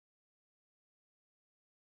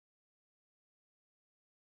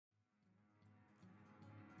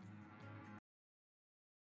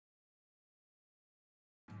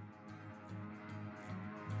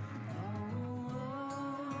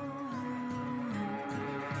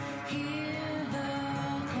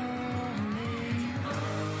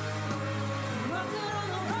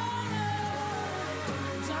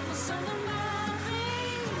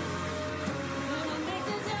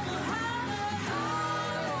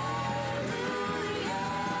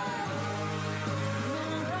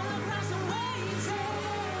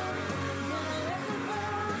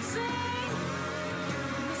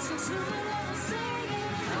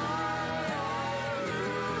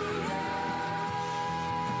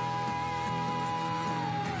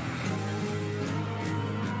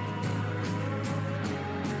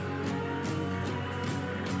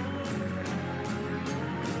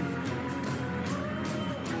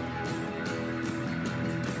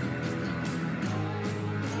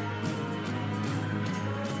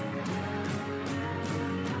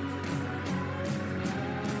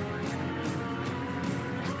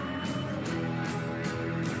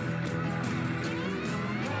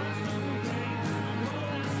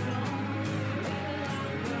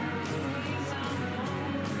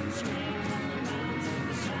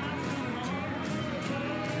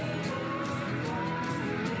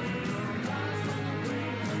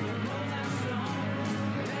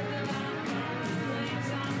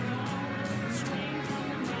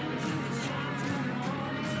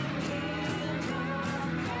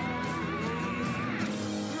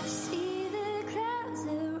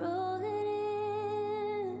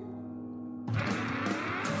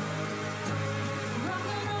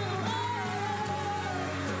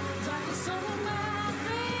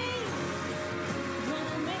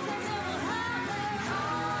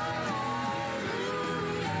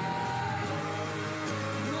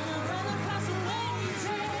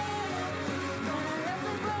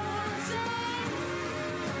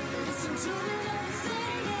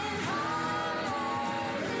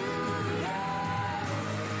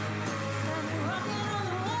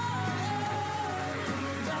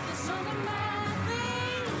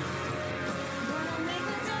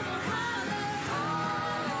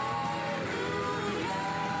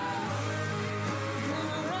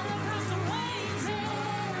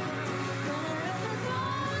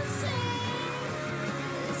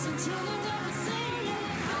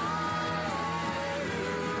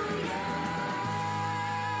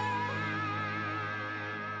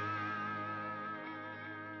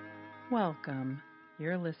Welcome.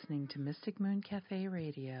 You're listening to Mystic Moon Cafe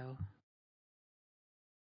Radio.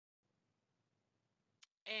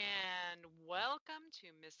 And welcome to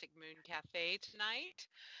Mystic Moon Cafe tonight.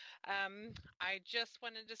 I just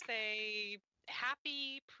wanted to say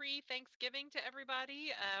happy pre-Thanksgiving to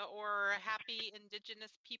everybody, or happy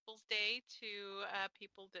Indigenous Peoples Day to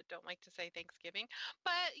people that don't like to say Thanksgiving.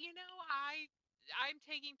 But, you know, I'm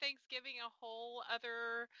taking Thanksgiving a whole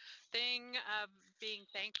other thing of being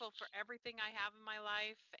thankful for everything I have in my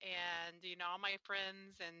life and, you know, all my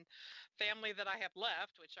friends and family that I have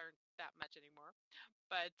left, which aren't that much anymore.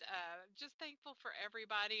 But just thankful for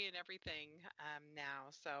everybody and everything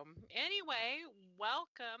now. So anyway,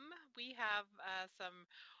 welcome. We have some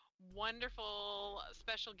wonderful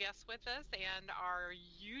special guests with us and our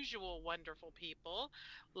usual wonderful people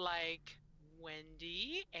like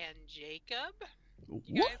Wendy and Jacob.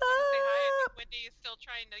 You guys want to say hi? I think Wendy is still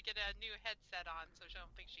trying to get a new headset on, so I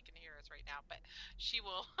don't think she can hear us right now, but she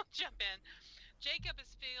will jump in. Jacob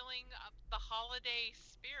is feeling the holiday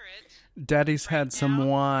spirit. Daddy's right had now. some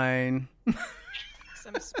wine.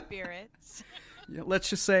 Some spirits. Yeah, let's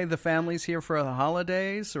just say the family's here for the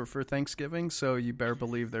holidays or for Thanksgiving, so you better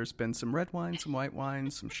believe there's been some red wine, some white wine,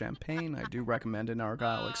 some champagne. I do recommend an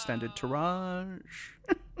Argyle extended tirage.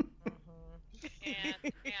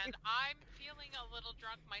 And I'm feeling a little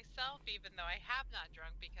drunk myself, even though I have not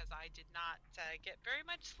drunk because I did not get very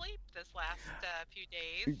much sleep this last few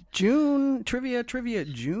days. June, trivia.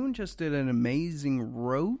 June just did an amazing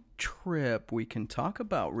road trip we can talk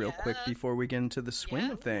about real quick before we get into the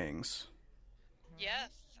swing of things. Yes,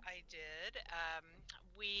 I did.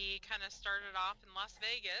 We kind of started off in Las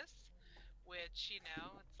Vegas, which, you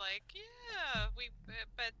know, it's like, yeah, we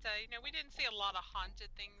didn't see a lot of haunted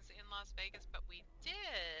things in Las Vegas, but we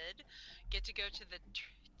did get to go to the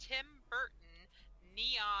Tim Burton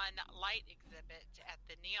neon light exhibit at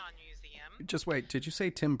the Neon Museum. Just wait, did you say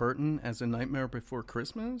Tim Burton as a Nightmare Before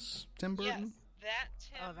Christmas? Tim Burton? Yes, that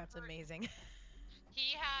Tim Oh, that's Burton. amazing.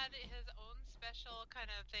 He had his own special kind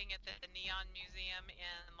of thing at the Neon Museum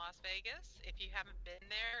in Las Vegas. If you haven't been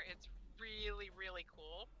there, it's really, really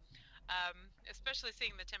cool. Especially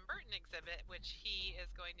seeing the Tim Burton exhibit, which he is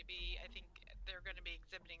going to be, I think they're going to be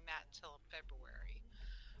exhibiting that till February.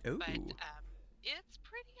 Ooh. But it's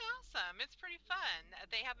pretty awesome. It's pretty fun.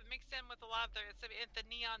 They have it mixed in with a lot of it's the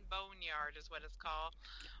Neon Boneyard is what it's called.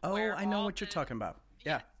 Oh, I know what you're talking about.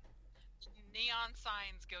 Yeah. Neon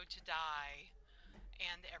signs go to die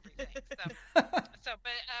and everything. So,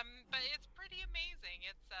 but it's pretty amazing.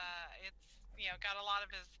 It's got a lot of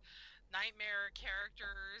his nightmare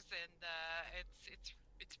characters, and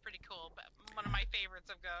it's pretty cool. But one of my favorites,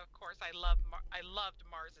 of course, I loved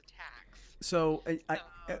Mars Attacks. So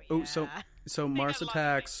Mars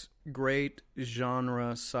Attacks, great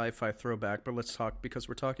genre sci-fi throwback. But let's talk, because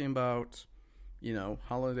we're talking about, you know,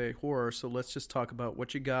 holiday horror. So let's just talk about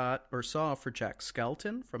what you got or saw for Jack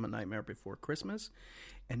Skellington from A Nightmare Before Christmas.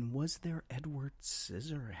 And was there Edward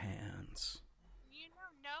Scissorhands?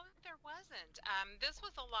 No, there wasn't. This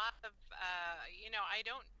was a lot of,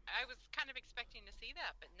 I was kind of expecting to see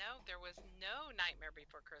that, but no, there was no Nightmare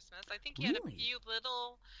Before Christmas. I think he had a few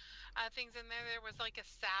little things in there. There was like a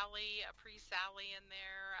pre-Sally in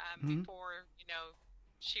there before, you know,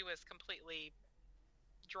 she was completely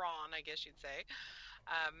drawn, I guess you'd say,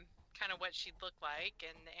 kind of what she'd look like,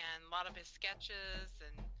 and a lot of his sketches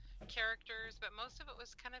and characters, but most of it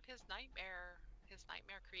was kind of his nightmare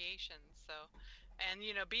creations. So, and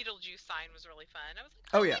you know, Beetlejuice sign was really fun. I was like,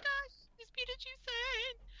 oh my gosh, this Beetlejuice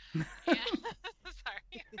sign. Sorry.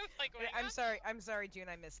 I was like, I'm sorry, June,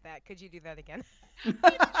 I missed that. Could you do that again?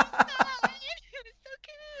 Beetlejuice sign. It was so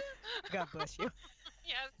cool. God bless you.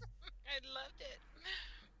 Yes, I loved it.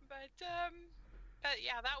 But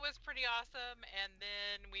yeah, that was pretty awesome. And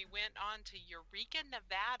then we went on to Eureka,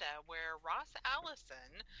 Nevada, where Ross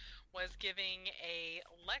Allison was giving a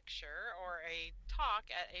lecture or a talk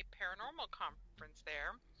at a paranormal conference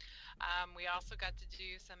there. We also got to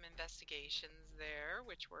do some investigations there,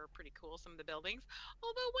 which were pretty cool, some of the buildings.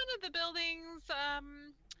 Although one of the buildings,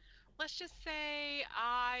 let's just say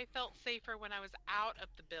I felt safer when I was out of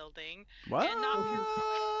the building. What? And not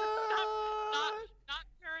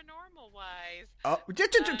paranormal wise. Oh,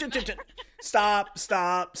 stop.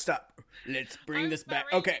 Let's bring this back.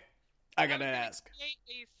 Okay, I gotta ask.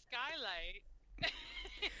 A skylight.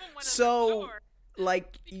 So,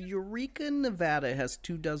 like, Eureka, Nevada has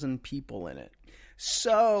 24 people in it.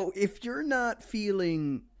 So, if you're not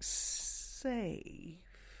feeling safe,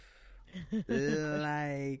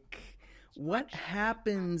 Like, what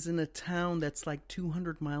happens in a town that's like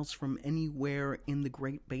 200 miles from anywhere in the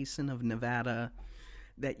Great Basin of Nevada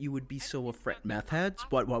that you would be so afraid? Meth heads?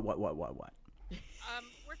 What? We're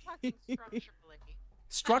talking structurally.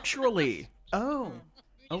 Structurally? Oh,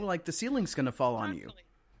 like the ceiling's gonna fall on you.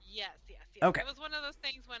 Yes. Okay. It was one of those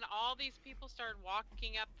things when all these people started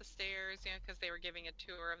walking up the stairs, because they were giving a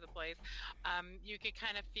tour of the place. You could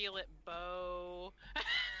kind of feel it bow.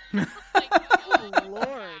 Oh,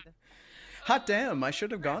 Lord. Hot damn, I should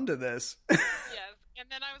have gone to this. Yes. And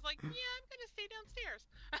then I was like, yeah, I'm going to stay downstairs.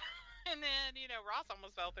 And then, Ross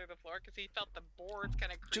almost fell through the floor because he felt the boards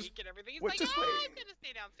kind of creak and everything. He's like, I'm going to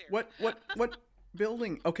stay downstairs. What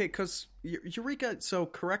building? Okay, because Eureka, so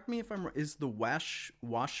correct me if I'm wrong, is the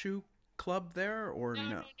Washoe Club there or no?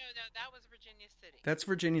 No, that was Virginia City. That's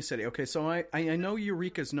Virginia City. Okay, so I know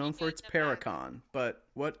Eureka's known for its Paracon, but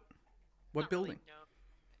what building? Really, no.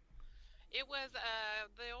 It was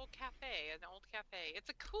the old cafe, an old cafe. It's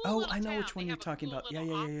a cool Oh, little I know town. which one They you're have a talking cool about.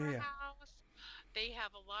 little Yeah. opera house. They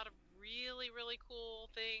have a lot of really, really cool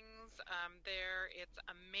things there. It's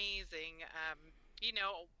amazing.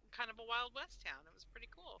 Kind of a Wild West town. It was pretty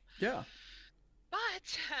cool. Yeah. But,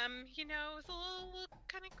 it was a little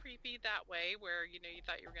kind of creepy that way where, you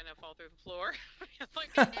thought you were going to fall through the floor. It's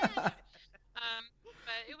like, but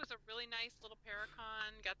it was a really nice little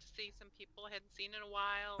Paracon. Got to see some people I hadn't seen in a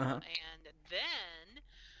while. Uh-huh. And then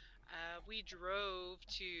we drove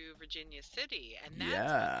to Virginia City. And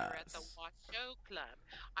that's when we were at the Washoe Club.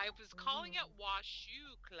 I was calling it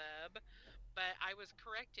Washoe Club, but I was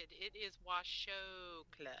corrected. It is Washoe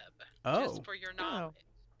Club. Oh. Just for your knowledge.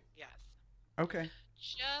 Yes. Okay.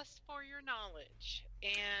 Just for your knowledge.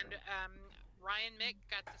 And Ryan Mick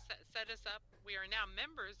got to set us up. We are now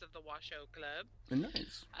members of the Washoe Club.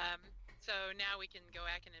 Nice. So now we can go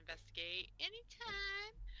back and investigate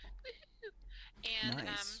anytime. Woo-hoo. And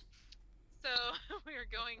nice. so we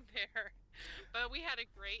were going there. But we had a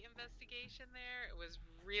great investigation there. It was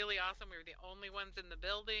really awesome. We were the only ones in the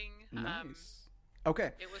building. Nice.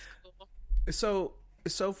 Okay. It was cool.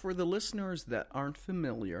 So for the listeners that aren't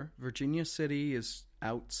familiar, Virginia City is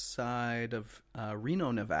outside of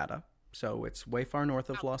Reno, Nevada. So it's way far north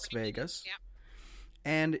of Las Vegas. Yeah.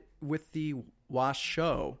 And with the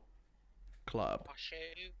Washoe Club,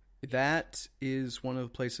 that is one of the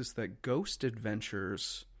places that Ghost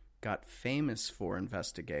Adventures got famous for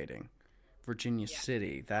investigating. Virginia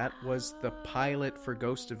City. That was the pilot for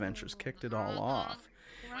Ghost Adventures, kicked it all off.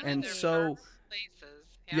 And so...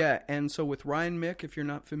 Yeah, and so with Ryan Mick, if you're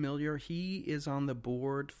not familiar, he is on the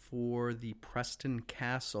board for the Preston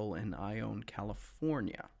Castle in Ione,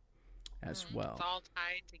 California, as well. It's all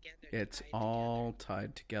tied together. It's all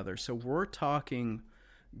tied together. So we're talking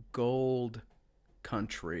gold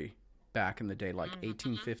country back in the day, like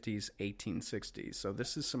 1850s, 1860s. So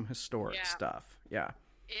this is some historic stuff. Yeah.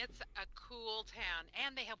 It's a cool town,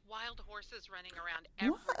 and they have wild horses running around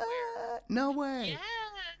everywhere. What? No way.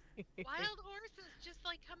 Yes, wild horses just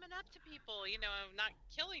like coming up to people, not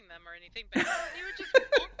killing them or anything, but they were just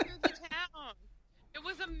walking through the town. It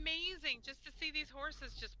was amazing just to see these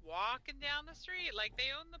horses just walking down the street like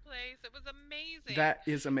they own the place. It was amazing. That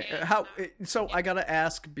is amazing. So I got to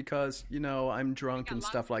ask because, I'm drunk and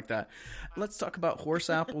stuff like that. Let's talk about horse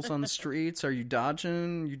apples on the streets. Are you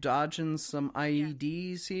dodging some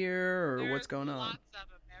IEDs here or what's going on? Lots of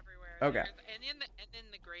them everywhere. Okay. And in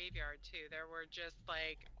the graveyard too. There were just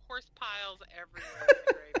like horse piles everywhere in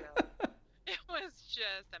the graveyard. It was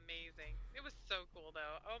just amazing. It was so cool,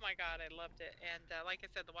 though. Oh my God, I loved it. And like I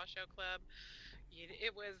said, the Washoe Club,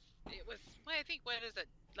 it was. Well, I think what is it,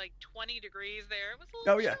 like 20 degrees there? It was a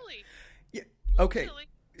little chilly. Yeah. Okay. Chilly.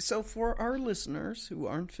 So for our listeners who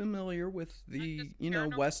aren't familiar with the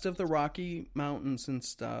west of the Rocky Mountains and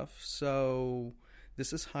stuff, so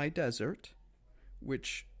this is high desert,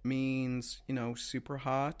 which means super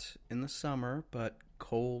hot in the summer but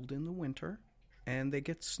cold in the winter, and they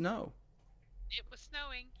get snow. It was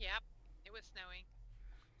snowing. Yep, it was snowing.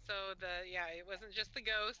 So it wasn't just the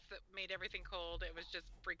ghosts that made everything cold. It was just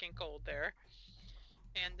freaking cold there.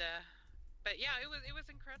 And but yeah, it was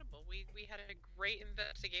incredible. We had a great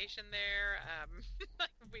investigation there.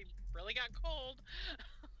 We really got cold.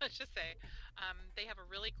 Let's just say. They have a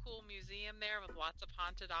really cool museum there with lots of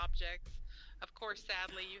haunted objects. Of course,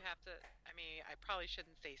 sadly, you have to. I mean, I probably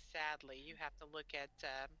shouldn't say sadly. You have to look at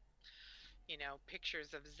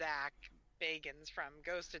pictures of Zach Bagans from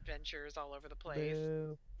Ghost Adventures all over the place.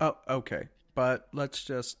 Boo. Oh, okay. But let's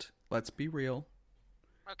be real.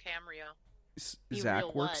 Okay, I'm real.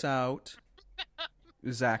 Zach works out.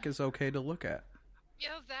 Zach is okay to look at.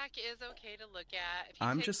 Yeah, Zach is okay to look at.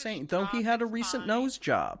 I'm just saying, though he had a recent nose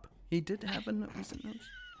job. He did have a recent nose.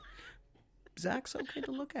 Zach's okay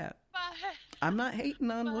to look at. But I'm not hating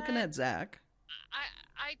on looking at Zach.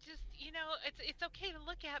 I just, it's okay to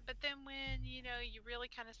look at, but then when, you really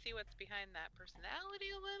kind of see what's behind that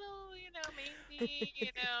personality a little,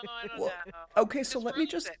 maybe, I don't know. Okay, so let me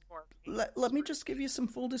ruins just it for me. let me just give you some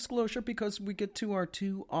full disclosure because we get to our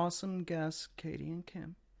two awesome guests, Katie and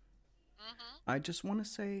Kim. I just want to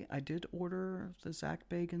say I did order the Zach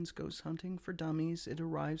Bagans Ghost Hunting for Dummies. It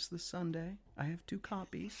arrives this Sunday. I have 2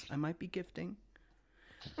 copies. I might be gifting.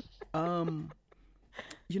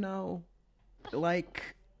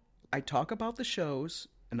 Like, I talk about the shows,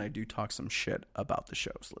 and I do talk some shit about the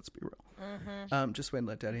shows, let's be real. Just wait and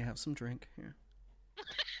let Daddy have some drink here.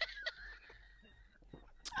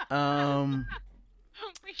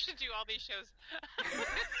 We should do all these shows.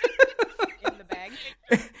 In the bag.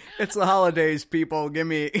 It's the holidays, people. Give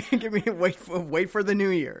me wait for the New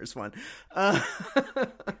Year's one. This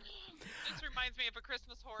reminds me of a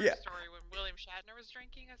Christmas horror story when William Shatner was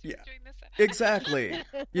drinking as he was doing this. Exactly.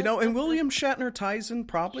 And William Shatner ties in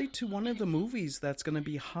probably to one of the movies that's going to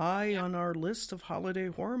be high on our list of holiday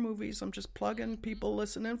horror movies. I'm just plugging people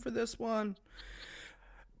listening for this one.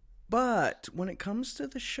 But when it comes to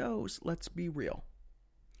the shows, let's be real.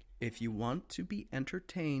 If you want to be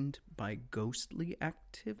entertained by ghostly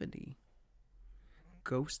activity,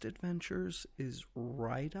 Ghost Adventures is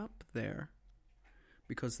right up there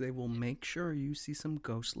because they will make sure you see some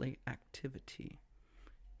ghostly activity.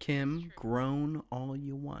 Kim, groan all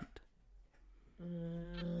you want.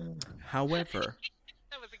 However,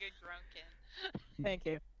 that was a good groan, Kim. Thank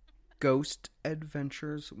you. Ghost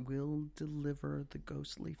Adventures will deliver the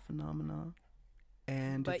ghostly phenomena.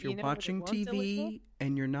 And But if you're you know what it watching won't deliver? TV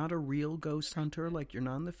and you're not a real ghost hunter, like you're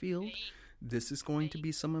not in the field, this is going to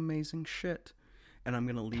be some amazing shit. And I'm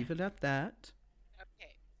going to leave it at that.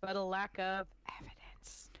 Okay. But a lack of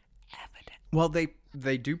evidence. Well,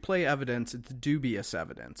 they do play evidence. It's dubious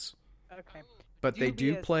evidence. Okay. But they do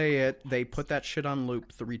Dubious. play it. They put that shit on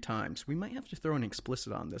loop 3 times. We might have to throw an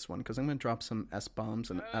explicit on this one because I'm going to drop some S-bombs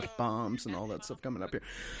and F-bombs and all that stuff coming up here.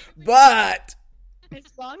 But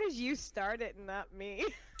As long as you start it and not me.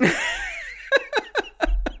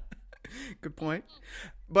 good point.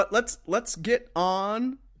 But let's get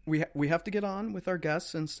on. We have to get on with our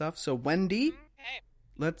guests and stuff. So Wendy,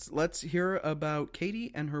 Okay. let's hear about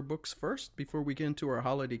Katie and her books first before we get into our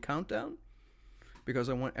holiday countdown. Because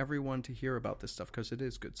I want everyone to hear about this stuff because it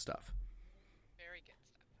is good stuff. Very good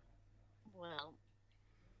stuff. Well,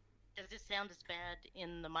 does this sound as bad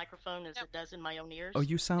in the microphone as it does in my own ears? Oh,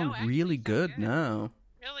 you sound actually really sound good good. now.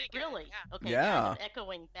 Really good. Really? Yeah. Okay. Yeah. Kind of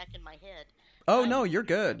echoing back in my head. Oh, no, you're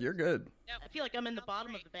good. You're good. I feel like I'm in the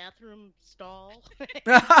bottom of the bathroom stall.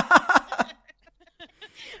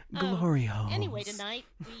 Glory holes. Anyway, tonight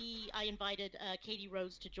I invited Katie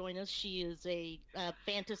Rose to join us. She is a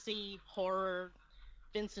fantasy horror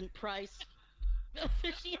Vincent Price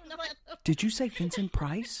aficionado. Did you say Vincent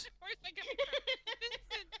Price? For a second,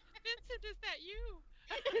 Vincent, is that you?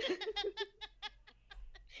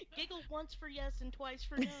 Giggle once for yes and twice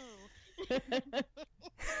for no.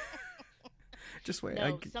 Just wait.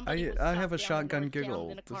 No, somebody was I have a shot down shotgun in Norristown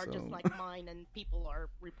giggle. in a car So. just like mine, and people are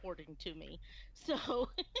reporting to me. So,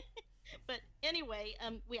 but anyway,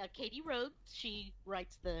 we have Katie Rhodes. She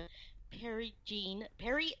writes the Perry Jean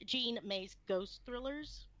Mays ghost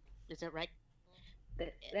thrillers. Is that right?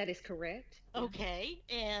 That is correct. Okay,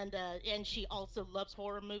 and she also loves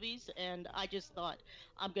horror movies. And I just thought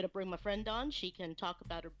I'm going to bring my friend on. She can talk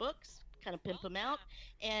about her books, kind of pimp them out,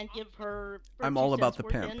 and give her. I'm 2 all about cents the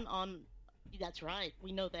worth pimp. in on. That's right.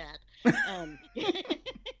 We know that.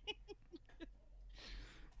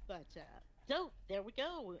 But so there we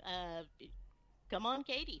go. Come on,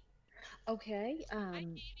 Katie. Okay. Hi,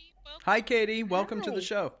 Katie. Welcome. Hi, Katie. Welcome to the Hi.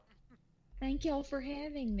 show. Thank y'all for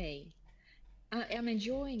having me. I'm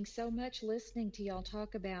enjoying so much listening to y'all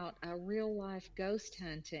talk about real life ghost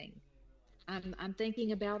hunting. I'm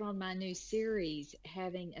thinking about on my new series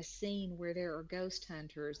having a scene where there are ghost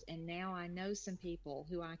hunters, and now I know some people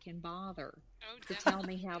who I can bother Oh, to tell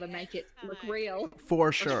me how to make it look real. For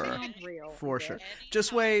or sure. sound real. For sure. Yes.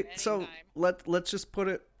 Just wait. Anytime, So anytime. let's just put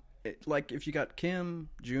it like if you got Kim,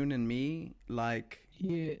 June, and me, like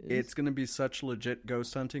it's gonna be such legit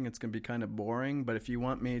ghost hunting. It's gonna be kind of boring. But if you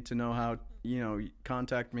want me to know how,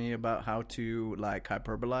 contact me about how to like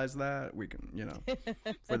hyperbolize that, we can,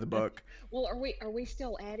 for the book. Well, are we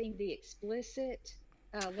still adding the explicit?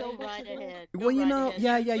 Go label right to that? ahead. Well, Go right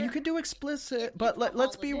ahead. yeah, you could do explicit, but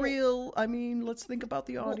let's be real. I mean, let's think about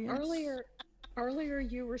the Well, audience. earlier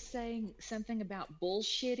you were saying something about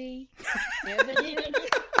bullshitty evidence.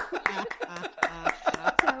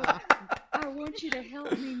 So, want you to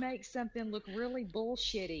help me make something look really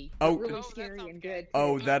bullshitty, Oh. but really that scary sounds and good. good.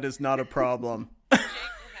 Oh, too. that is not a problem. Jake will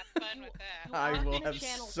have fun with that. I I'm will gonna have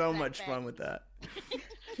channel so that much back. fun with that.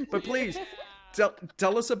 But please, Yeah.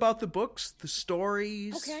 tell us about the books, the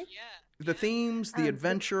stories, Okay. Yeah. the themes, the Um,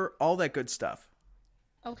 adventure, all that good stuff.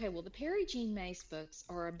 Okay, well, the Perry Jean Mace books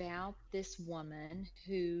are about this woman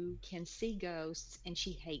who can see ghosts and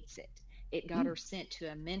she hates it. It got her sent to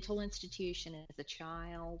a mental institution as a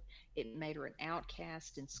child. It made her an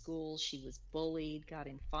outcast in school. She was bullied, got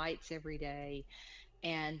in fights every day,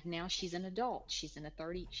 and now she's an adult. She's a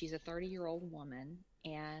 30-year-old woman,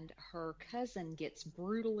 and her cousin gets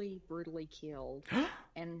brutally killed.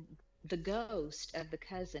 And the ghost of the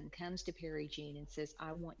cousin comes to Perry Jean and says,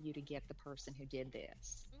 I want you to get the person who did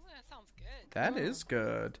this. Ooh, that sounds good. That is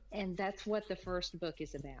good. And that's what the first book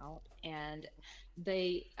is about. And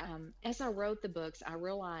they, as I wrote the books, I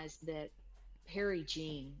realized that Perry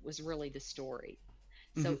Jean was really the story.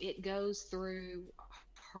 So it goes through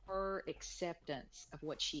her acceptance of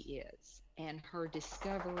what she is and her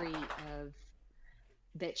discovery of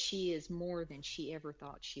that she is more than she ever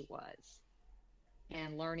thought she was,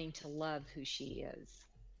 and learning to love who she is.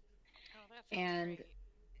 Oh, that sounds And great.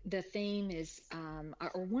 the theme is,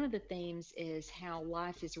 or one of the themes is how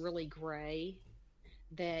life is really gray,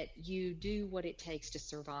 that you do what it takes to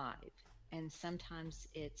survive. And sometimes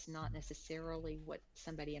it's not necessarily what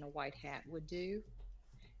somebody in a white hat would do,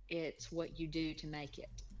 it's what you do to make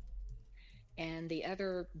it. And the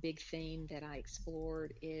other big theme that I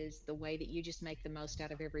explored is the way that you just make the most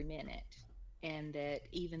out of every minute. And that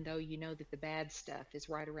even though you know that the bad stuff is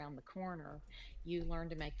right around the corner, you learn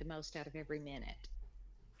to make the most out of every minute.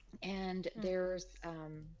 And there's,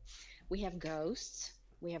 we have ghosts,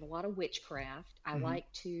 we have a lot of witchcraft. I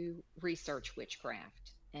like to research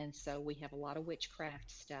witchcraft. And so we have a lot of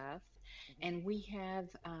witchcraft stuff. And we have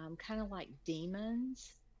kind of like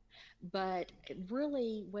demons, but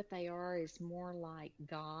really what they are is more like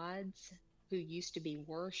gods who used to be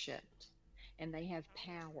worshipped, and they have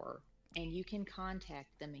power, and you can contact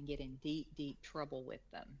them and get in deep trouble with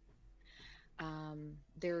them.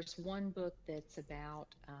 There's one book that's about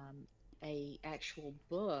a actual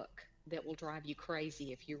book that will drive you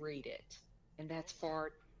crazy if you read it, and that's far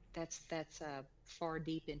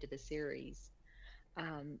deep into the series.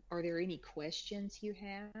 Are there any questions you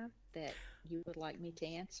have that you would like me to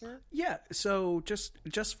answer? Yeah, so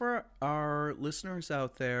just for our listeners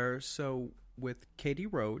out there, so with Katie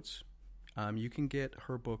Rhodes, you can get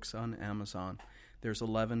her books on Amazon. There's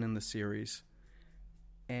 11 in the series.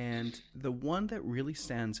 And the one that really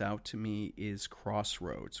stands out to me is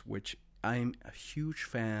Crossroads, which I'm a huge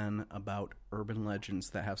fan about urban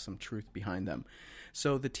legends that have some truth behind them.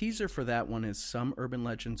 So the teaser for that one is some urban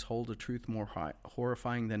legends hold a truth more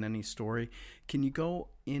horrifying than any story. Can you go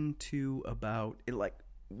into about it, like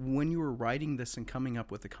when you were writing this and coming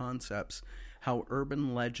up with the concepts, how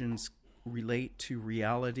urban legends relate to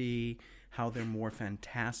reality, how they're more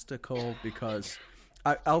fantastical? Because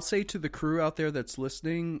I'll say to the crew out there that's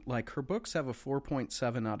listening, like her books have a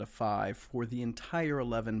 4.7 out of 5 for the entire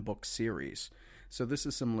 11-book series. So this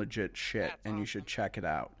is some legit shit, That's and you should check it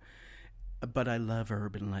out. But I love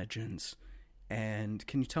urban legends. And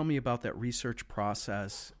can you tell me about that research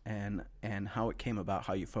process and how it came about,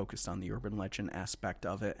 how you focused on the urban legend aspect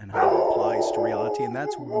of it and how it applies to reality? And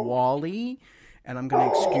that's Wally, and I'm going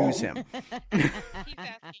to excuse him. He's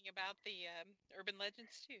asking about the urban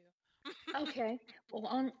legends too. Okay. Well,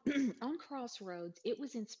 on on Crossroads, it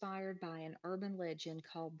was inspired by an urban legend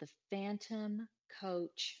called the Phantom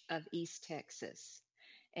Coach of East Texas.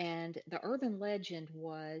 And the urban legend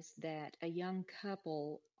was that a young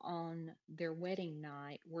couple on their wedding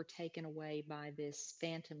night were taken away by this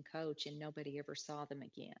phantom coach and nobody ever saw them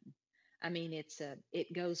again. I mean,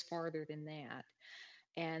 it goes farther than that.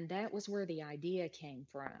 And that was where the idea came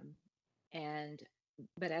from. And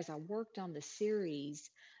but as I worked on the series,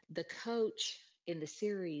 the coach in the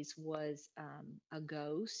series was a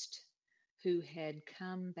ghost who had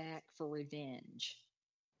come back for revenge.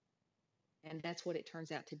 And that's what it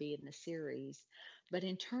turns out to be in the series. But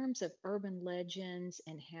in terms of urban legends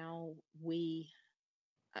and how we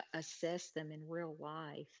assess them in real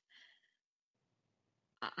life,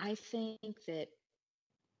 I think that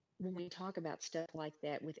when we talk about stuff like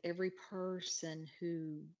that, with every person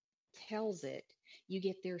who tells it, you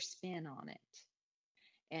get their spin on it.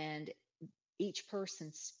 And each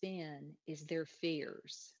person's spin is their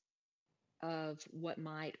fears of what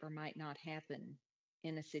might or might not happen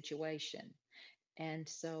in a situation. And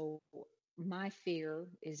so my fear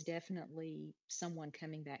is definitely someone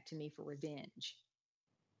coming back to me for revenge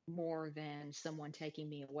more than someone taking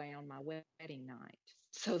me away on my wedding night.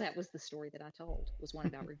 So that was the story that I told, was one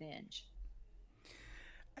about revenge.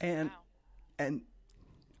 And Wow. and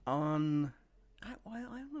I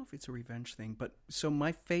don't know if it's a revenge thing, but so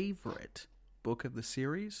my favorite book of the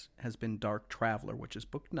series has been Dark Traveler, which is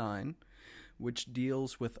book 9, which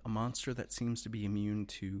deals with a monster that seems to be immune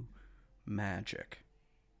to magic.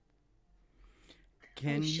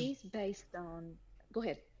 Can you? She's based on. Go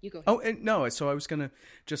ahead. You go ahead. Oh, and no, so I was going to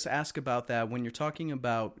just ask about that. When you're talking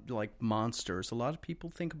about, like, monsters, a lot of people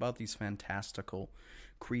think about these fantastical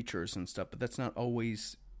creatures and stuff, but that's not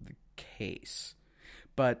always the case.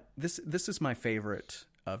 But this is my favorite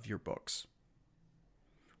of your books,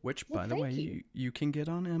 which, Well, by the way, thank you. you can get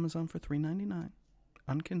on Amazon for $3.99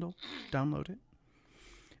 on Kindle. Download it.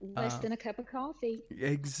 Less than a cup of coffee.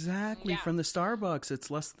 Exactly. Yeah. From the Starbucks, it's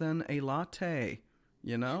less than a latte,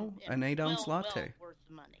 you know, And an 8-ounce well latte. worth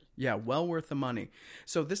the money. Yeah, well worth the money.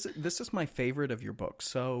 So this is my favorite of your books.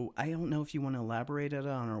 So I don't know if you want to elaborate it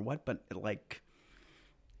on or what, but like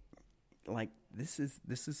this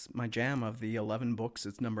is my jam of the 11 books.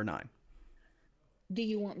 It's number 9. Do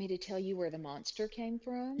you want me to tell you where the monster came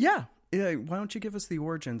from? Yeah. Yeah. Why don't you give us the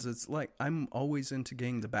origins? It's like I'm always into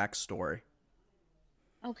getting the backstory.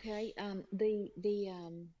 Okay.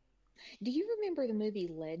 Do you remember the movie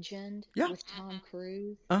Legend Yeah. with Tom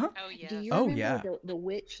Cruise? Uh-huh. Oh yeah. Do you Oh, remember yeah. the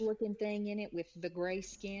witch-looking thing in it with the gray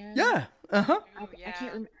skin? Yeah. Uh-huh. I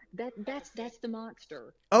can't remember. That's the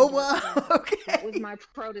monster. Oh, from Dark wow. Tower. Okay. That was my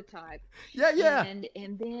prototype. Yeah, yeah.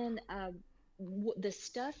 And then the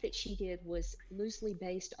stuff that she did was loosely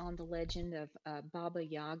based on the legend of Baba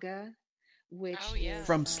Yaga, which Oh, yes. is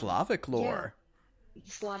From Slavic lore.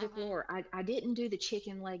 Slavic lore. I didn't do the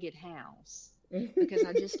chicken-legged house because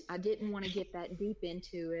I didn't want to get that deep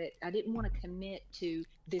into it. I didn't want to commit to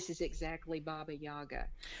this is exactly Baba Yaga,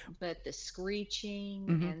 but the screeching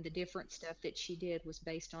Mhm. and the different stuff that she did was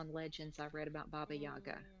based on legends I read about Baba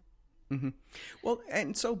Yaga. Hmm. Well,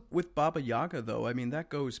 and so with Baba Yaga, though, I mean, that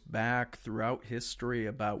goes back throughout history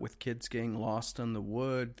about with kids getting lost in the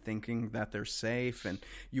wood, thinking that they're safe. And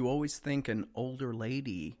you always think an older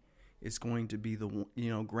lady is going to be the,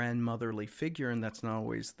 grandmotherly figure, and that's not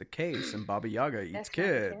always the case. And Baba Yaga eats That's not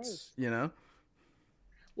the kids, case. you know?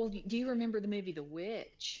 Well, do you remember the movie The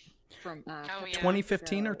Witch from Oh, yeah.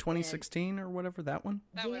 2015 or so- 2016 or whatever, that one?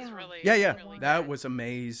 That was Yeah. really Yeah. really That good. was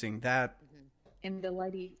amazing. That, And the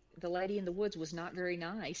lady in the woods was not very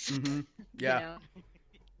nice. mhm. you Yeah. know.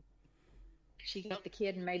 She got the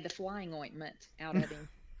kid and made the flying ointment out of him.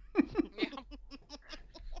 Yeah.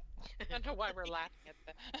 I don't know why we're laughing at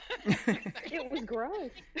that. It was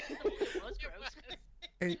gross. It was gross.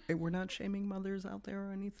 Hey, we're not shaming mothers out there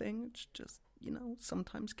or anything. It's just,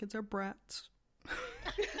 sometimes kids are brats.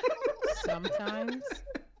 Sometimes.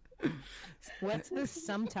 What's the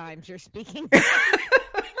sometimes you're speaking?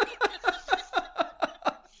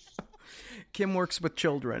 Kim works with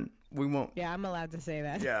children. We won't. Yeah, I'm allowed to say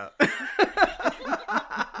that. Yeah.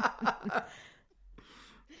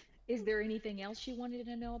 Is there anything else you wanted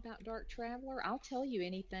to know about Dark Traveler? I'll tell you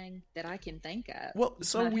anything that I can think of. Well, You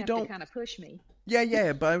so might we have don't. to kind of push me.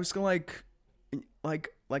 Yeah, but I was like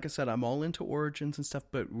I said, I'm all into origins and stuff,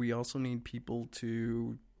 but we also need people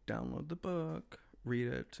to download the book, read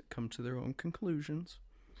it, come to their own conclusions.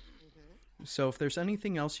 So if there's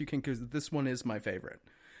anything else you can, because this one is my favorite.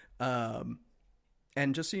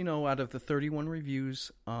 And just so you know, out of the 31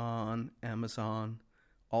 reviews on Amazon,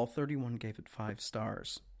 all 31 gave it 5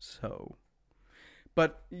 stars. So,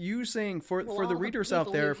 but you saying for Well, the all the readers out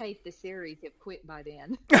people there, who hate the series have quit by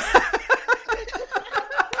then. Did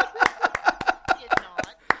not.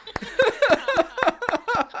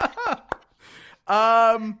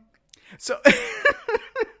 so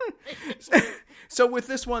so with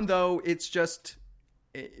this one though, it's just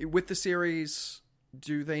with the series.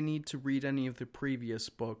 Do they need to read any of the previous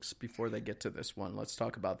books before they get to this one? Let's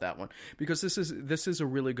talk about that one, because this is a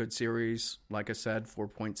really good series. Like I said,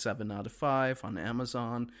 4.7 out of 5 on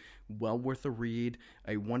Amazon. Well worth a read.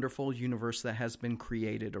 A wonderful universe that has been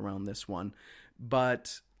created around this one.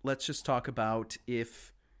 But let's just talk about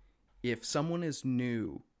if someone is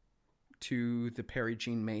new to the Perry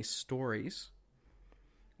Jean Mace stories,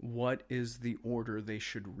 what is the order they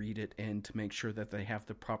should read it in to make sure that they have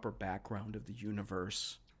the proper background of the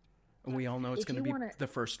universe? And we all know it's If going to you be wanna- the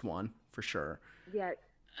first one for sure. Yeah,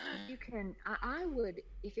 you can. I would,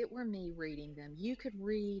 if it were me reading them, you could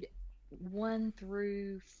read 1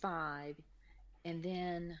 through 5, and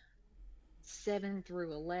then 7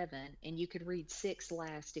 through 11, and you could read 6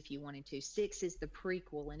 last if you wanted to. 6 is the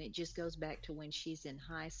prequel, and it just goes back to when she's in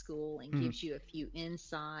high school and gives you a few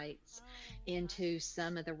insights into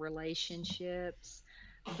some of the relationships.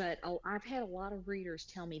 but I've had a lot of readers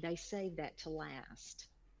tell me they save that to last.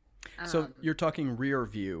 So you're talking Rear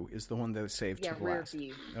View is the one that is saved to the Rear last.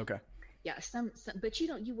 View. Okay. Yeah, some, but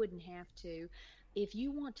you wouldn't have to. If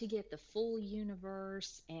you want to get the full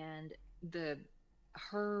universe and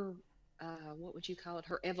her what would you call it?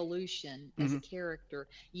 Her evolution as a character,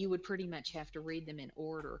 you would pretty much have to read them in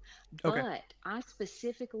order. Okay. But I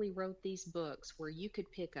specifically wrote these books where you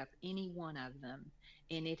could pick up any one of them,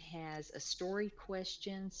 and it has a story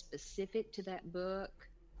question specific to that book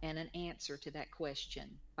and an answer to that question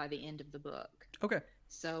by the end of the book. Okay.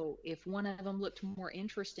 So if one of them looked more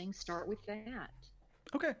interesting, start with that.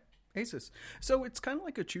 Okay. Aces. So it's kind of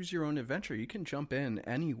like a choose your own adventure. You can jump in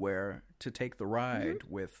anywhere to take the ride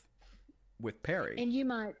with Perry. And you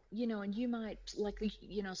might,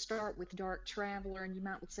 start with Dark Traveler, and you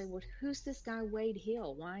might say, well, who's this guy Wade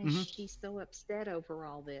Hill? Why is she so upset over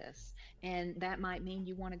all this? And that might mean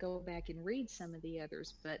you want to go back and read some of the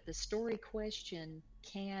others. But the story question,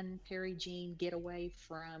 can Perry Jean get away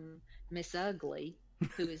from Miss Ugly,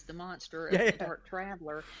 who is the monster of Dark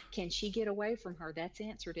Traveler? Can she get away from her? That's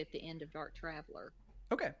answered at the end of Dark Traveler.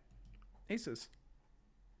 Okay. Aces.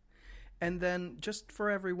 And then just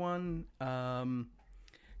for everyone,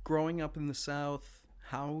 growing up in the South,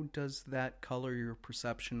 how does that color your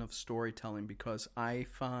perception of storytelling? Because I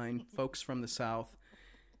find folks from the South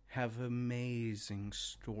have amazing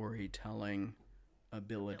storytelling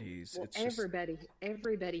abilities. Well, It's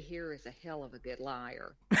everybody here is a hell of a good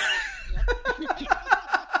liar.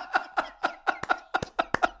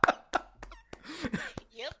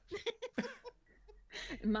 Yep.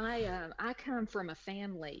 I come from a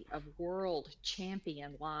family of world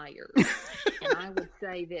champion liars, and I would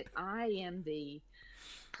say that I am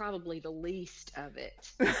probably the least of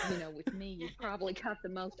it. With me, you've probably got the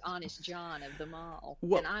most honest John of them all,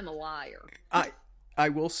 and I'm a liar. I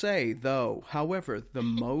will say, though, however, the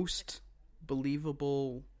most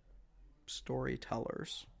believable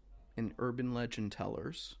storytellers and urban legend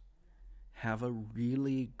tellers have a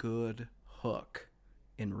really good hook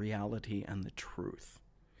in reality and the truth.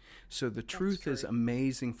 So the truth is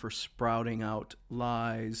amazing for sprouting out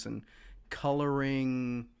lies and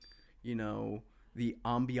coloring, the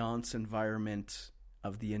ambiance environment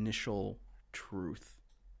of the initial truth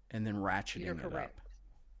and then ratcheting it up.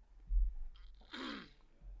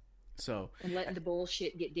 So, and letting the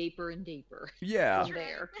bullshit get deeper and deeper. Yeah. From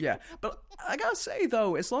there. Yeah. But I gotta say,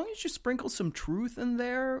 though, as long as you sprinkle some truth in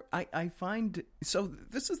there, I find... So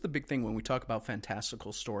this is the big thing when we talk about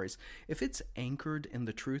fantastical stories. If it's anchored in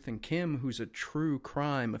the truth, and Kim, who's a true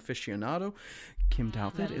crime aficionado, Kim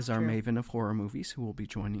Douthit is our maven of horror movies, who will be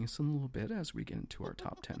joining us in a little bit as we get into our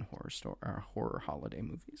top 10 horror holiday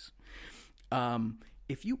movies.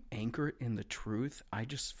 If you anchor it in the truth, I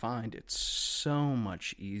just find it so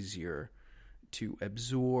much easier to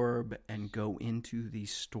absorb and go into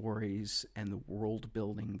these stories and the world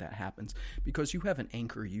building that happens because you have an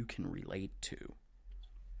anchor you can relate to.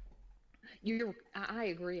 I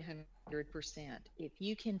agree 100%. If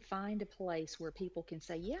you can find a place where people can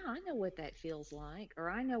say, yeah, I know what that feels like, or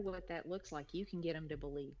I know what that looks like, you can get them to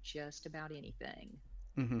believe just about anything.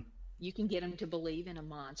 Mm-hmm. You can get them to believe in a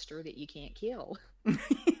monster that you can't kill and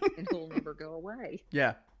who'll never go away.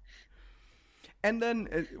 Yeah. And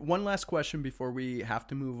then one last question before we have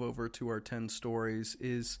to move over to our 10 stories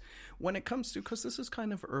is when it comes to, because this is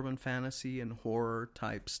kind of urban fantasy and horror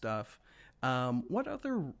type stuff, what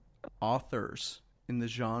other authors in the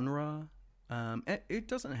genre, it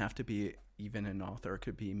doesn't have to be even an author, it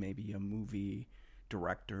could be maybe a movie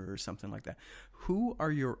director or something like that. Who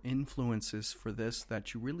are your influences for this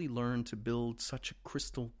that you really learn to build such a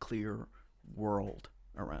crystal clear world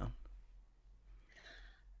around?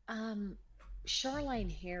 Charlaine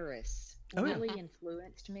Harris really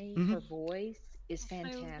influenced me. Mm-hmm. Her voice is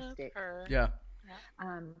fantastic. I love her. Yeah.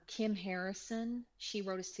 Kim Harrison, she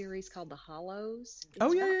wrote a series called The Hollows.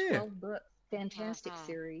 It's 12 books, fantastic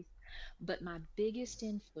series. But my biggest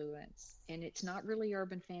influence, and it's not really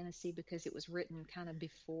urban fantasy because it was written kind of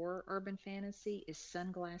before urban fantasy, is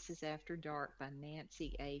Sunglasses After Dark by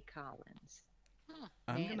Nancy A. Collins.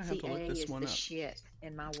 I'm going to have to look this one up. Nancy A. is the shit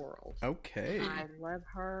in my world. Okay. I love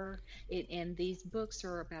her. And these books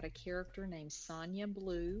are about a character named Sonia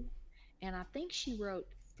Blue, and I think she wrote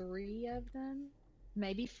 3 of them,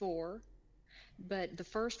 maybe 4, but the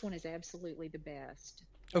first one is absolutely the best.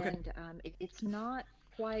 Okay. And it's not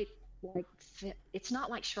quite like, it's not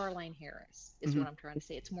like Charlaine Harris is what I'm trying to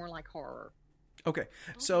say. It's more like horror. Okay.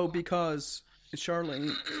 So because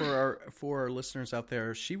Charlaine, for our listeners out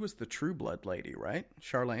there, she was the True Blood lady, right?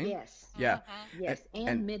 Charlaine? Yes. Yeah. Yes,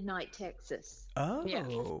 and Midnight Texas. Oh. Yeah.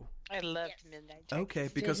 I loved Yes. Midnight Texas. Okay,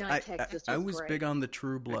 because Midnight Texas I was was great. big on the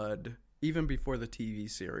True Blood even before the TV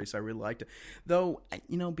series. I really liked it, though.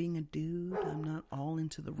 Being a dude, I'm not all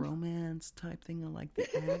into the romance type thing. I like the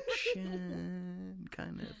action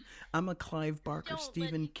kind of. I'm a Clive Barker, Don't let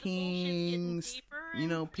Stephen the bullshit getting King,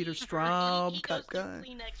 deeper Peter and deeper. Straub He type goes guy.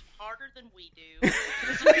 through Kleenex harder than we do.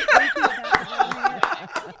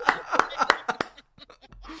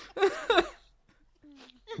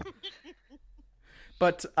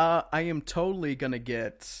 But I am totally going to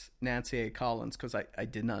get Nancy A. Collins because I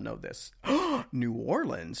did not know this. New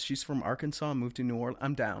Orleans. She's from Arkansas, moved to New Orleans.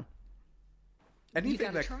 I'm down.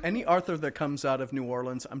 Any author that comes out of New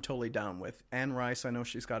Orleans, I'm totally down with. Anne Rice, I know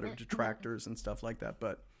she's got her detractors and stuff like that,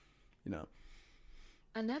 but,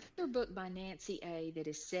 Another book by Nancy A. that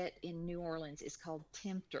is set in New Orleans is called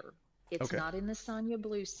Tempter. It's Okay. not in the Sonia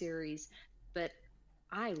Blue series, but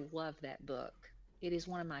I love that book. It is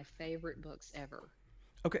one of my favorite books ever.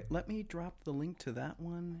 Okay, let me drop the link to that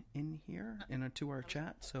one in here to our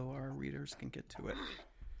chat so our readers can get to it.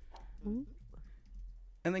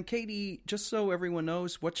 And then Katie, just so everyone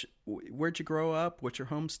knows, where'd you grow up? What's your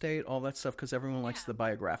home state? All that stuff, because everyone likes the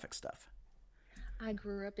biographic stuff. I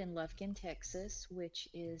grew up in Lufkin, Texas, which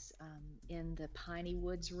is in the Piney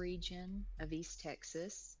Woods region of East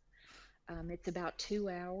Texas. It's about 2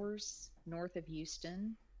 hours north of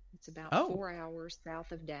Houston. It's about 4 hours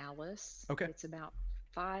south of Dallas. Okay. It's about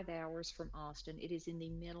 5 hours from Austin. It is in the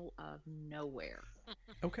middle of nowhere.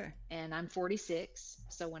 Okay. And I'm 46,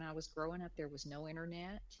 so when I was growing up, there was no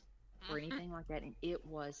internet or anything like that, and it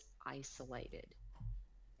was isolated.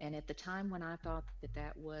 And at the time when I thought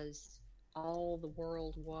that was all the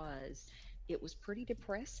world was, it was pretty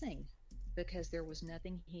depressing because there was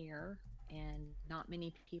nothing here and not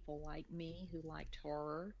many people like me who liked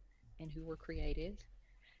horror and who were creative.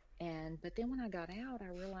 But then when I got out, I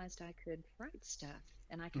realized I could write stuff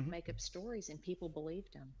and I could make up stories and people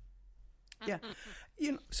believed them. Yeah.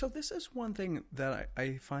 So this is one thing that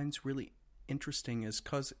I find really interesting is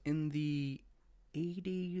because in the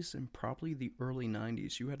 80s and probably the early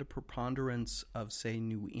 90s, you had a preponderance of, say,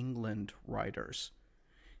 New England writers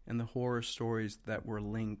and the horror stories that were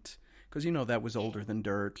linked, because, that was older than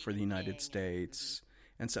dirt for the United States.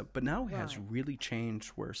 And so, but now it has really changed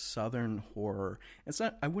where Southern horror,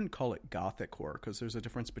 I wouldn't call it Gothic horror because there's a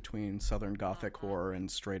difference between Southern Gothic horror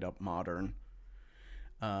and straight up modern.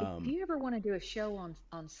 If you ever want to do a show on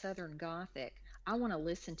Southern Gothic, I want to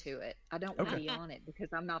listen to it. I don't want to be on it because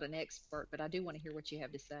I'm not an expert, but I do want to hear what you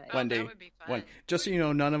have to say. Wendy, that would be fun. Just so you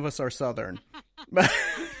know, none of us are Southern.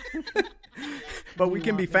 But we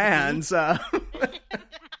can be fans.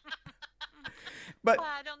 But Well,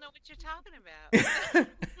 I don't know what you're talking about.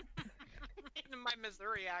 In my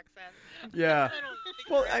Missouri accent. Yeah. I don't think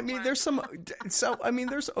Well, we're there's some. So,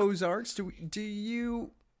 there's Ozarks. Do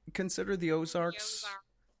you consider the Ozarks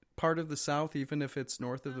part of the South, even if it's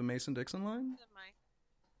north of the Mason-Dixon line?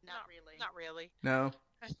 Not really. Not really. No.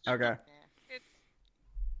 Okay.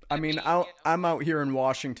 It's- I'm out here in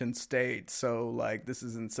Washington State, so like this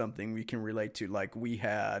isn't something we can relate to. Like we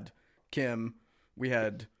had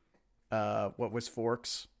what was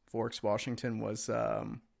Forks? Forks, Washington was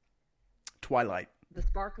Twilight. The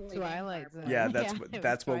sparkly Twilight vampire. Zone. Yeah, it that's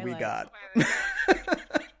was what we Twilight. got.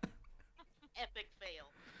 Epic fail.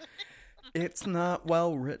 It's not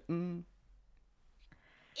well written.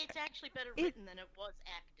 It's actually better written than it was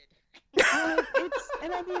acted.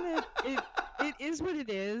 It is what it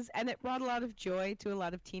is, and it brought a lot of joy to a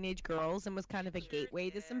lot of teenage girls and was kind of a gateway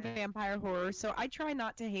to some vampire horror. So I try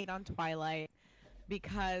not to hate on Twilight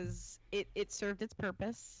because it served its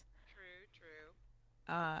purpose. True.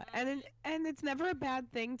 And it's never a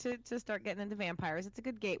bad thing to start getting into vampires. It's a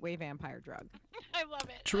good gateway vampire drug. I love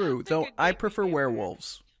it. True, It's a though good I gateway prefer vampire.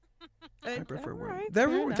 werewolves. I prefer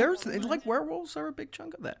werewolves. There's like werewolves are a big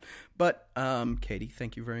chunk of that. But Katie,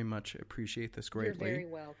 thank you very much. I appreciate this You're greatly. very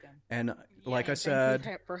welcome. And like I Thank said,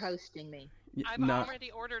 you for hosting me. I've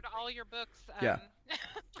already ordered all your books. Yeah.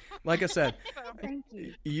 Like I said, Thank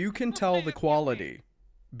you. you can tell the quality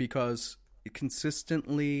because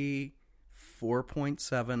consistently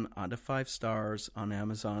 4.7 out of 5 stars on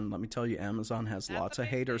Amazon. Let me tell you, Amazon has That's lots a of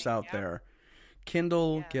big haters thing, out yeah. there.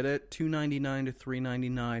 Kindle, Yes. get it, $2.99 to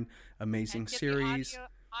 $3.99. Amazing And get series. The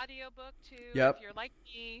audio book too. Yep. If you're like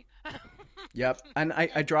me. Yep. And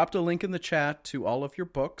I dropped a link in the chat to all of your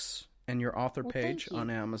books and your author Well, page thank you. on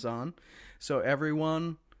Amazon. So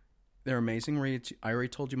everyone, they're amazing reads. I already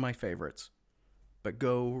told you my favorites. But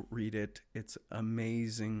go read it. It's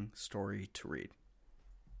amazing story to read.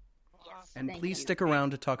 Yes. And Thank please you. stick around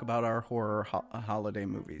to talk about our horror holiday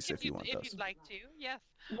movies if you want if those. you'd like to, yes.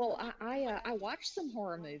 Well, I watched some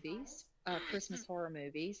horror movies. Christmas horror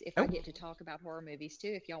movies. If Oh. I get to talk about horror movies too,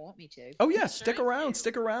 if y'all want me to. Oh yeah, stick Sure around, do.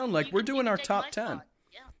 stick around. Like You we're can- you doing can our take top my 10. spot.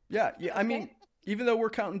 Yeah. Yeah. I mean, even though we're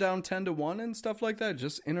counting down 10 to 1 and stuff like that,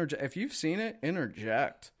 just interject. If you've seen it,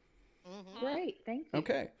 interject. Great, thank you.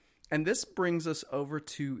 Okay. And this brings us over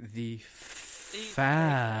to the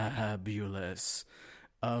fabulous,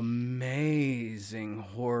 amazing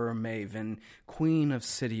horror maven, queen of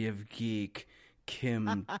City of Geek,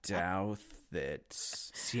 Kim Douthit,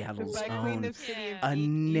 Seattle's By Queen own. of City of A Geek, you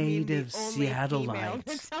mean the native only female Seattleite.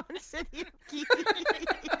 that's on City of Geek.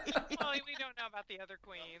 Well, we don't know about the other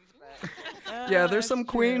queens, but Yeah, there's That's some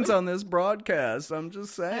true. queens on this broadcast. I'm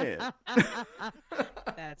just saying.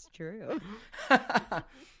 That's true.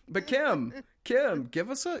 But Kim, give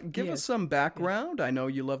us Yes. some background. I know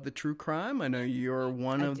you love the true crime. I know you're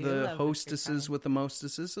one I of do the love the true hostesses crime. with the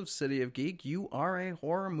mostesses of City of Geek. You are a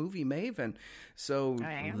horror movie maven. So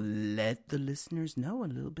I am. let the listeners know a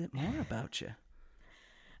little bit more about you.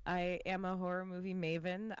 I am a horror movie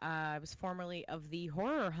maven. I was formerly of the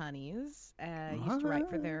Horror Honeys. I used to write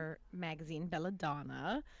for their magazine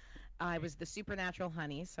Belladonna. I was the Supernatural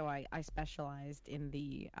Honey, so I specialized in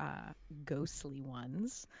the ghostly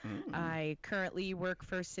ones. I currently work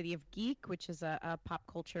for City of Geek, which is a pop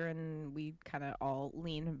culture, and we kind of all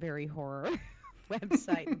lean very horror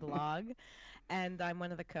website and blog. And I'm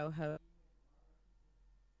one of the co-hosts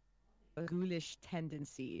of Ghoulish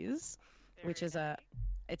Tendencies, which is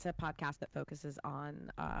it's a podcast that focuses on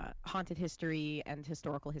haunted history and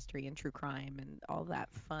historical history and true crime and all that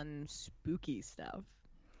fun, spooky stuff.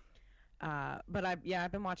 But I've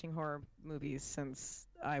been watching horror movies since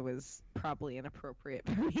I was probably inappropriate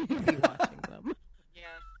for me to be watching them. yes.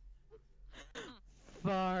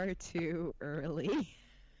 Far too early.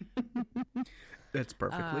 That's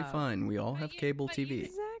perfectly fine. We all have But you- cable but you- TV.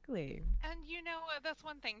 Exactly. And that's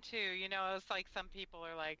one thing too. It's like some people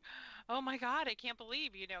are like, "Oh my God, I can't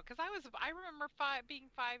believe," because I remember being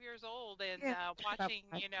 5 years old and Yeah, watching,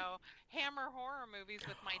 five. Hammer horror movies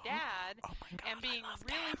with my dad Oh my God, and being I love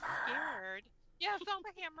really Hammer. scared. Yes, all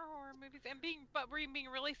the Hammer horror movies and being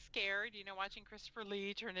really scared. Watching Christopher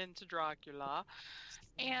Lee turn into Dracula.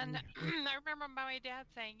 And I remember my dad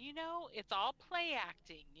saying, it's all play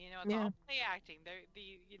acting. It's Yeah. all play acting.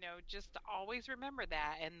 Just always remember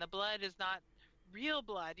that. And the blood is not real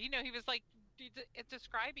blood. He was like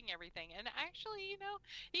describing everything. And actually,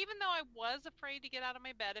 even though I was afraid to get out of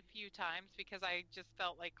my bed a few times because I just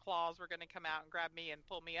felt like claws were going to come out and grab me and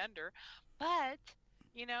pull me under, but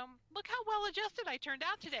look how well adjusted I turned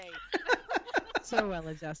out today. So well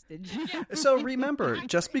adjusted. So remember,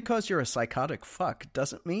 just because you're a psychotic fuck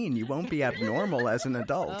doesn't mean you won't be abnormal as an Oh,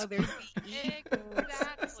 adult. there's the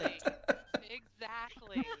Exactly.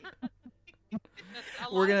 Exactly.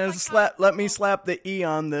 A We're lot gonna of let me slap the E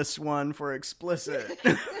on this one for explicit.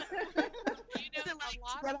 a To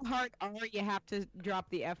lot get a hard R, you have to drop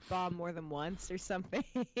the F-bomb more than once or something.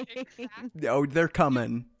 exactly. Oh, they're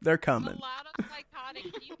coming. They're A coming. lot of psychotic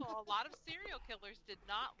people, a lot of serial killers did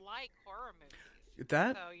not like horror movies.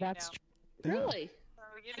 That, So, That's true. yeah. Really?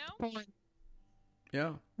 So, Porn.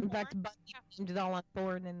 Yeah. In fact, Bundy blamed it all on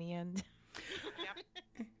porn in the end.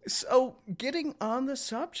 So, getting on the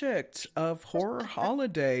subject of horror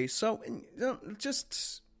holiday,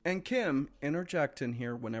 and Kim, interject in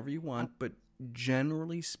here whenever you want, but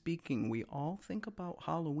generally speaking, we all think about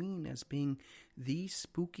Halloween as being the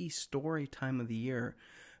spooky story time of the year,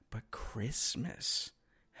 but Christmas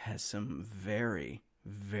has some very,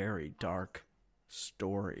 very dark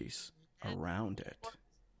stories around it.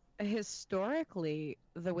 Historically,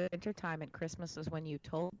 the wintertime at Christmas is when you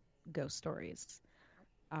told ghost stories.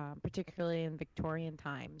 Particularly in Victorian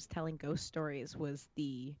times, telling ghost stories was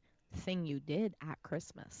the thing you did at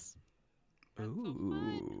Christmas.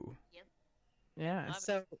 Ooh. Yeah, Love it.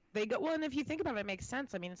 so they go, well, and if you think about it, it makes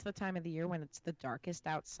sense. I mean, it's the time of the year when it's the darkest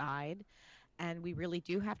outside, and we really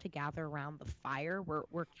do have to gather around the fire.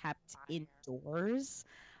 We're kept indoors.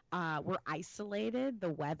 We're isolated. The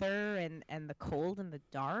weather and the cold and the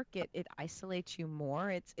dark, it isolates you more.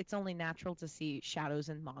 It's only natural to see shadows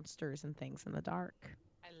and monsters and things in the dark.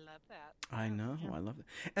 I love that. I know. I love it.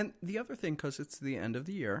 And the other thing, because it's the end of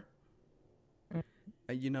the year,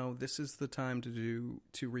 this is the time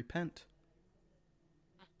to repent.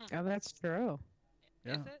 Oh, that's true.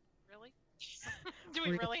 Yeah. Is it? Really? Do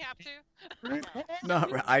we really have to? No,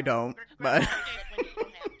 I don't. But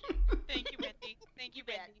Thank you, Wendy. Thank you,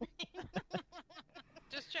 Wendy.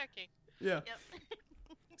 Just checking. yeah. Yep.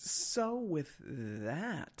 So with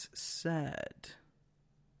that said,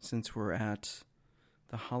 since we're at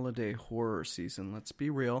the holiday horror season, let's be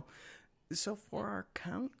real. So for our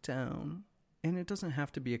countdown and it doesn't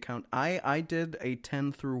have to be a count. I did a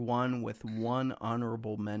 10 through 1 with one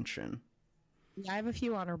honorable mention. Yeah, I have a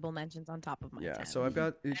few honorable mentions on top of my 10. So I've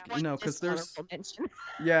got, because there's, mention.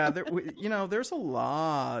 there's a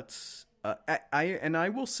lot. I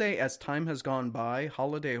will say, as time has gone by,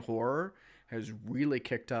 holiday horror has really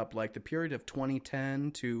kicked up. Like the period of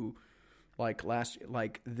 2010 to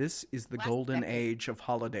this is the golden age of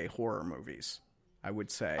holiday horror movies, I would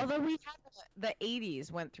say. Although we had the 80s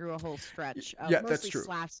went through a whole stretch of that's mostly true.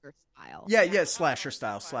 slasher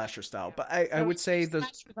style. Slasher style. But I would say the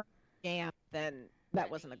then that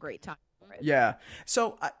wasn't a great time for it. Yeah.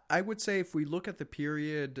 So I would say if we look at the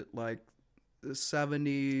period like the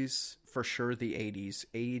 70s, for sure the 80s.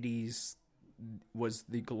 80s was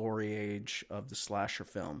the glory age of the slasher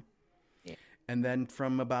film. Yeah. And then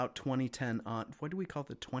from about 2010 on, what do we call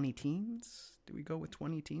the 20 teens? Do we go with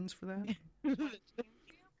 20 teens for that?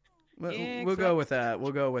 We'll go with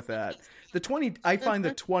that. I find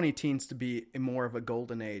the 20 teens to be more of a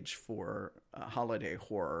golden age for holiday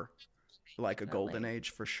horror. Like a golden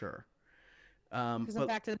age for sure. Because in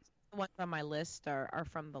fact, the ones on my list are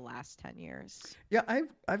from the last 10 years. Yeah,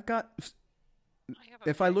 I've got.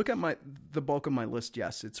 If I look at the bulk of my list,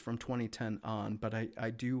 yes, it's from 2010 on. But I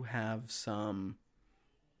do have some.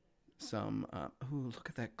 Look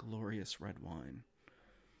at that glorious red wine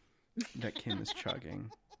that Kim is chugging.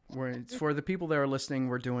 For the people that are listening,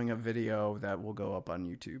 we're doing a video that will go up on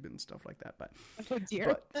YouTube and stuff like that. But, oh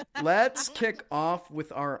dear. But let's kick off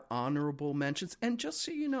with our honorable mentions. And just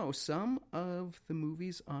so you know, some of the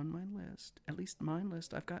movies on my list, at least my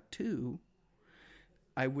list, I've got 2.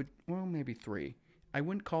 Maybe 3. I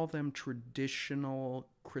wouldn't call them traditional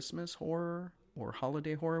Christmas horror or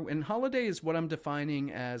holiday horror. And holiday is what I'm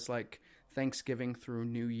defining as like Thanksgiving through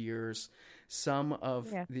New Year's. Some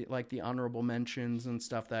of the honorable mentions and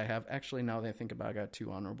stuff that I have. Actually, now that I think about it, I got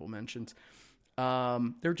 2 honorable mentions.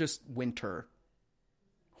 They're just winter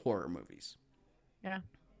horror movies. Yeah.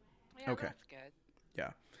 Okay. That's good.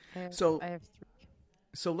 Yeah. I have 3.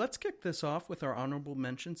 So let's kick this off with our honorable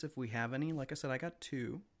mentions if we have any. Like I said, I got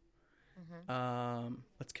 2. Mm-hmm.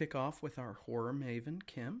 Let's kick off with our horror maven,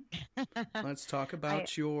 Kim. Let's talk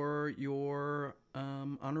about your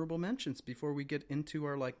honorable mentions before we get into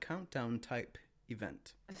our like countdown type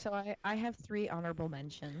event. So I have 3 honorable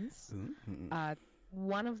mentions. Mm-hmm.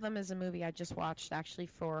 One of them is a movie I just watched actually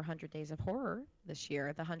for 100 Days of Horror this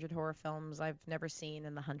year, the 100 horror films I've never seen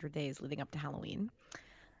in the 100 days leading up to Halloween.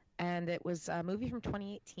 And it was a movie from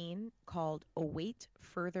 2018 called Await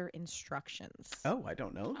Further Instructions. Oh, I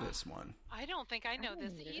don't know this one. I don't think I know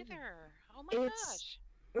this either. Oh my gosh.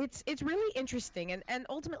 It's really interesting, and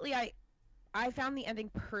ultimately I found the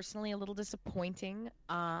ending personally a little disappointing.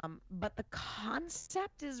 But the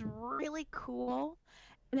concept is really cool,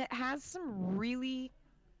 and it has some really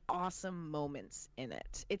awesome moments in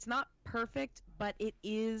it. It's not perfect, but it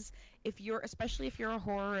is, especially if you're a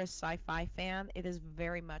horror or a sci-fi fan, it is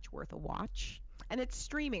very much worth a watch. And it's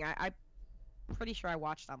streaming. I'm pretty sure I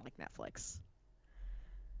watched on like Netflix.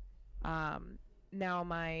 Now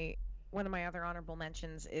one of my other honorable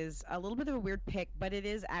mentions is a little bit of a weird pick, but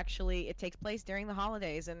it takes place during the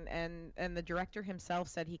holidays, and the director himself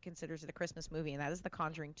said he considers it a Christmas movie, and that is The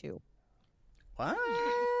Conjuring 2. What?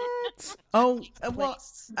 Oh, well,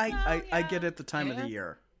 I get it the time of the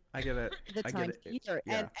year. I get it.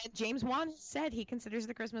 Yeah. And James Wan said he considers it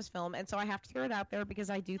a Christmas film, and so I have to throw it out there because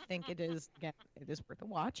I do think it is worth a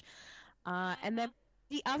watch. And then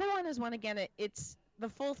the other one is one, again, it's the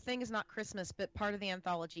full thing is not Christmas, but part of the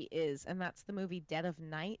anthology is, and that's the movie Dead of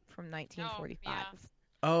Night from 1945.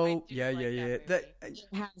 Oh, yeah. That it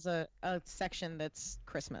has a section that's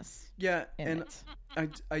Christmas. Yeah, and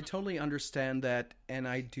I totally understand that, and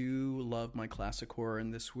I do love my classic horror,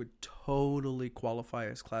 and this would totally qualify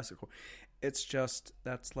as classic horror. It's just,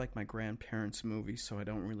 that's like my grandparents' movie, so I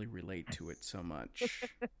don't really relate to it so much.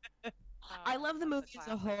 I love the movie as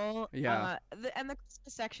a whole. Yeah. And the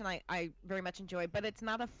Christmas section I very much enjoy, but it's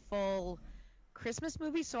not a full Christmas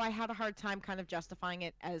movie, so I had a hard time kind of justifying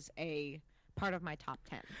it as a part of my top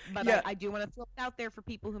 10. But yeah. I do want to throw it out there for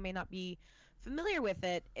people who may not be familiar with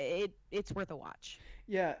it. It's worth a watch.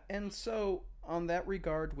 Yeah, and so on that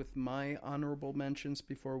regard, with my honorable mentions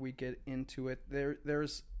before we get into it,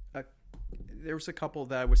 there's a couple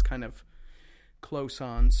that I was kind of close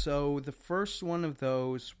on. So the first one of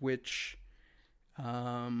those, which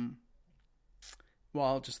I'll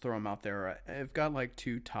just throw them out there. I've got like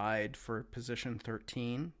 2 tied for position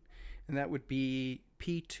 13, and that would be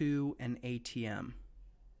P2 and ATM.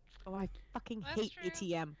 Oh, I fucking hate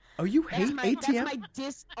ATM. Oh, you hate ATM?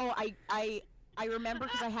 That's my I I remember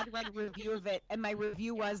because I had to write a review of it, and my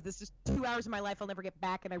review was, "This is 2 hours of my life I'll never get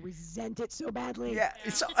back," and I resent it so badly. Yeah,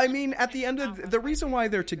 so I mean, at the end of the reason why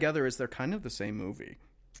they're together is they're kind of the same movie.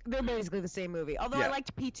 They're basically the same movie. Although Yeah. I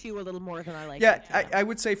liked P2 a little more than I liked Yeah, P2. I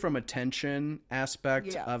would say from a tension aspect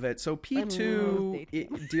Yeah. of it. So P2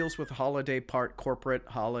 it deals with corporate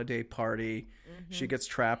holiday party. She gets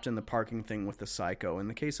trapped in the parking thing with the psycho. In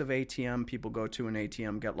the case of ATM, people go to an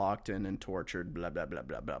ATM, get locked in and tortured, blah, blah, blah,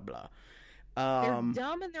 blah, blah, blah. They're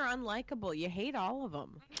dumb and they're unlikable. You hate all of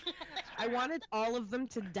them. I wanted all of them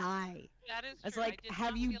to die. That is It's true. like, I did have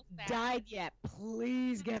not you feel sad. died yet?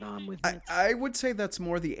 Please get on with it. I would say that's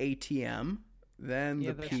more the ATM than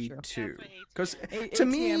Yeah, the that's true. P2. That's what Because A- to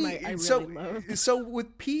ATM me, I so really love. so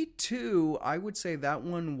with P2, I would say that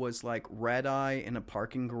one was like red eye in a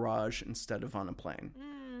parking garage instead of on a plane.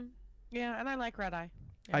 Yeah, and I like Red Eye.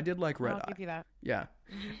 Yeah. I did like red I'll eye. give you that. Yeah.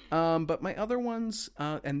 Mm-hmm. But my other ones,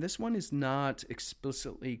 and this one is not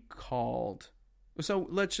explicitly called. So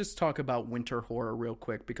let's just talk about winter horror real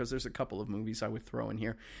quick because there's a couple of movies I would throw in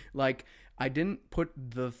here. Like, I didn't put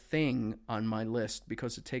The Thing on my list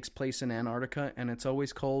because it takes place in Antarctica and it's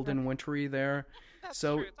always cold and wintry there. That's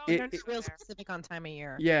So true. It's always They're winter real there. specific on time of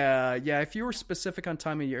year. yeah. If you were specific on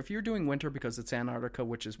time of year, if you're doing winter because it's Antarctica,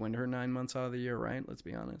 which is winter 9 months out of the year, right? Let's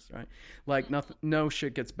be honest, right? Like, nothing, no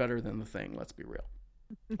shit gets better than The Thing. Let's be real.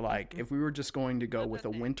 Like, if we were just going to go with a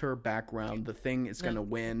winter background, The Thing is going to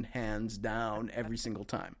win hands down every single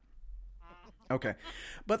time. Okay.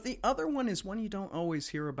 But the other one is one you don't always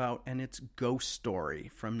hear about, and it's Ghost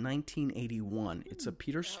Story from 1981. It's a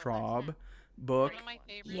Peter Straub book. One of my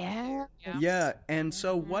favorites. Yeah. Yeah, and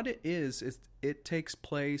so what it is it takes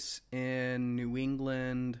place in New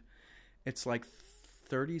England. It's like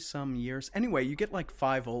 30 some years. Anyway, you get like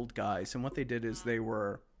 5 old guys, and what they did is they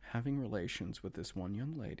were having relations with this one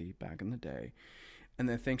young lady back in the day. And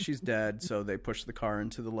they think she's dead, so they push the car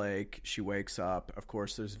into the lake. She wakes up. Of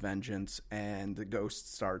course, there's vengeance, and the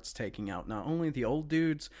ghost starts taking out not only the old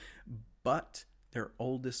dudes, but their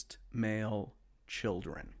oldest male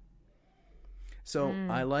children. So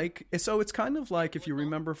it's kind of like if you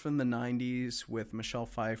remember from the 90s with Michelle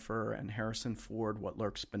Pfeiffer and Harrison Ford, What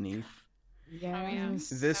Lurks Beneath. Yes.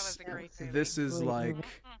 That This was a great movie. this is like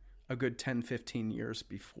a good 10, 15 years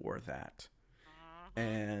before that.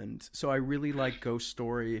 And so I really like Ghost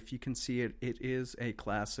Story. If you can see it, it is a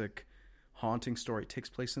classic haunting story. It takes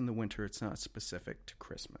place in the winter. It's not specific to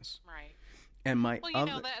Christmas. Right. And my Well, you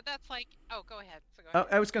other, know, that's like... Oh, go ahead. So go ahead.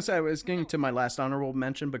 I was going to say, I was getting to my last honorable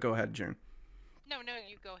mention, but go ahead, June. No,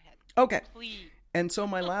 you go ahead. Okay. Please. And so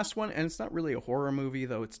my last one, and it's not really a horror movie,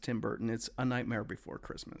 though it's Tim Burton. It's A Nightmare Before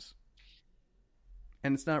Christmas.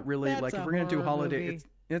 And it's not really That's like, a if we're going to do horror holiday, movie.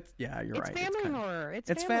 it's yeah, you're It's right. family kind of- horror.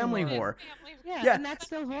 It's family horror. Yeah, Yeah. and that's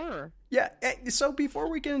still horror. Yeah, so before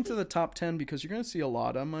we get into the top 10, because you're going to see a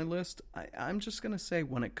lot on my list, I'm just going to say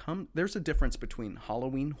when it comes, there's a difference between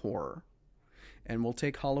Halloween horror, and we'll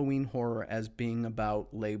take Halloween horror as being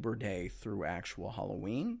about Labor Day through actual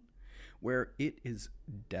Halloween, where it is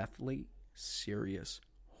deathly serious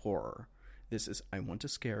horror. This is, I want to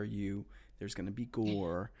scare you. There's going to be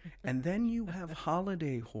gore. And then you have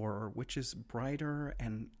holiday horror, which is brighter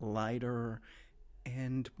and lighter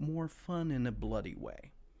and more fun in a bloody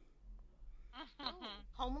way.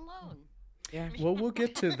 Home Alone. Yeah. Well, we'll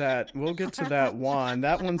get to that. We'll get to that one.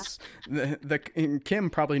 That one's the Kim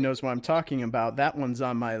probably knows what I'm talking about. That one's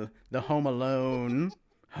on the Home Alone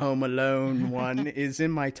one is in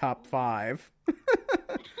my top 5.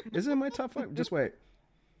 Is it in my top 5? Just wait.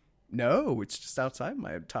 No, it's just outside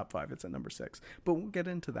my top 5. It's at number 6. But we'll get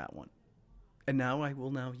into that one. And now I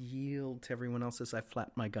will yield to everyone else as I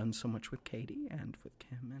flap my gun so much with Katie and with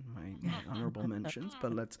Kim and my honorable mentions.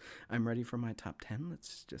 But I'm ready for my top 10.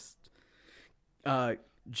 Let's just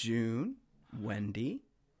June, Wendy,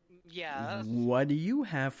 Yes. what do you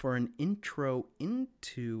have for an intro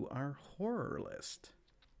into our horror list?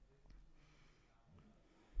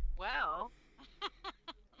 Well,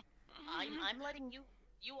 I'm letting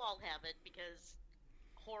you all have it because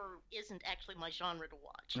horror isn't actually my genre to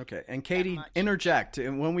watch. Okay, and Katie, much. interject.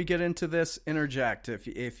 And when we get into this, interject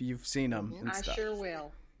if you've seen them and I stuff. sure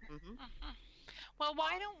will. Hmm. well,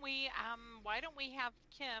 why don't we have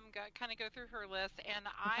Kim kind of go through her list, and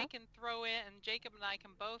I can throw in, and Jacob and I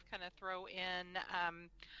can both kind of throw in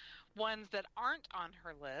ones that aren't on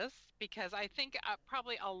her list, because I think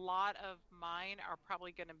probably a lot of mine are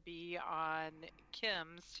probably going to be on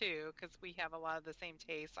Kim's too, because we have a lot of the same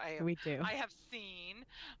tastes. We do. I have seen,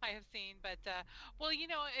 but well,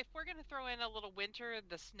 if we're going to throw in a little winter,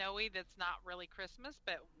 the snowy, that's not really Christmas,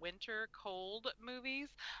 but winter cold movies.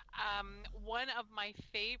 One of my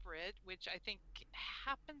favorite, which I think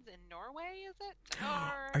happens in Norway, is it?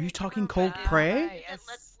 Or Are you talking or Cold what? Prey? Yes.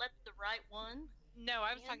 Let the right one. No,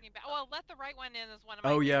 I was In? talking about. Well, Let the Right One In is one of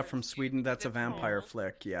my. Oh yeah, favorites, from too, Sweden. That's a because it's vampire cold.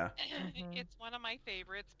 flick. Yeah. It's one of my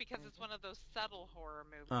favorites because it's one of those subtle horror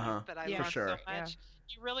movies Uh-huh, that I Yeah. love for sure. so Yeah. much.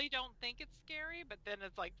 You really don't think it's scary, but then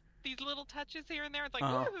it's like these little touches here and there. It's like,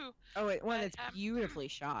 Uh-huh. woohoo! Oh, one But, that's beautifully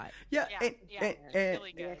shot. Yeah. Yeah, it's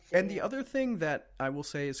really good. And the other thing that I will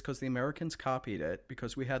say is because the Americans copied it,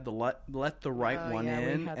 because we had the let the right Oh, one yeah, we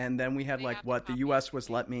in, had- and then we had We like have what the to U.S. copy was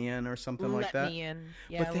it. Let Me In or something like Let that. Me In.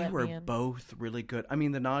 Yeah, But they Let were Me In. both really good. I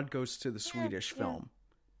mean, the nod goes to the Swedish film,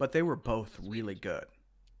 but they were both really good.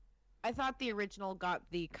 I thought the original got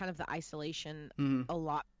the kind of the isolation Mhm. a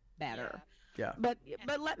lot better. Yeah. But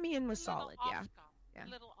Let Me In was Little solid, yeah. Oscar. Yeah.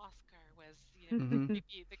 Little Oscar was, Mhm.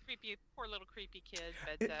 the creepy, poor little creepy kid.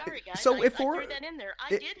 But Sorry, guys. So I if we're- threw that in there.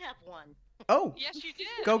 I it- did have one. Oh, yes, you did.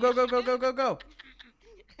 go go Yes, go you go did. go go go.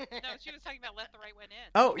 No, she was talking about Let the Right One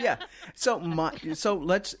In. Oh yeah. So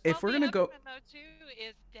let's if we're the gonna other go. one, though, too,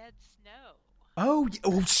 is Dead Snow.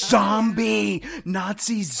 Zombie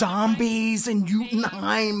Nazi zombies in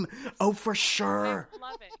Jotunheim. Oh, for sure. I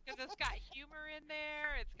love it because it's got humor in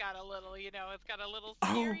there. It's got a little, it's got a little Oh,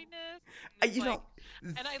 scariness. and it's You like- know,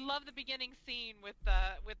 and I love the beginning scene with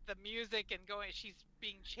the music and going. She's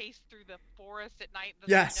being chased through the forest at night. In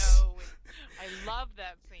the Yes. snow, and I love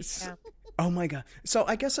that scene. So- oh my god. So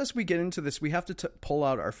I guess as we get into this, we have to pull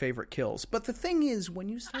out our favorite kills. But the thing is, when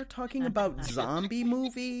you start talking about zombie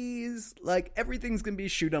movies, like everything's gonna be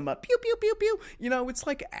shoot 'em up, pew pew pew pew. It's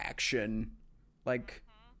like action, like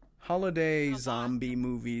holiday zombie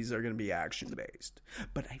movies are gonna be action based.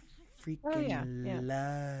 But I freaking yeah.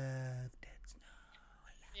 love Dead Snow.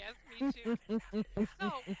 Yes, me too.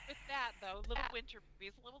 So with that though, little winter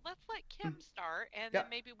movies. Well, let's let Kim start, and Yeah. then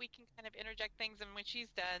maybe we can kind of interject things. And when she's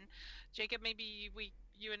done, Jacob, maybe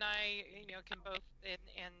you and I, can both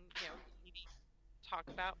and maybe talk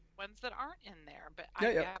about ones that aren't in there. But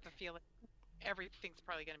I Yeah. have a feeling everything's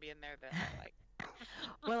probably going to be in there that I like.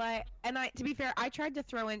 Well, to be fair, I tried to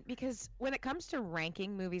throw in, because when it comes to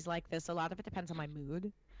ranking movies like this, a lot of it depends on my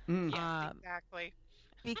mood. Mm. Yeah, exactly.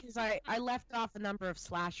 Because I left off a number of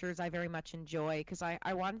slashers I very much enjoy, because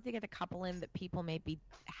I wanted to get a couple in that people maybe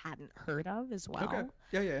hadn't heard of as well.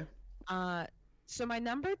 Okay. Yeah. So my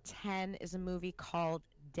number 10 is a movie called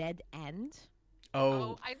Dead End.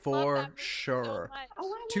 Oh, I love for that movie so sure. much. Oh, I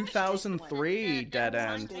watched 2003 Dead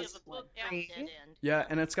Reminds End. me of the book, Yeah. Dead End. Yeah,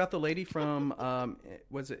 and it's got the lady from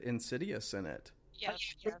was it Insidious in it? Yes,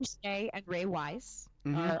 Bruce Day and Ray Wise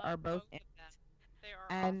Mhm. are both in of them. They are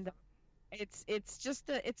and awesome. it's just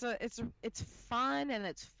it's fun and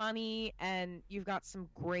it's funny, and you've got some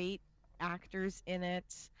great actors in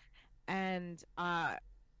it, and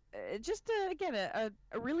just again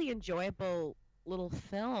a really enjoyable little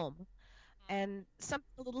film, and something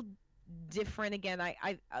a little different. Again,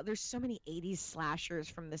 I there's so many 80s slashers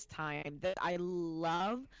from this time that I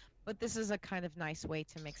love, but this is a kind of nice way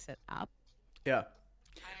to mix it up. Yeah.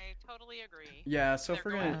 I totally agree. Yeah, so if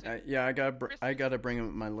They're we're gonna, going yeah, I gotta bring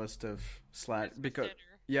up my list of Christmas because dinner.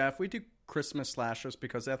 yeah, if we do Christmas slashers,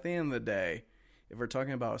 because at the end of the day, if we're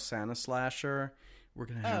talking about a Santa slasher, we're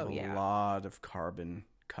gonna have a lot of carbon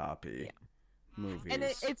copy movies. And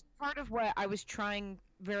it's part of what I was trying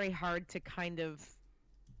very hard to kind of.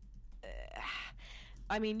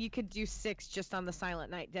 I mean, you could do 6 just on the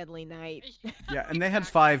Silent Night, Deadly Night. yeah, and they had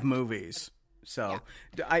 5 movies. So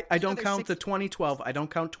I don't there's count 6 the 2012. I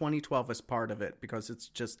don't count 2012 as part of it because it's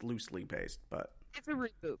just loosely based. But It's a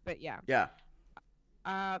reboot, but yeah. yeah.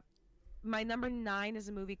 My number 9 is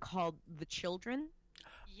a movie called The Children.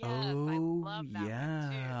 Yes, I love that yeah,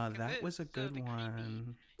 one too, 'cause that it's was a so good creepy.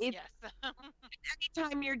 one. It, Yes.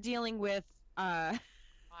 Anytime you're dealing with I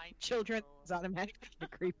children, know. it's automatically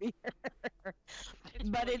creepy. It's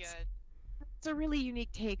but really it's good. it's a really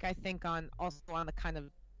unique take, I think, on the kind of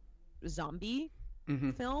zombie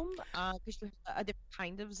Hmm. film, because you have a different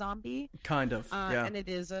kind of zombie. Kind of. Yeah. And it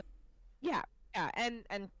is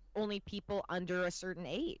and only people under a certain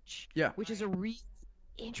age. Yeah. Which is a really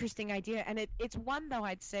interesting idea, and it's one, though,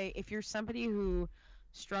 I'd say, if you're somebody who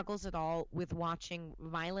struggles at all with watching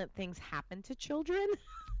violent things happen to children,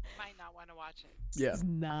 Might not want to watch it. Yeah. it's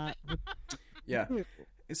not. Yeah.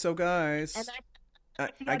 So guys, And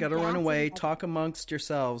I gotta run away. Talk amongst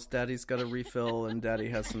yourselves. Daddy's got a refill, and Daddy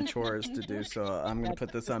has some chores to do. So I'm gonna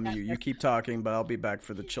put this on you. You keep talking, but I'll be back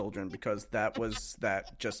for the children because that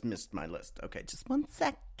just missed my list. Okay, just 1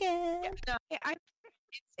 second. No,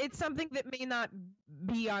 it's something that may not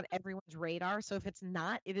be on everyone's radar. So if it's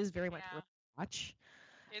not, it is very much worth a watch.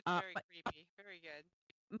 It's very creepy. Very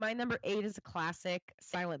good. My number 8 is a classic,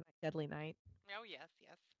 Silent Night, Deadly Night. Oh yes,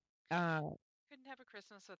 yes. Couldn't have a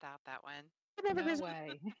Christmas without that one. No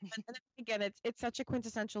way. And again, it's such a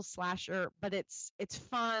quintessential slasher, but it's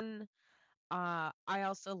fun. I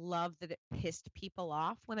also love that it pissed people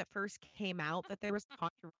off when it first came out, that there was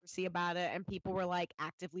controversy about it, and people were like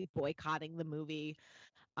actively boycotting the movie.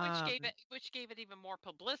 Which gave it even more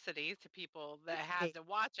publicity to people that had to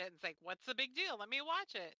watch it and say, "What's the big deal? Let me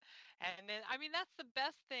watch it." And then, I mean, that's the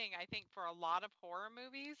best thing I think for a lot of horror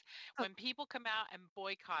movies when people come out and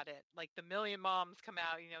boycott it. Like the Million Moms come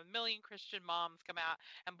out, Million Christian Moms come out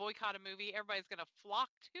and boycott a movie. Everybody's going to flock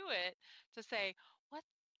to it to say,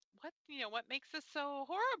 what makes this so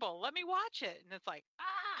horrible? Let me watch it. And it's like,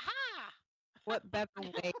 aha! What better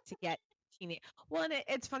way to get teenage? Well, and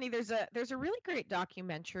it's funny. There's a really great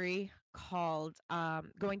documentary called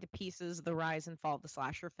 "Going to Pieces: The Rise and Fall of the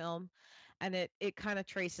Slasher Film," and it kind of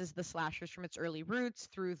traces the slashers from its early roots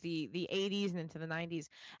through the 80s and into the 90s,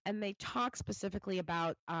 and they talk specifically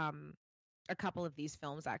about a couple of these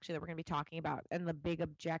films actually that we're going to be talking about, and the big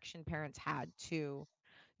objection parents had to.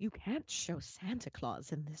 You can't show Santa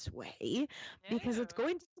Claus in this way because it's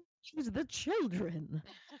going to confuse the children.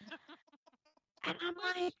 And I'm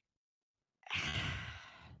like,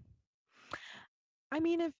 I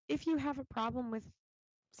mean, if you have a problem with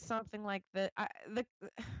something like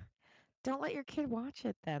don't let your kid watch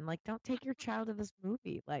it then. Like, don't take your child to this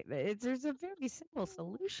movie. Like, there's a very simple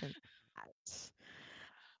solution to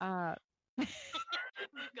that.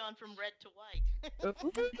 We've gone from red to white.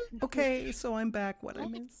 Okay, so I'm back. What I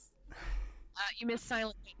miss? You missed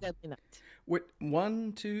Silent Night, Deadly Night. What?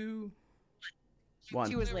 1, 2, 1.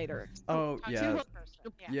 2 is later. Oh, yeah.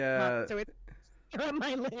 Yeah. So it's on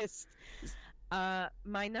my list.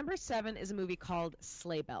 My number 7 is a movie called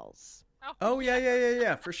Sleigh Bells. Oh,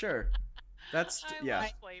 yeah, for sure. That's I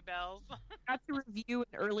love Sleigh Bells. I got to review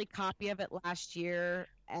an early copy of it last year,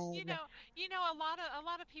 and a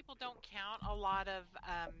lot of people don't count a lot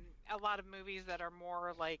of movies that are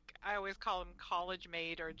more like, I always call them college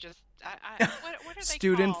made, or just what are they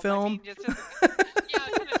student called? film. I mean, just student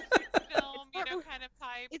film, kind of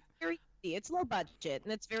type. It's very easy. It's low budget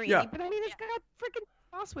and it's very easy, but I mean, it's got freaking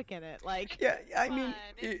Boswick in it. Like, yeah, I mean,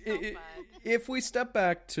 if we step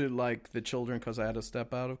back to like the children, because I had to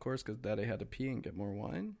step out, of course, because Daddy had to pee and get more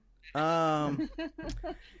wine.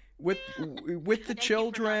 With the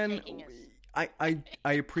children, I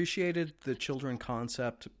appreciated the children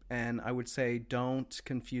concept, and I would say don't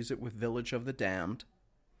confuse it with Village of the Damned,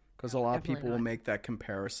 because a lot of people will make that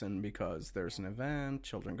comparison because there's an event,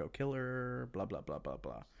 children go killer, blah blah blah blah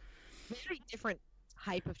blah. Very different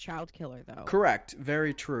type of child killer, though. Correct,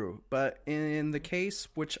 very true. But in the case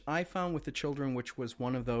which I found with the children, which was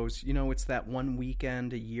one of those, it's that one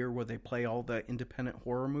weekend a year where they play all the independent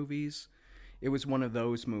horror movies. It was one of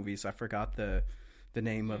those movies. I forgot the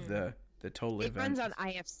name of the total event. It runs on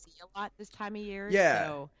IFC a lot this time of year. Yeah,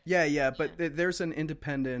 so. yeah. But there's an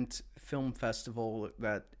independent film festival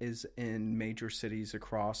that is in major cities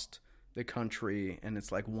across the country, and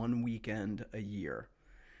it's like one weekend a year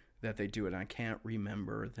that they do it. I can't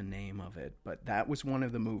remember the name of it, but that was one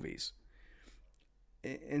of the movies.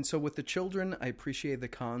 And so with the children, I appreciate the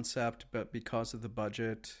concept, but because of the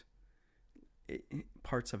budget,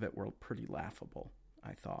 parts of it were pretty laughable,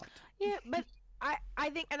 I thought. Yeah, but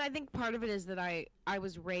I think part of it is that I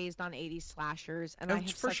was raised on 80s slashers, and I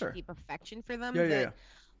have such a deep affection for them that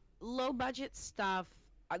low budget stuff,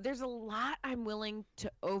 there's a lot I'm willing to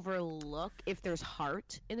overlook if there's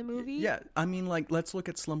heart in a movie. Yeah, I mean, like, let's look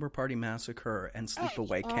at Slumber Party Massacre and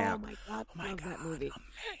Sleepaway Camp. Oh my god, I love that movie.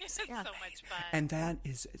 Amazing. It's so much fun. And that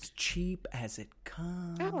is as cheap as it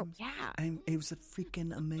comes. Oh yeah, and it was a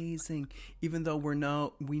freaking amazing. Even though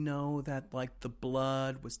we know that like the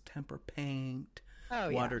blood was tempera paint,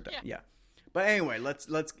 watered down. Yeah. But anyway, let's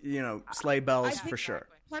Sleigh Bells for sure.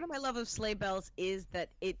 Part of my love of Sleigh Bells is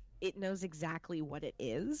that it knows exactly what it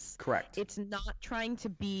is. Correct. It's not trying to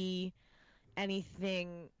be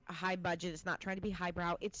anything high budget. It's not trying to be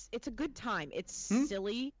highbrow. It's a good time. It's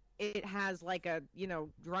silly. It has like a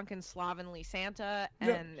drunken, slovenly Santa,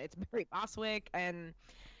 and it's Barry Bostwick, and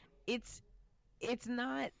it's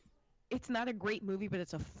not it's not a great movie, but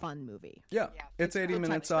it's a fun movie. Yeah, Yeah. it's 80 It's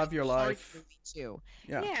minutes a of your hard life. movie, too.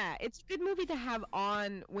 Yeah. Yeah, it's a good movie to have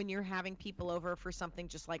on when you're having people over for something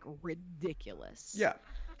just like ridiculous. Yeah.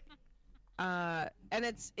 And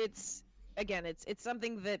it's again, it's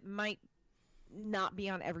something that might not be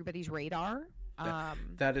on everybody's radar.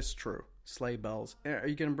 That is true. Sleigh bells. Are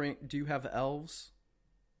you gonna bring? Do you have elves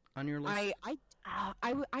on your list?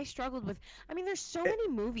 I struggled with. I mean, there's so many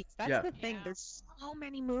movies. That's yeah. the thing. Yeah. There's so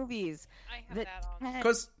many movies. I have that that on. 10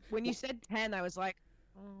 Because when you said 10, I was like,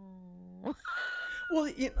 oh.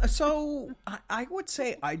 well, so I would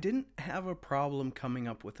say I didn't have a problem coming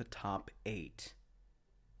up with a top 8,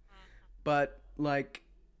 but like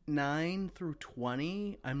 9 through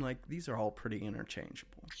 20, I'm like, these are all pretty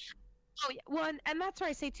interchangeable. Oh, yeah. Well, and that's why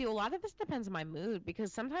I say too, a lot of this depends on my mood,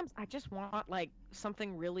 because sometimes I just want like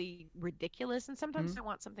something really ridiculous, and sometimes I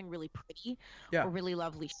want something really pretty, Yeah. or really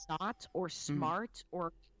lovely shot, or smart,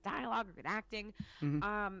 or dialogue, or good acting.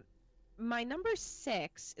 My number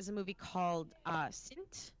 6 is a movie called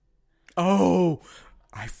Sint. Oh,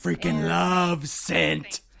 I freaking And- love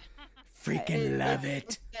Scent. Freaking Uh, love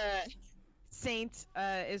it. Saint is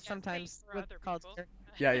Yeah, sometimes Saint for what's other called people. here.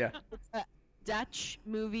 Yeah, yeah. It's a Dutch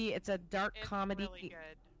movie. It's a dark It's comedy. really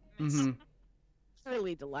good. Mm-hmm.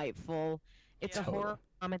 Really delightful. It's a Yeah. horror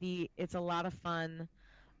comedy. It's a lot of fun.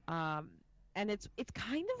 And it's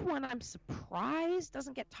kind of one I'm surprised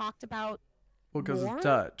doesn't get talked about Well, because more? it's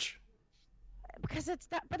Dutch. because it's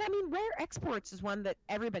that. But I mean, Rare Exports is one that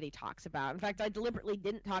everybody talks about. In fact, I deliberately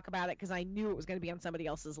didn't talk about it because I knew it was going to be on somebody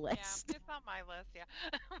else's Yeah, list. it's on my list. Yeah.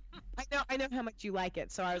 I know how much you like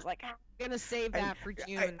it, so I was like, I'm gonna save that for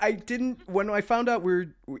June. I didn't. When I found out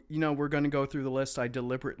we're going to go through the list, I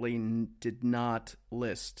deliberately did not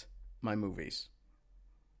list my movies.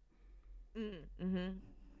 Mm-hmm.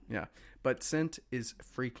 Yeah, but Scent is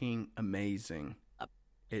freaking amazing.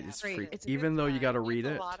 It Yeah, is great. freak. It's a Even good though you time. got to It's read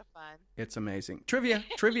a it, lot of fun. it's amazing. Trivia.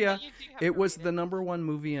 You do have It to was read the #1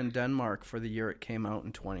 movie in Denmark for the year it came out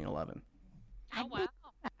in 2011. Oh wow.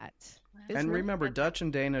 That. It's And really remember, fun. Dutch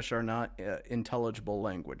and Danish are not intelligible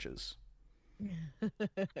languages.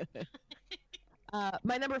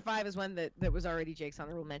 My number 5 is one that was already Jake's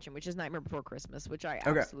honorable mention, which is Nightmare Before Christmas, which I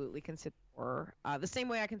Okay. absolutely consider horror. The same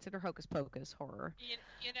way I consider Hocus Pocus horror.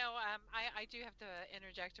 You know, I do have to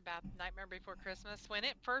interject about Nightmare Before Christmas. When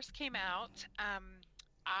it first came out,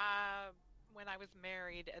 when I was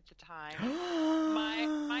married at the time,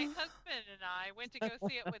 my husband and I went to go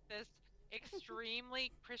see it with this extremely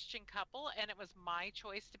Christian couple, and it was my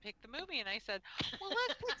choice to pick the movie. And I said, well,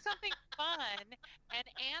 let's pick something fun and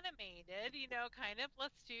animated, kind of.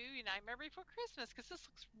 Let's do Nightmare Before Christmas because this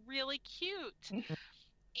looks really cute.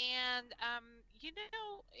 And,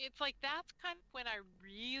 it's like that's kind of when I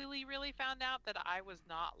really, really found out that I was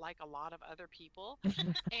not like a lot of other people.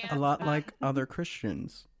 And, A lot like other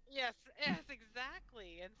Christians. Yes,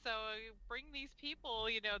 exactly. And so you bring these people,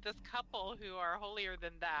 this couple who are holier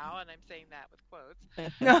than thou, and I'm saying that with quotes.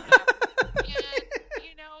 And,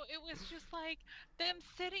 it was just like them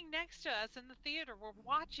sitting next to us in the theater. We're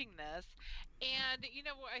watching this. And,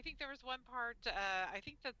 I think there was one part, I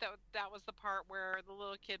think that was the part where the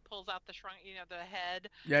little kid pulls out the shrunk, the head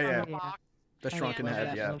Yeah, from the yeah. box. The I shrunken love head,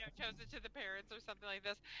 that yeah. movie. Shows it to the parents or something like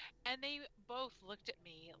this. And they both looked at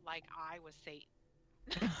me like I was Satan.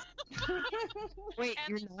 Wait, And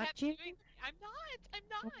you're they not kept Jake? doing- I'm not.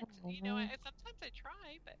 Oh. Sometimes I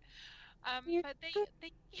try, but You're but they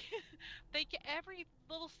they get every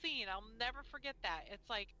little scene. I'll never forget that. It's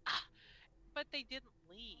like, but they didn't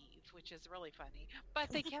leave, which is really funny. But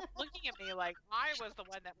they kept looking at me like I was the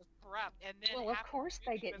one that was corrupt. And then Well, of after course the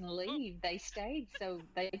they movie didn't was over- leave. They stayed so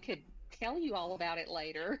they could tell you all about it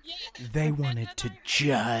later. Yeah. They And wanted then to I heard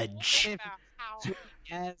judge. about how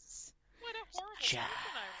Yes. what a horrible person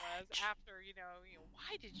I was after,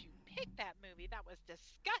 why did you pick that movie? That was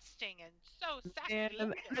disgusting and so And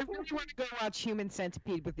sacrilegious. I really want to go watch Human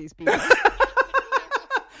Centipede with these people. I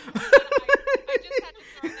just had to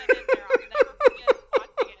throw that in there. I'll never forget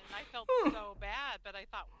watching it, and I felt so bad, but I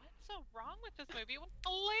thought, what's so wrong with this movie? It was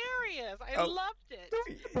hilarious. I loved it.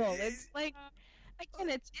 Well, it's like, again,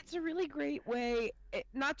 it's a really great way.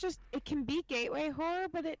 Not just it can be gateway horror,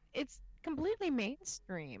 but it's completely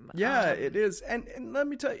mainstream. Yeah, it is. And let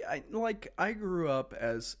me tell you, I grew up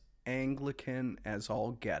as Anglican as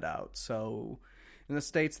all get out. So in the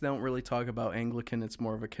States, they don't really talk about Anglican. It's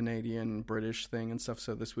more of a Canadian, British thing and stuff.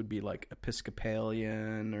 So this would be like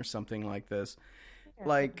Episcopalian or something like this.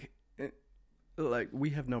 Like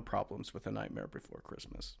we have no problems with A Nightmare Before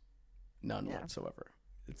Christmas. None whatsoever.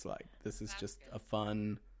 It's like, this is That's just good. a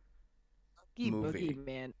fun movie Boogie,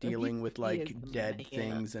 man. dealing Oogie with Boogie like is the dead man.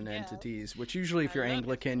 things and Yeah. entities, which usually if you're I love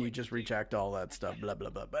Anglican, Oogie you just Boogie. reject all that stuff, blah, blah,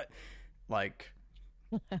 blah. But like,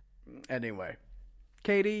 anyway.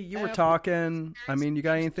 Katie, you were talking. I mean, you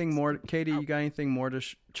got anything more? Katie, you got anything more to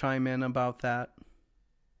chime in about that?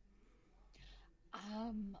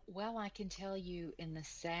 Well, I can tell you in the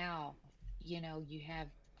South, you know, you have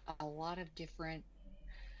a lot of different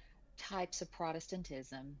types of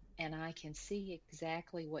Protestantism, and I can see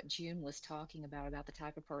exactly what June was talking about the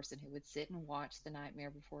type of person who would sit and watch The Nightmare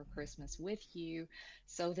Before Christmas with you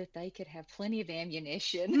so that they could have plenty of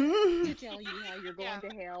ammunition to tell you how you're going to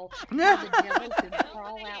hell, how the devil's going to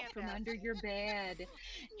crawl out from under your bed,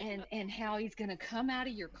 and how he's going to come out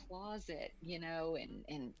of your closet, you know,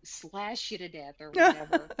 and slash you to death or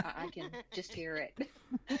whatever. I can just hear it.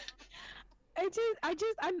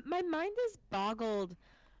 My mind is boggled.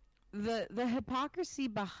 The hypocrisy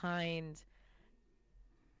behind,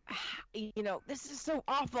 you know, this is so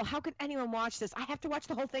awful. How could anyone watch this? I have to watch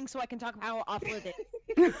the whole thing so I can talk about how awful it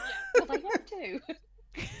is. Well, they have to.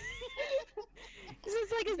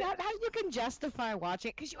 It's like, is that how you can justify watching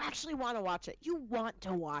it? Because you actually want to watch it. You want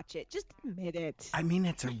to watch it. Just admit it. I mean,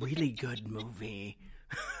 it's a really good movie.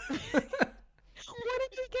 What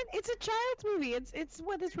did you get? It's a child's movie. It's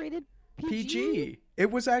what is rated PG.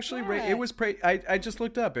 It was actually Yeah. it was I just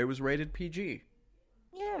looked up. It was rated PG.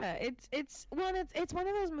 Yeah, it's one of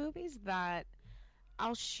those movies that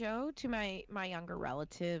I'll show to my younger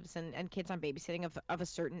relatives and kids I'm babysitting of a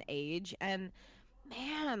certain age, and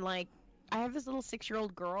man, like I have this little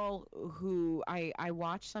 6-year-old girl who I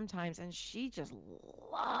watch sometimes, and she just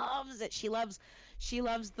loves it. She loves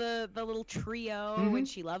the little trio, and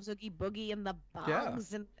she loves Oogie Boogie and the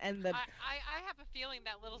bugs and the. I have a feeling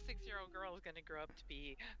that little 6-year-old girl is going to grow up to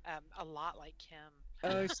be a lot like Kim.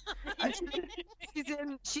 Oh,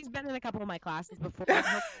 she's been in a couple of my classes before.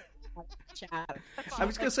 Chat. I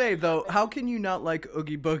was gonna say though, how can you not like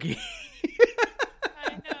Oogie Boogie?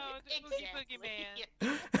 I know, the Boogie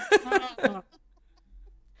Man.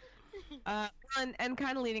 And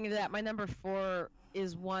kind of leading into that, my number 4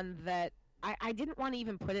 is one that I didn't want to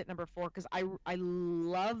even put it number 4 because I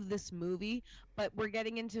love this movie, but we're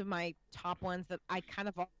getting into my top ones that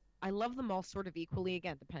I love them all sort of equally,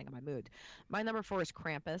 again, depending on my mood. My number 4 is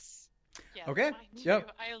Krampus. Yes, Okay, mine too.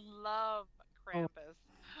 yep. I love Krampus.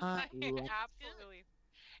 I I love- absolutely.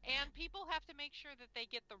 And people have to make sure that they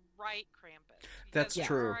get the right Krampus. That's because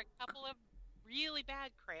true. There are a couple of really bad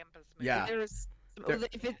Krampus movies. Yeah. There's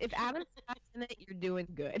if Adam Scott's in it, you're doing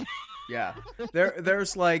good. Yeah,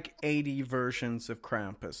 there's like 80 versions of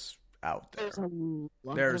Krampus out there.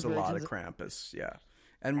 There's a lot of Krampus, yeah,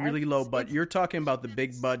 and really low. But you're talking about the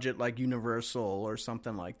big budget, like Universal or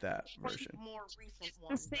something like that version. More recent the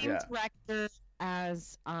ones. same Yeah. director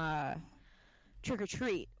as Trick or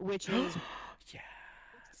Treat, which is Yes.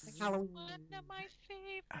 Halloween. One of my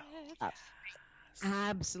favorites. Oh,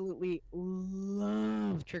 Absolutely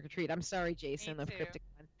love Trick or Treat. I'm sorry, Jason Me of too. Cryptic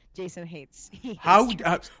One. Jason hates. He hates How? Trick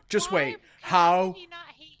or Treat. Just Why- wait. How? did he not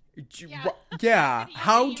hate? Yeah. Yeah.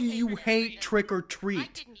 How do you Favorite hate movie? Trick or I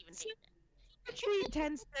Treat? didn't even hate it. Trick or Treat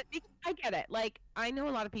tends to. I get it. Like I know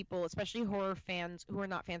a lot of people, especially horror fans, who are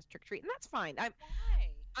not fans of Trick or Treat, and that's fine.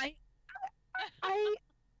 Why?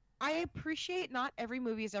 I appreciate not every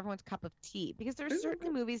movie is everyone's cup of tea because there's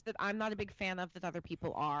certainly movies that I'm not a big fan of that other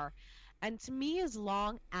people are, and to me, as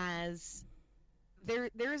long as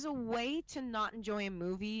there's a way to not enjoy a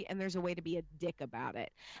movie and there's a way to be a dick about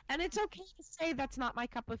it, and it's okay to say that's not my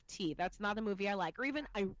cup of tea, that's not a movie I like, or even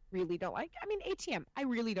I really don't like. I mean, ATM, I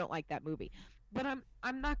really don't like that movie, but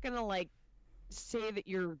I'm not gonna like say that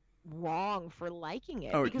you're wrong for liking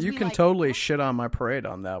it. Oh, because you we can like- totally shit on my parade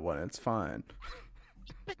on that one. It's fine.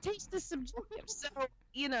 But taste is subjective, so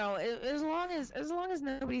you know, as long as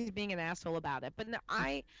nobody's being an asshole about it. But no,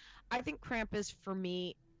 I think Krampus for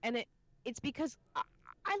me, and it's because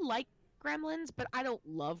I like Gremlins, but I don't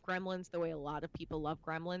love Gremlins the way a lot of people love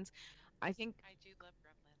Gremlins. I think I do love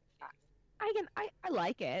Gremlins. I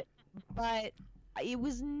like it, but it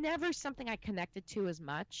was never something I connected to as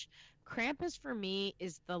much. Krampus for me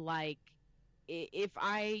is the like. If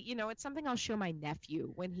I, you know, it's something I'll show my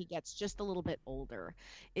nephew when he gets just a little bit older.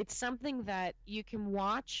 It's something that you can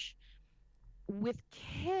watch with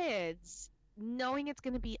kids, knowing it's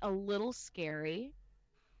going to be a little scary,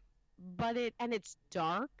 but it's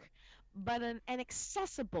dark, but an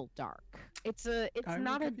accessible dark. It's I will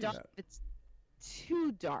not a give you dark. that. It's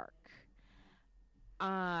too dark.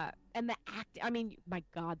 And the act. I mean, my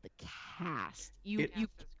God, the cast. You Yes, it's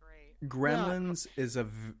great. Gremlins is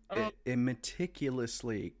Oh. a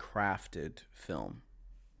meticulously crafted film.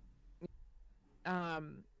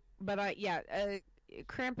 But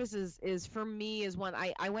Krampus is for me is one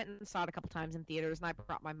I went and saw it a couple times in theaters, and I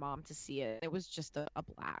brought my mom to see it. It was just a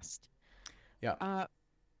blast. Yeah.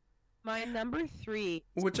 My number 3.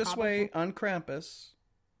 Which this way on Krampus.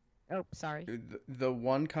 Oh, sorry. The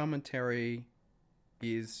one commentary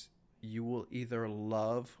is you will either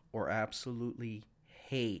love or absolutely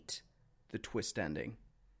hate the twist ending.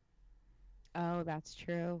 Oh, that's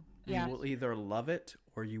true. Yeah. You will either love it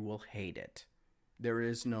or you will hate it. There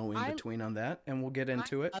is no in between on that, and we'll get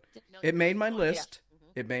into it. It made my list.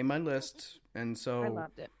 It made my list, and so I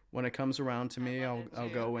loved it. when it comes around to me, I'll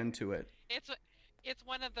go into it. It's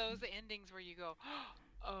one of those endings where you go,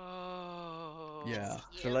 oh. Yeah.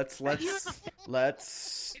 So let's let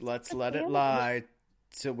it lie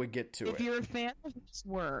till we get to it. If you're a fan of his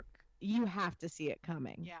work, you have to see it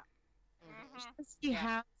coming. Yeah. He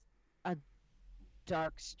has a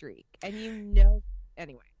dark streak, and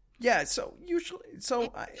anyway. Yeah. So usually,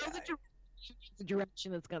 the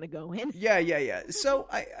direction it's gonna go in. Yeah. So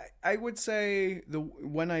I would say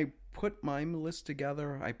when I put my list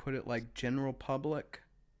together, I put it like general public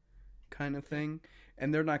kind of thing,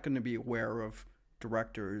 and they're not going to be aware of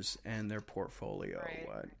directors and their portfolio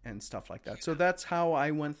and stuff like that. So that's how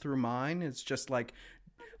I went through mine. It's just like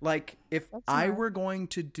if I were going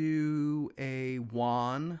to do a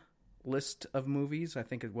Wan list of movies, I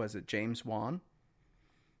think it was James Wan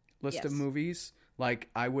list of movies, like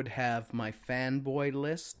I would have my fanboy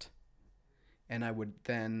list, and I would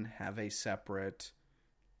then have a separate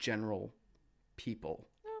general people.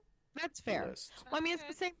 That's fair. List. Well, I mean, it's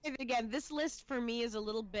the same thing. Again, this list for me is a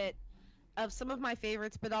little bit of some of my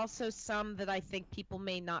favorites, but also some that I think people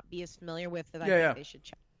may not be as familiar with that I think they should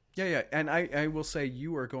check. Yeah. And I will say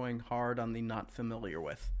you are going hard on the not familiar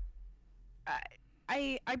with.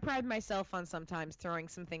 I pride myself on sometimes throwing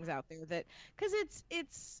some things out there that, because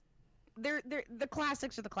it's they're the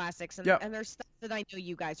classics are the classics, and there's stuff that I know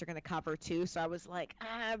you guys are going to cover too. So I was like,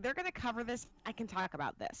 they're going to cover this. I can talk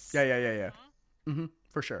about this. Yeah. Mm-hmm,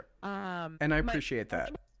 for sure. And I appreciate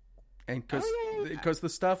that. And because the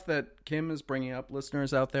stuff that Kim is bringing up,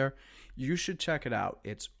 listeners out there, you should check it out.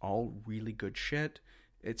 It's all really good shit.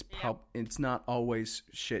 It's it's not always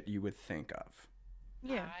shit you would think of.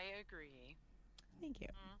 Yeah, I agree. Thank you.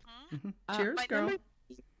 Mm-hmm. Cheers, girl.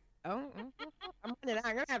 I'm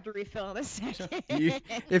gonna have to refill in a second.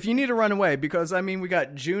 If you need to run away, because I mean, we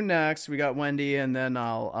got June next, we got Wendy, and then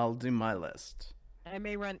I'll do my list. I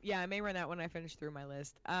may run out when I finish through my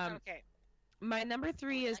list. Okay. My number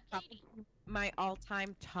 3 is probably my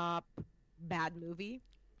all-time top bad movie.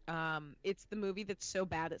 It's the movie that's so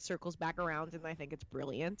bad it circles back around, and I think it's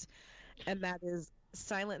brilliant. And that is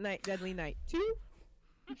Silent Night, Deadly Night 2.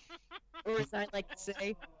 Or as I like to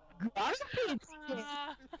say, garbage.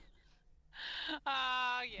 Yeah.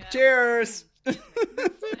 Cheers! This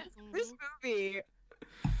movie.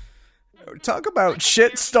 Talk about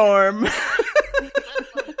shitstorm.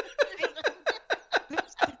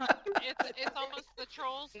 It's almost the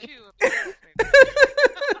Trolls 2 of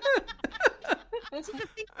the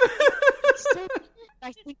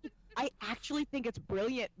I actually think it's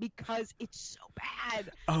brilliant because it's so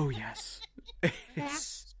bad. Oh yes.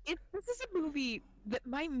 This is a movie that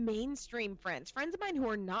my mainstream friends of mine who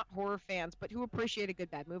are not horror fans but who appreciate a good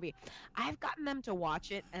bad movie, I've gotten them to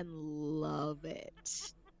watch it and love it.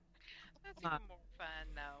 That's even more fun,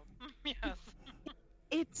 though. Yes.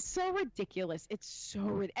 It's so ridiculous. It's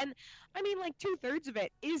so and I mean, like 2/3 of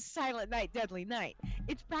it is Silent Night, Deadly Night.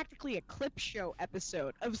 It's practically a clip show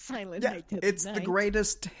episode of Silent Night, Deadly Night. It's the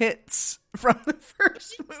greatest hits from the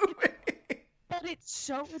first movie. But it's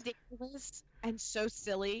so ridiculous and so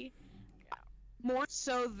silly, more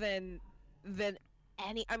so than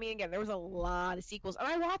any. I mean, again, there was a lot of sequels, and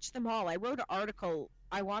I watched them all. I wrote an article.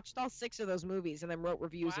 I watched all 6 of those movies and then wrote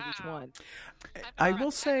reviews of each one. I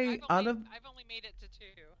will say, I've only made it to 2.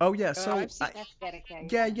 Oh yeah, so that's dedication.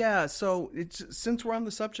 Yeah. So it's since we're on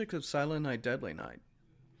the subject of Silent Night, Deadly Night.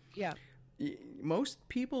 Yeah. Most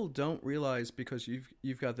people don't realize because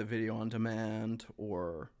you've got the video on demand,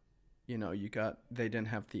 or they didn't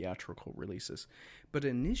have theatrical releases, but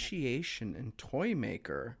Initiation and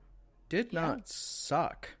Toymaker did not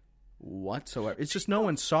suck whatsoever. It's just no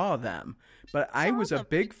one saw them, but I was a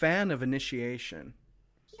big fan of Initiation.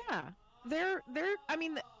 Yeah, they're. I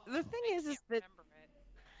mean, the thing is that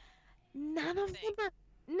none of the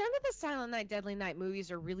Silent Night, Deadly Night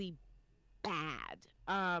movies are really bad.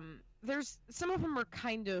 There's some of them are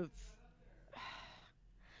kind of.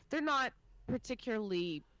 They're not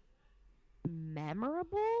particularly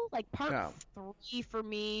memorable. Like part 3 for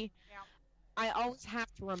me, I always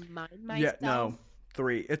have to remind myself. Yeah, no.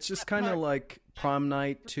 3. It's just kind of like Prom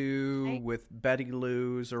Night 2 with Betty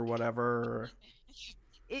Lou's or whatever.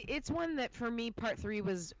 it's one that for me, part 3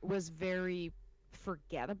 was very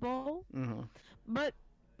forgettable. Mm-hmm. But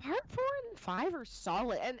part 4 and 5 are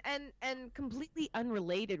solid and completely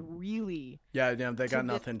unrelated, really. Yeah, they got the-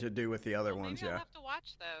 nothing to do with the other Well, ones. maybe I'll Yeah. have to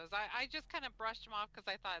watch those. I just kind of brushed them off because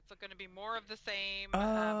I thought it's going to be more of the same.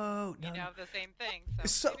 Oh, you no. know, the same thing. So,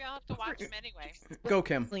 So- maybe I'll have to watch them anyway. Go,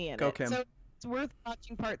 Kim. Mosley in Go, it. Kim. So it's worth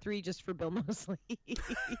watching part 3 just for Bill Mosley.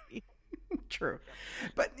 True.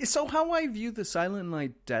 But so how I view the Silent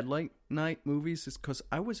Night, Deadly Night movies is because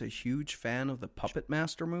I was a huge fan of the Puppet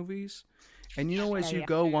Master movies. And as you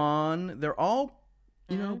go on, they're all,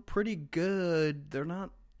 pretty good. They're not,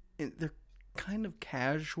 they're kind of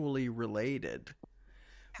casually related.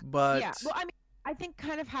 But Yeah, well, I mean, I think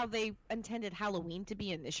kind of how they intended Halloween to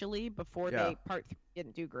be initially before Yeah. part 3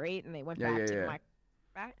 didn't do great and they went Yeah, back yeah, to yeah. my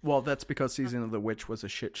back. well, that's because Season of the Witch was a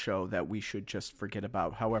shit show that we should just forget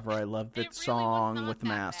about. However, I love It that really was song not with that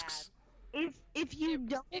masks. If you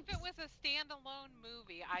don't, If it was a standalone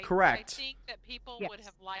movie, I Correct. think that people Yes. would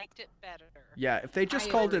have liked it better. Yeah, if they just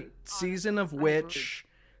I called agree. it Season of I agree. Witch,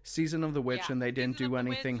 Season of the Witch, Yeah, and they didn't Season do of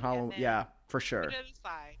the anything Witch, Halloween. and then Yeah, for sure. Put it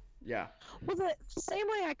aside. Yeah. well, the same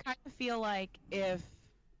way I kind of feel like if,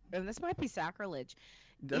 and this might be sacrilege,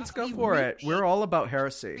 Let's If go we for it. remake- We're all about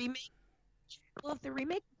heresy. remake. Well, if the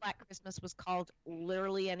remake of Black Christmas was called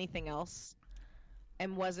literally anything else,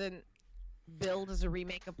 and wasn't billed as a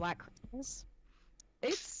remake of Black Christmas,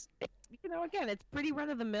 it's again, it's pretty run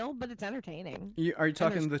of the mill, but it's entertaining. Are you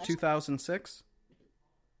talking there's the less- 2006?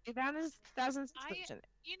 That is 2006 I- version.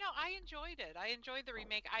 I enjoyed it. I enjoyed the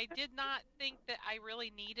remake. I did not think that I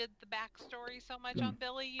really needed the backstory so much on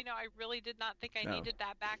Billy. I really did not think I No. needed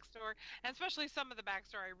that backstory, and especially some of the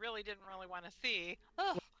backstory I really didn't really want to see.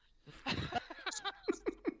 Ugh.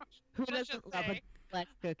 Who Let's doesn't just love say. a black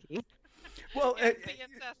cookie? Well, Yeah, the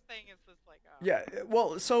incest thing is just like, oh. yeah.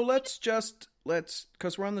 Well, so let's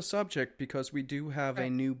because we're on the subject, because we do have a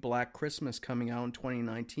Right. new Black Christmas coming out in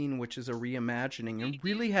 2019, which is a reimagining and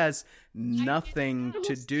really has nothing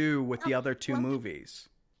to do with the other two movies.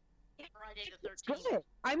 Friday the It's 13th. good.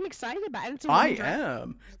 I'm excited about it. It's a I really dra-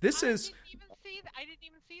 am. This is. I didn't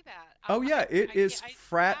even see that. Oh yeah, it is I-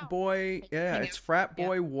 frat wow. boy. Yeah, Yeah. it's frat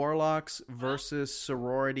boy warlocks versus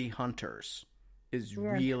sorority hunters. Is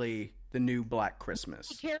Yeah. really the new Black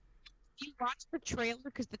Christmas. You watch the trailer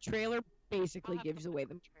because the trailer basically gives away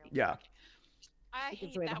the. Yeah. I It gives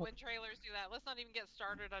hate away the that whole- when trailers do that. Let's not even get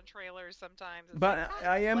started on trailers sometimes. It's But like,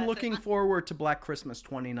 I am bless looking it. forward to Black Christmas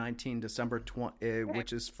 2019, December 20,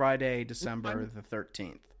 which is Friday, December the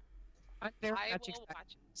 13th. I'm very I much will excited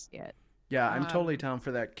watch it. to see it. Yeah, I'm totally Um, down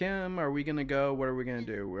for that. Kim, are we gonna go? What are we gonna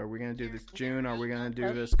do? Are we gonna do this June? Are we gonna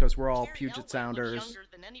do this because we're all Carrie Puget Elway looks Sounders? younger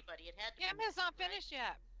than anybody. It had to Kim be. has not finished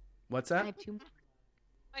yet. What's I that? have two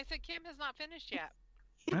I said Kim has not finished yet.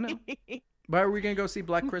 I know. more. Why are we gonna go see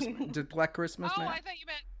Black Christmas? Did Black Christmas Oh, now? I thought you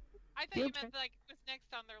meant Field like it was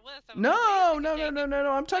next on their list. I was No, like, wait no, a no, second, no, no,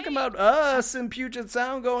 no. I'm talking about us in Puget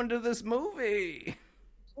Sound going to this movie.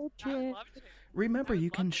 I would love to. Remember, I would you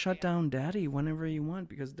love can to shut see it. down Daddy whenever you want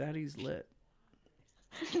because Daddy's lit.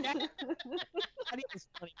 I think it's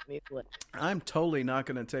funny to me, but- I'm totally not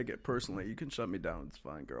going to take it personally. You can shut me down. It's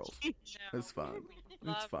fine, girls. No, It's fine. we It's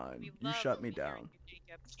love- fine. we You love shut me hearing down. you,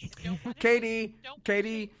 Jacob. Don't wanna- Katie, don't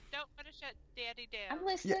Katie. Don't want to shut Daddy down. I'm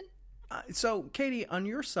listening. So, Katie, on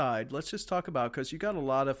your side, let's just talk about, because you got a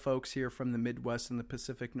lot of folks here from the Midwest and the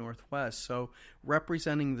Pacific Northwest. So,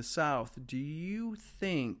 representing the South, do you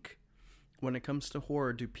think, when it comes to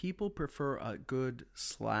horror, do people prefer a good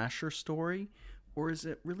slasher story, or is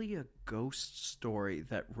it really a ghost story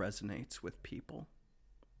that resonates with people?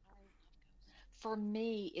 For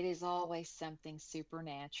me, it is always something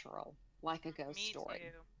supernatural, like a ghost Me story.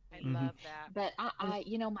 too. I Mhm. love that. But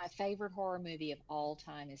my favorite horror movie of all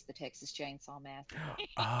time is the Texas Chainsaw Massacre.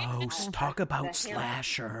 Oh, talk about The hair-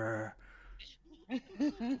 slasher. The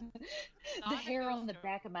Not a hair on the ghost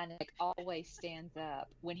back of my neck always stands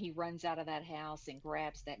up when he runs out of that house and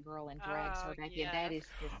grabs that girl and drags her Oh, back in. yes. That is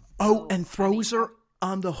just Oh, so and throws funny. her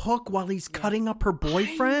on the hook while he's Yeah. cutting up her I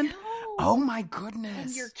boyfriend? know. Oh, my And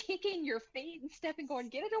goodness. you're kicking your feet and stepping, going,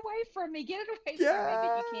 "Get it away from me! Get it away from me!"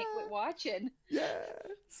 But you can't quit watching.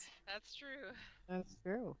 Yes. That's true. That's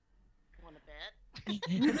true. Want to bet?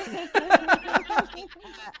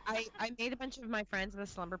 I made a bunch of my friends at a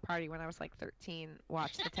slumber party when I was like 13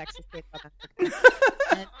 watch the Texas Chainsaw Massacre.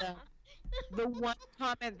 And the one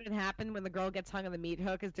comment that happened when the girl gets hung on the meat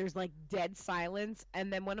hook is there's like dead silence,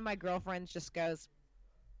 and then one of my girlfriends just goes,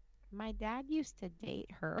 "My dad used to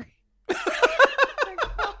date her."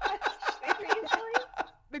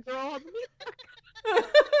 The girl on the meat hook.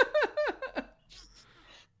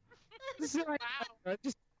 So Wow. I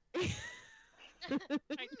just My dad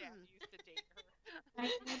used to date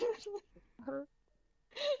her.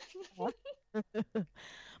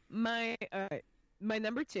 My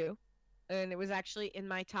number 2, and it was actually in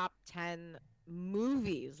my top 10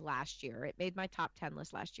 movies last year. It made my top 10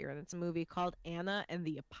 list last year, and it's a movie called Anna and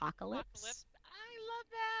the Apocalypse. I love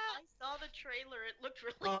that. I saw the trailer. It looked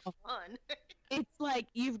really fun. It's like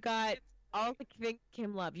you've got all the things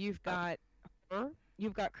Kim love. You've got horror,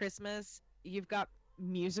 you've got Christmas, you've got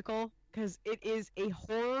musical, because it is a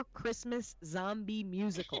horror Christmas zombie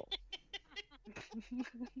musical.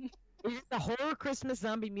 It's a horror Christmas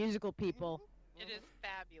zombie musical, people. It is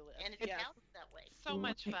fabulous. And it sounds that way. So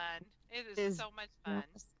much fun. It is so much fun.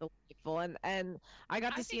 So delightful. And I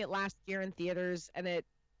got to see it last year in theaters, and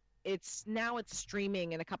it's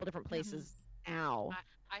streaming in a couple different places now.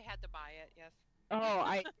 I had to buy it, yes. Oh,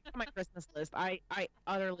 on my Christmas list. I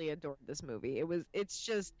utterly adored this movie. It's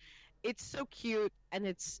so cute, and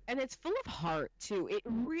it's full of heart too. It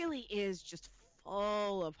really is just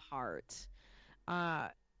full of heart.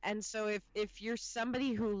 And so if you're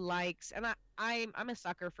somebody who likes, and I'm a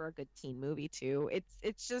sucker for a good teen movie too.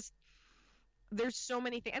 It's just, there's so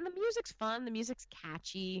many things, and the music's fun. The music's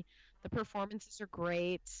catchy. The performances are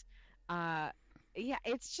great. Yeah,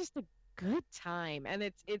 it's just a good time, and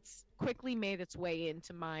it's quickly made its way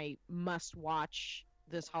into my must-watch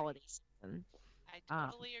this holiday season. I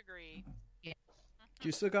totally agree. Yeah. Do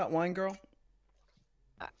you still got wine, girl?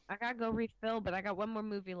 I gotta go refill, but I got one more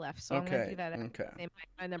movie left, so I'm gonna do that. Okay.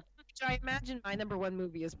 My number, which I imagine my number 1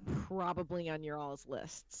 movie is probably on your all's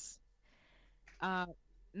lists.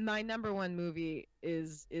 My number 1 movie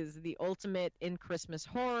is the ultimate in Christmas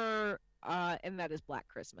horror, and that is Black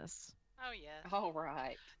Christmas. Oh yeah. All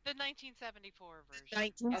right. The 1974 version.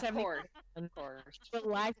 1974. Of course. A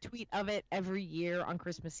live tweet of it every year on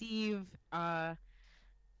Christmas Eve.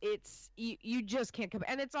 It's you just can't compare,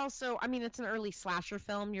 and it's also, I mean, it's an early slasher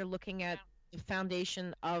film. You're looking at the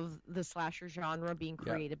foundation of the slasher genre being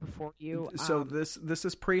created before you. So this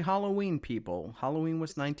is pre-Halloween, people. Halloween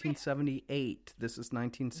was 1978. This is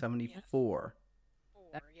 1974.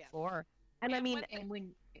 Four. And I mean, And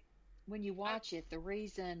when you watch it, the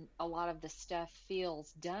reason a lot of the stuff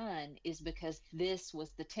feels done is because this was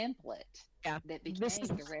the template that became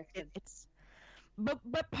the rest of it's.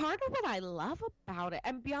 But part of what I love about it,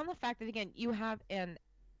 and beyond the fact that, again, you have an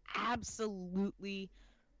absolutely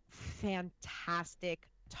fantastic,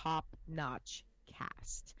 top-notch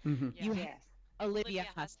cast. Mm-hmm. You have Olivia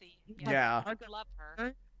Hussey. Yeah. I love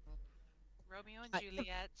her. Romeo and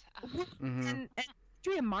Juliet. And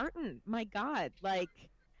Andrea Martin, my God. Like,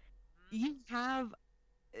 you have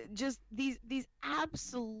just these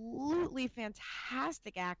absolutely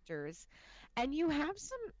fantastic actors, and you have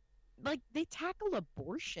some, like, they tackle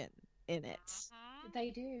abortion in it. They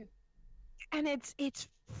do. And it's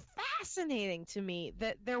fascinating to me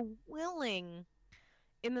that they're willing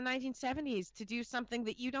in the 1970s to do something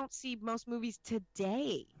that you don't see most movies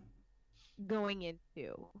today going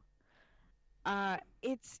into.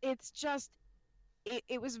 It's just,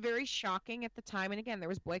 it was very shocking at the time, and again, there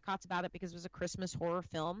was boycotts about it because it was a Christmas horror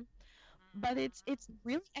film. But it's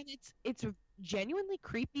really, and it's genuinely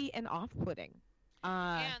creepy and off-putting.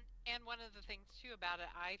 And one of the things too about it,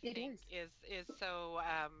 I think, is so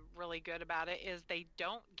really good about it is they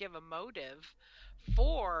don't give a motive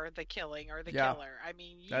for the killing or the killer. I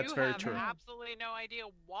mean, you have absolutely no idea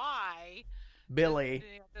why Billy,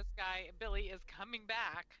 this guy Billy, is coming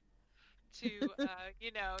back to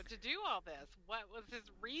to do all this. What was his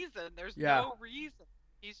reason? There's no reason.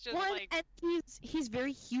 He's just and he's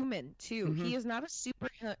very human too. Mm-hmm. He is not a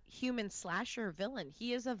superhuman slasher villain.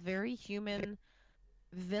 He is a very human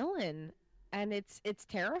villain, and it's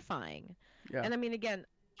terrifying. And I mean, again,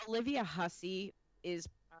 Olivia Hussey is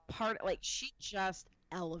she just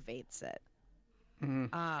elevates it.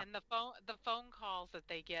 Mm-hmm. And the phone calls that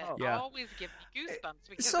they get always give me goosebumps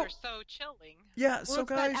because they're so chilling. So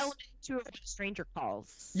guys, that element too of Stranger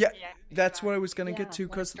Calls. That's what I was going to get to,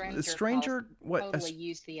 because the Stranger totally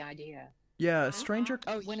used the idea. Stranger.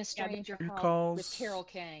 When a Stranger Calls with Carol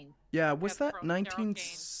Kane. Yeah, was that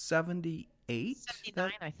 1978?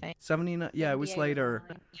 79, I think. 79. Yeah, it was later.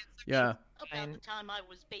 About the time I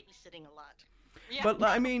was babysitting a lot. Yeah, but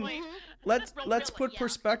I mean, let's put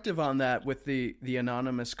perspective on that with the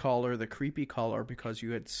anonymous caller, the creepy caller, because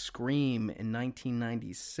you had Scream in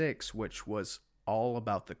 1996, which was all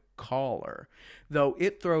about the caller, though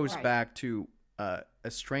it throws back to a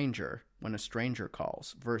stranger when a stranger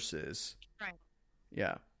calls versus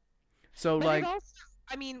So but like, also,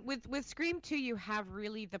 I mean, with Scream 2, you have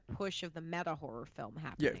really the push of the meta horror film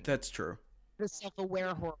happening. Yeah, that's true. The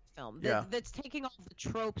self-aware horror film that's taking all the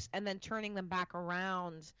tropes and then turning them back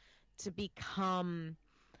around to become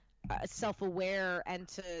self-aware and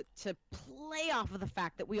to play off of the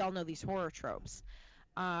fact that we all know these horror tropes,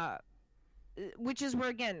 which is where,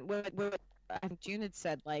 again, what I think June had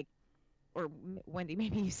said, like, or Wendy,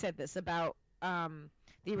 maybe you said this about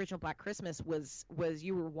the original Black Christmas was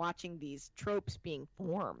you were watching these tropes being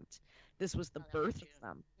formed. This was the birth of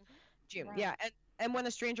them. June, Right. yeah, and when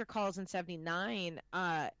A Stranger Calls in '79,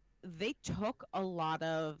 they took a lot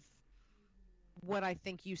of what I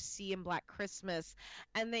think you see in Black Christmas,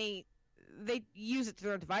 and they use it to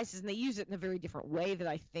their own devices, and they use it in a very different way that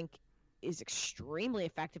I think is extremely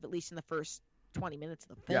effective, at least in the first 20 minutes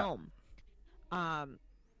of the film.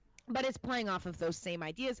 But it's playing off of those same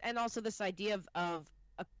ideas, and also this idea of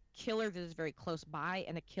a killer that is very close by,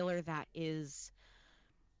 and a killer that is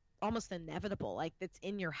almost inevitable, like that's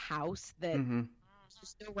in your house, that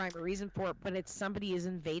there's no rhyme or reason for it, but it's somebody is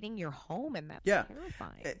invading your home, and that's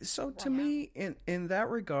terrifying. So to me, in that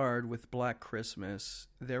regard, with Black Christmas,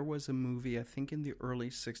 there was a movie, I think in the early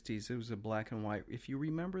 60s, it was a black and white. If you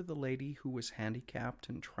remember the lady who was handicapped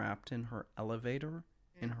and trapped in her elevator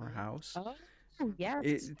in her house, Oh, yes.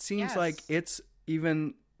 it seems like it's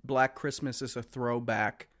even Black Christmas is a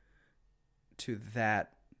throwback to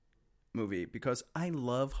that movie, because I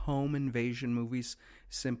love home invasion movies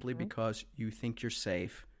simply because you think you're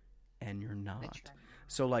safe and you're not.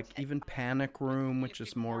 So like even Panic Room, which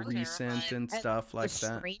is more recent and stuff like The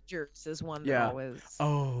that. Strangers is one that always...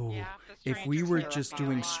 Oh, Yeah, The if we Strangers were terrified just me a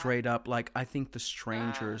doing lot. straight up, like I think The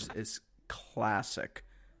Strangers is classic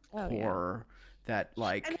horror that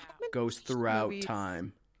like And goes throughout movies-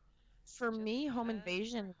 time. For me, home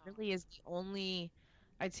invasion really is the only,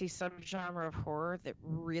 I'd say, subgenre of horror that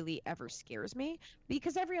really ever scares me,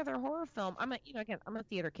 because every other horror film, I'm a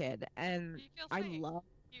theater kid, and You feel I safe. love...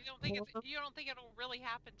 You don't think it'll really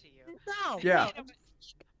happen to you. No. Yeah. you know,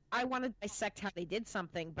 I want to dissect how they did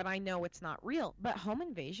something, but I know it's not real. But home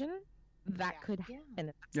invasion, that could happen. And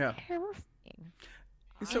that's Yeah. terrifying.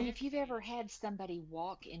 So And if you've ever had somebody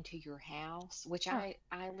walk into your house, which I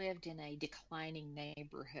lived in a declining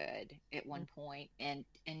neighborhood at one point, and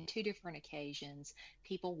in two different occasions,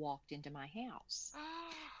 people walked into my house.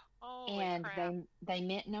 Holy And crap. they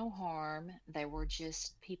meant no harm. They were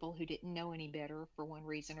just people who didn't know any better for one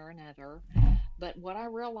reason or another. But what I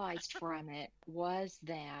realized from it was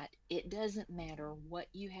that it doesn't matter what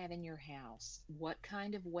you have in your house, what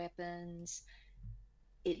kind of weapons,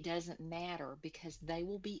 it doesn't matter, because they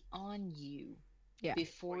will be on you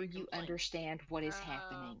before you understand what is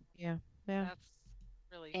happening. Yeah. That's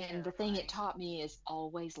really And the thing it terrifying. taught me is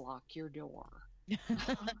always lock your door.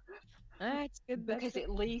 That's good. Because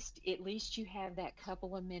at least you have that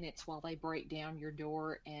couple of minutes while they break down your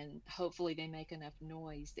door, and hopefully they make enough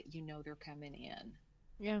noise that you know they're coming in.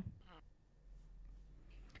 Yeah.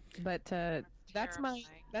 But that's my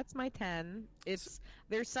Terrifying. 10.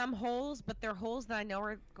 There's some holes, but they're holes that I know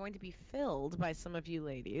are going to be filled by some of you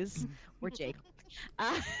ladies or Jake.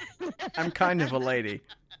 I'm kind of a lady.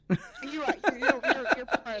 You are. You're part of the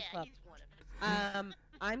Yeah, club. he's one of us.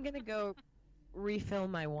 I'm gonna go refill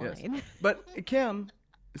my wine. But Kim,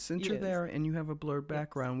 since you're Yes. there and you have a blurred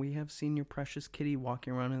background, we have seen your precious kitty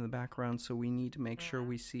walking around in the background, so we need to make sure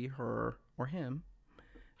we see her or him,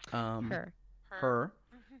 her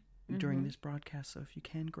during this broadcast. So if you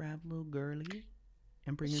can grab little girly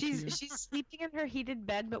and bring her to you. She's sleeping in her heated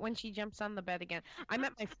bed, but when she jumps on the bed again, I'm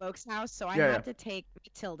at my folks' house, so I Yeah, had to take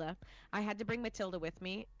Matilda. I had to bring Matilda with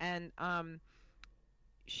me, and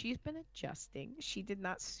she's been adjusting. She did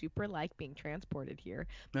not super like being transported here,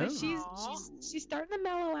 but Oh. she's starting to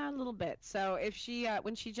mellow out a little bit. So if she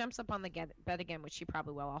when she jumps up on the bed again, which she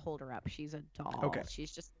probably will, I'll hold her up. She's a doll. Okay.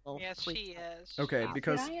 She's just a little Yes, freak. she is. Okay, Did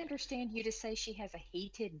because I understand you to say she has a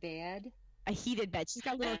heated bed? A heated bed. She's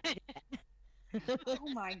got a little heated bed. Oh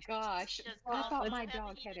my gosh. Just I thought awesome. my Have a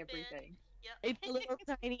dog heated had bed. everything. Yep. It's a little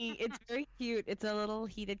tiny. It's very cute. It's a little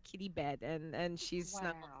heated kitty bed, and she's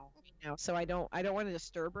snuggled Wow. now, so I don't want to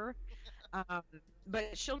disturb her.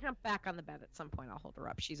 But she'll jump back on the bed at some point. I'll hold her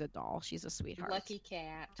up. She's a doll. She's a sweetheart. Lucky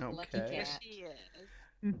cat. Lucky Okay. Yes, cat. she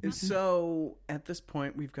is. So at this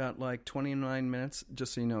point, we've got like 29 minutes.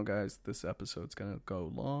 Just so you know, guys, this episode's going to go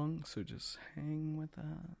long, so just hang with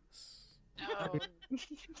us. Oh,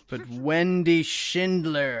 But Wendy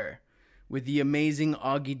Schindler with the amazing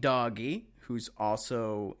Augie Doggy, who's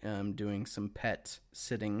also doing some pet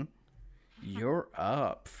sitting. You're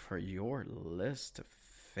up for your list of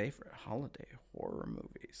favorite holiday horror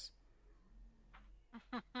movies.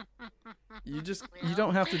 You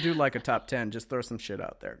don't have to do like a top 10. Just throw some shit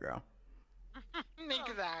out there, girl.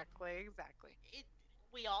 exactly.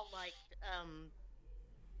 We all liked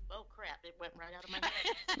Oh crap! It went right out of my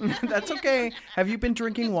head. That's okay. Have you been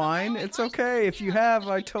drinking wine? It's okay. If you have,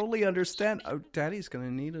 I totally understand. Oh, Daddy's going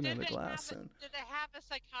to need another glass soon. Did it have a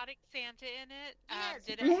psychotic Santa in it? Yes.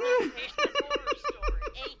 Did it have a Horror story?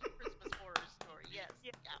 A Christmas horror story. Yes.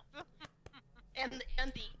 Yeah. And the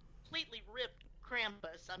completely ripped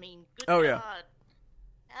Krampus. I mean, good Oh, God. yeah.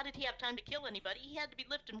 How did he have time to kill anybody? He had to be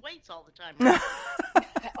lifting weights all the time. Right?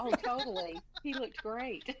 Oh, totally. He looked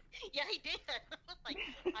great. Yeah, he did. Like,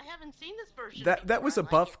 I haven't seen this version. That before. was a I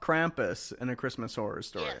like buff it. Krampus in A Christmas Horror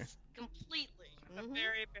Story. Yes, completely. a Mhm.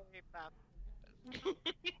 very, very buff?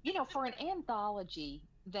 You know, for an anthology,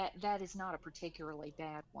 that is not a particularly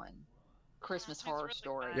bad one. Christmas It's Horror really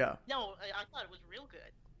Story. fun. Yeah. No, I thought it was real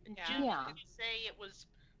good. And Yeah. June, Yeah. did you say it was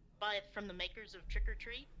from the makers of Trick or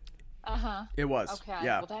Treat? Uh-huh. It was. Okay.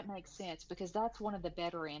 Yeah. Well, that makes sense because that's one of the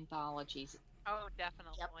better anthologies. Oh,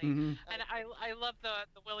 definitely. Mhm. And I love the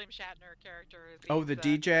William Shatner character. Oh, the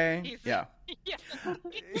DJ? he's- Yeah. Yeah.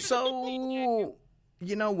 So,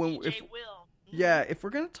 you know, when DJ Will. Mhm. yeah, if we're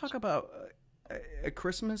going to talk about a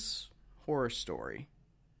Christmas Horror Story,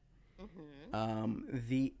 Mhm.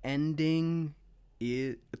 the ending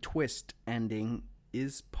twist ending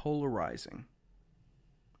is polarizing.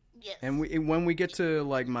 Yes. And when we get to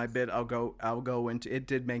like my bit, I'll go into it.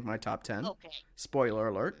 Did make my top 10. Okay. Spoiler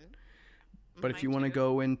alert. But if Mine you want to too.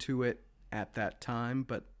 go into it at that time,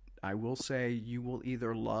 but I will say you will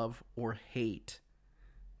either love or hate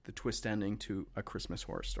the twist ending to A Christmas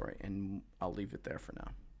Horror Story, and I'll leave it there for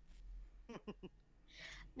now.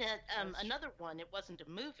 Now, another one. It wasn't a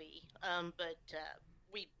movie, but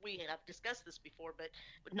we have discussed this before. But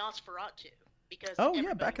Nosferatu, because Oh, yeah,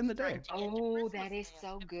 everybody back in the was trying day. to get to Oh, Christmas that is Land.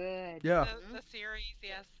 so good. Yeah. The series,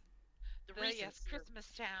 yes. The Yes, recent series. Christmas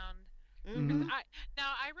Town. Mhm.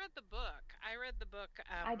 I read the book. I read the book.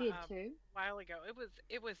 I did a too. while ago. It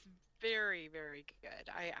was very, very good.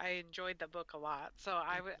 I enjoyed the book a lot. So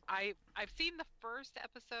I've seen the first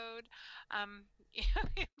episode.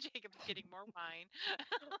 Jacob's getting more wine.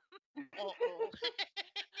 Uh-oh.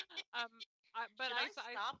 But Should I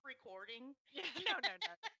I stop recording? yeah,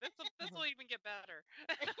 no. This will even get better.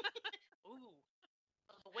 Ooh,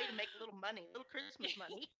 a way to make a little money, a little Christmas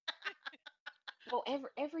money. Well,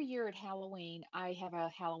 every year at Halloween, I have a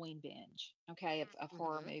Halloween binge, okay, of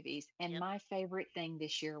horror Mhm. movies. And Yep. my favorite thing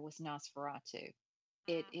this year was Nosferatu.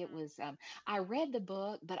 It Mhm. was I read the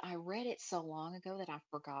book, but I read it so long ago that I've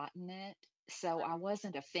forgotten it. So I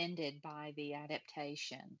wasn't offended by the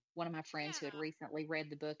adaptation. One of my friends who had Yeah. recently read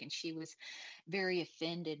the book and she was very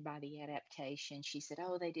offended by the adaptation. She said,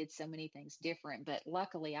 "Oh, they did so many things different," but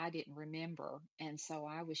luckily I didn't remember, and so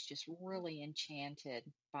I was just really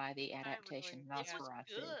enchanted by the adaptation really- of yeah. It was Nosferatu.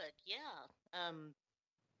 good, yeah. Well,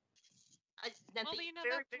 The you know,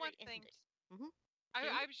 very, that's one very thing. ending. Mhm.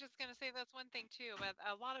 I was just gonna say that's one thing too. But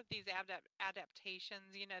a lot of these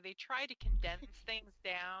adaptations, they try to condense things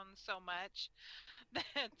down so much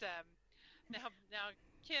that now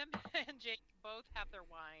Kim and Jake both have their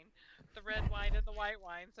wine, the red wine and the white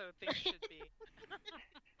wine, so things should be.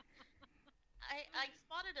 I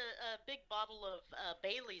spotted a big bottle of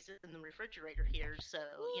Bailey's in the refrigerator here, so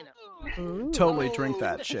you know. Ooh. Totally Oh. drink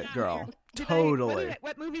that shit, girl. Did Totally.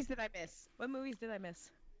 what movies did I miss? What movies did I miss?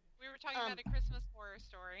 We were talking about A Christmas Horror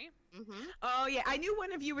Story. Mm-hmm. Oh yeah, I knew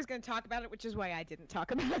one of you was going to talk about it, which is why I didn't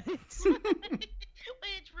talk about it. Well,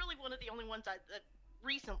 it's really one of the only ones that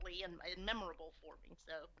recently and memorable for me.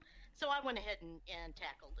 So I went ahead and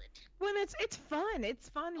tackled it. Well, it's fun. It's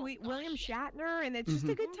fun. Oh, William gosh, Shatner, and it's just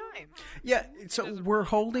a good time. Yeah, so is a we're really good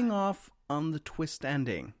holding time. off on the twist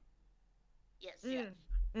ending. Yes. Mm. Yes.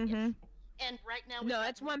 Mm-hmm. And right now. No,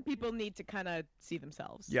 that's one people need to kind of see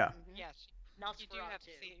themselves. Yeah. Mhm. Yes. Nosferatu. You do have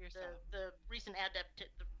to see it yourself. The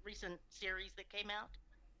recent series that came out.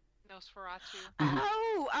 Nosferatu.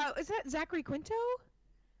 Oh, is that Zachary Quinto?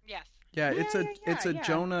 Yes. Yeah, Yeah, it's a yeah.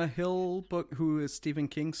 Jonah Hill book who is Stephen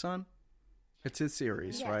King's son. It's his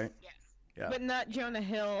series, Yes. right? Yes. Yeah. But not Jonah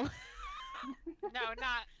Hill. No,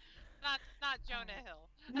 not Jonah Hill.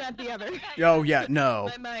 Not the other. Oh yeah, no.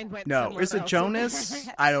 My mind went No, somewhere is it else. Jonas?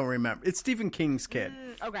 I don't remember. It's Stephen King's kid.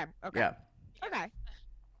 Okay. Yeah. Okay.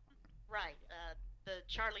 Right. The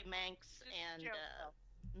Charlie Manx Just and. Joe Hill.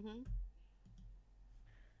 Mhm.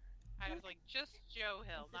 I was like, just Joe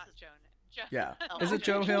Hill, not Jonah. Yeah. Oh, Is it okay.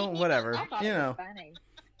 Joe Hill? Whatever. I thought You it was know, funny.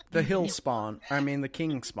 the Hill spawn. I mean, the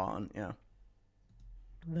King spawn. Yeah.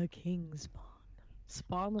 The King Spawn.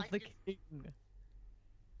 Spawn of I the just- King. When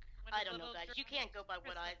I a don't know, little guys. You girl can't go by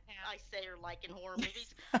what I Christmas say or like in horror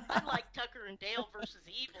movies. I like Tucker and Dale versus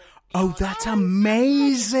Evil. to be Oh, honest. that's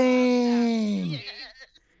amazing. Yes.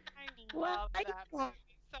 I What? love I that don't-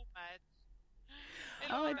 movie so much.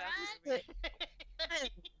 It's Oh, the I best missed movie.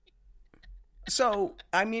 it. So,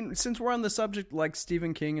 I mean, since we're on the subject like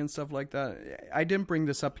Stephen King and stuff like that, I didn't bring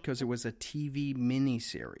this up because it was a TV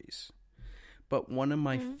miniseries. But one of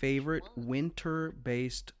my favorite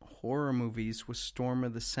winter-based horror movies was Storm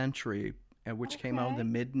of the Century, which came out in the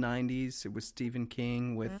mid-'90s. It was Stephen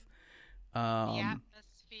King with... the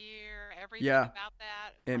atmosphere, everything yeah. about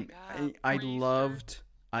that. And I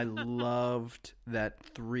loved that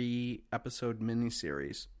 3-episode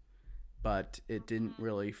miniseries, but it didn't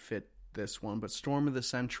really fit this one. But Storm of the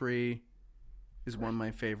Century is one of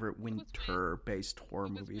my favorite winter-based horror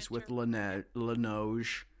movies with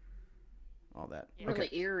Linoge. All that. Really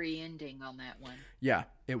eerie ending on that one. Yeah,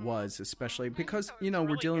 it was, especially because, we're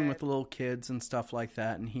really dealing good. with little kids and stuff like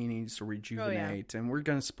that, and he needs to rejuvenate. And we're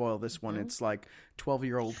going to spoil this one. It's like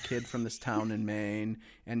 12-year-old kid from this town in Maine,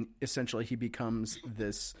 and essentially he becomes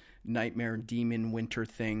this nightmare demon winter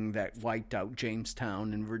thing that wiped out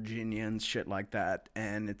Jamestown and Virginia and shit like that,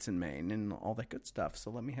 and it's in Maine and all that good stuff.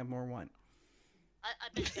 So let me have more wine. I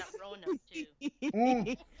bet you got Roanoke too.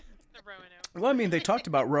 The Roanoke. Well, I mean, they talked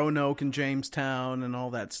about Roanoke and Jamestown and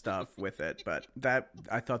all that stuff with it, but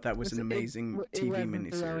I thought that was an amazing TV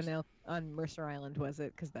miniseries. Roanoke on Mercer Island, was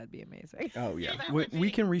it? Because that'd be amazing. Oh, yeah. We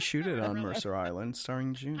can reshoot it on Mercer Island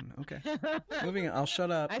starring June. Okay. Moving on. I'll shut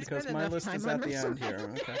up because my list is at the end here.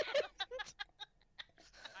 Okay.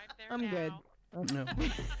 I'm there I'm now. good. No. I'm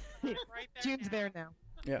right there June's now. there now.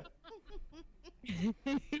 Yeah.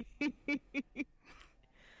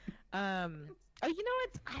 Oh, I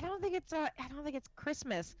don't think it's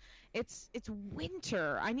Christmas. It's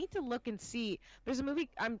winter. I need to look and see. There's a movie.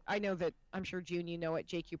 I know that. I'm sure June, you know it.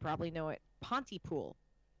 Jake, you probably know it. Pontypool.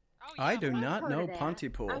 Oh, I yeah. do I've not heard know of that.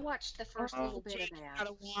 Pontypool. I watched the first little bit Jake, of you that.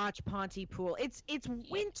 gotta watch Pontypool. It's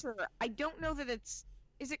winter. I don't know that it's.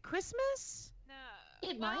 Is it Christmas? No.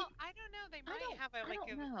 It well, might. I don't know. They I might have a I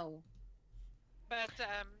don't know. but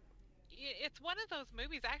it's one of those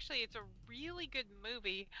movies. Actually, it's a really good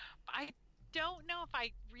movie. I don't know if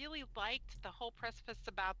I really liked the whole preface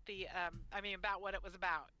about about what it was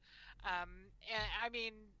about. And I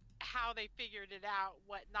mean, how they figured it out,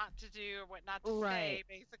 what not to do or what not to say,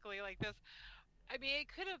 basically like this. I mean, it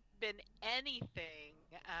could have been anything,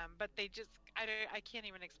 but they just, I can't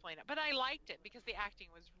even explain it. But I liked it because the acting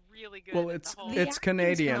was really good. Well, and it's the whole it's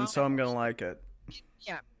Canadian, so I'm gonna like it.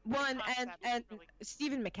 Yeah. Well, and concept is really good.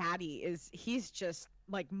 Stephen McHattie he's just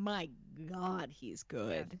like, my God, he's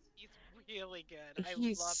good. Yes, he's really good. I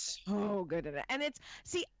He's love it. so good at it. And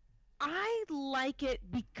I like it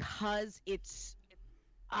because it's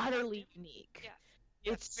utterly unique. Yes,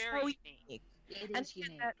 yes, It's very so unique. It And is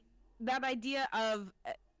unique. that idea of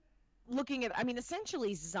looking at,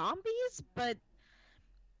 essentially zombies, but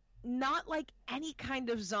not like any kind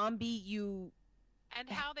of zombie you. And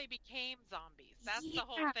how they became zombies. That's the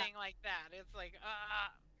whole Yeah. thing like that. It's like,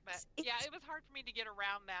 but yeah, it was hard for me to get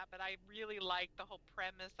around that, but I really liked the whole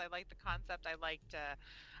premise. I liked the concept. I liked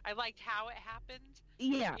how it happened.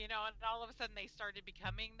 Yeah. And all of a sudden they started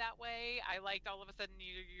becoming that way. I liked all of a sudden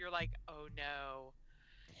you're like, oh no.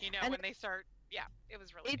 And when they start, yeah, it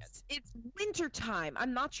was really It's winter time.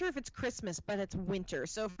 I'm not sure if it's Christmas, but it's winter.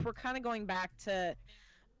 So if we're kind of going back to,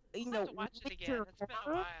 good. I'll have to watch it again. winter It's been a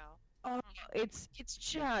horror, while. Oh, it's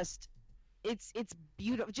just it's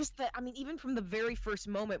beautiful. Just even from the very first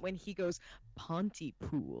moment when he goes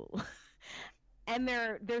Pontypool, and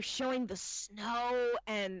they're showing the snow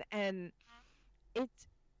and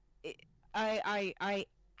I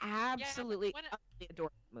absolutely adore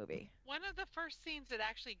the movie. One of the first scenes that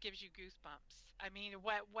actually gives you goosebumps. I mean,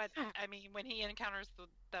 when he encounters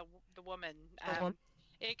the woman,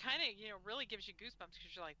 it kind of really gives you goosebumps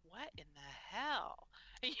because you're like, what in the hell?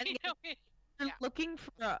 I'm looking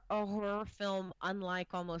for a horror film unlike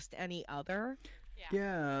almost any other.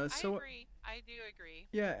 Yeah, so I do agree.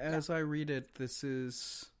 Yeah, as I read it, this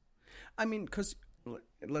is, because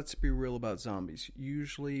let's be real about zombies.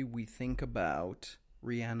 Usually we think about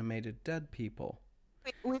reanimated dead people.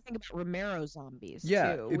 We think about Romero zombies,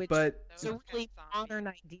 Yeah, too, which but is a really modern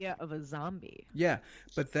idea of a zombie. Yeah,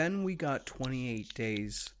 but then we got 28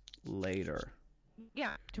 Days Later.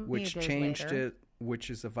 Yeah, 28 which days changed later. it, which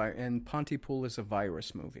is a virus, and Pontypool is a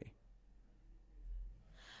virus movie.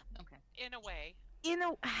 Okay. In a way. In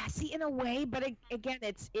a way, but again,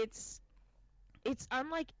 it's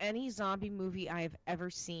unlike any zombie movie I've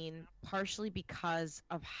ever seen, partially because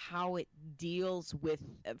of how it deals with,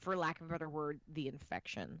 for lack of a better word, the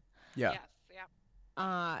infection. Yeah. Yes.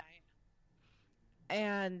 Yeah.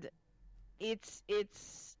 And it's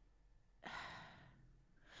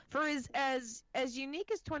for as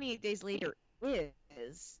unique as 28 Days Later is,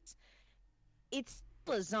 it's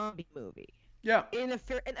still a zombie movie. Yeah. in a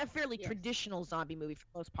fairly Yes. traditional zombie movie for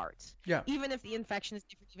most parts. Yeah. Even if the infection is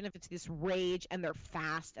different, even if it's this rage and they're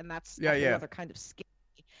fast and that's Yeah, a whole yeah. other kind of scary.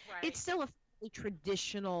 Right. It's still a fairly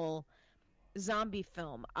traditional zombie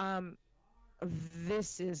film.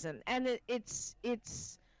 This isn't, and it's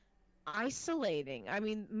isolating. I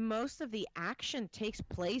mean, most of the action takes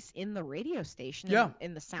place in the radio station. Yeah.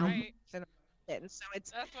 In the sound Right. booth and so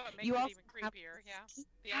it's That's what makes you it also even have creepier. Yeah.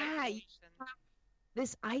 The yeah, you isolation. have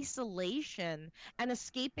this isolation and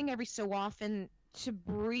escaping every so often to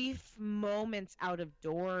brief moments out of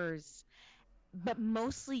doors, but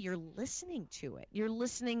mostly you're listening to it. You're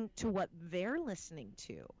listening to what they're listening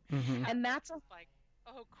to, Mm-hmm. and that's a Like,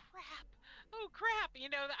 oh crap, oh crap. You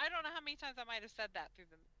know, I don't know how many times I might have said that through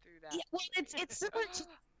that. yeah, well, it's similar to the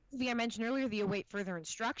movie I mentioned earlier, The Await Further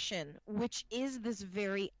Instruction, which is this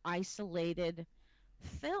very isolated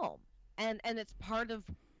film, and it's part of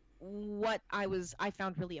what I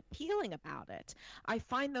found really appealing about it. I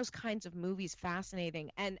find those kinds of movies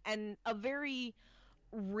fascinating and a very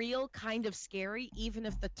real kind of scary, even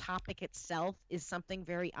if the topic itself is something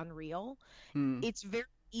very unreal. Mm. It's very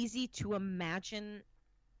easy to imagine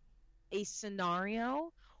a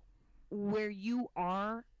scenario where you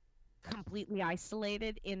are completely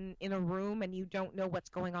isolated in a room and you don't know what's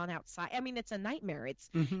going on outside. I mean, it's a nightmare.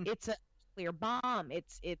 Mm-hmm. It's a nuclear bomb.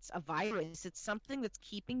 It's a virus. It's something that's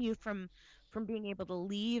keeping you from being able to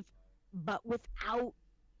leave, but without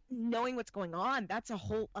knowing what's going on. That's a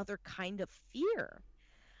whole other kind of fear,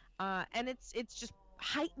 and it's just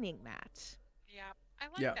heightening that. Yeah. I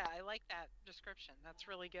like Yeah. that. I like that description. That's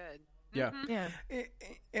really good. Yeah. Mhm. Yeah.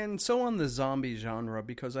 And so on the zombie genre,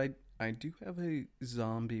 because I do have a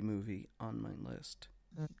zombie movie on my list.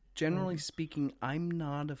 Generally speaking, I'm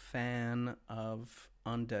not a fan of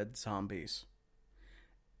undead zombies.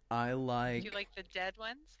 I Do like you like the dead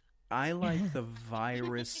ones? I like the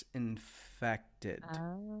virus infected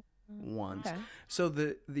ones. Okay. So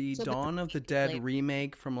the So the Dawn of the flavor. Dead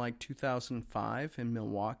remake from like 2005 in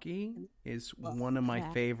Milwaukee is one of my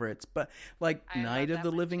yeah. favorites. But like I love Night of that the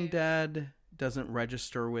one, Living too. Dead doesn't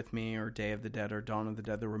register with me, or Day of the Dead or Dawn of the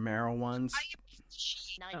Dead, the Romero ones.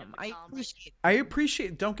 Night of the I Comet. appreciate. I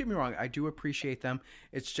appreciate, don't get me wrong, I do appreciate them.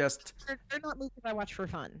 It's just, They're not movies I watch for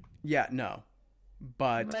fun. yeah, no.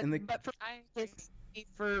 But in the, but for I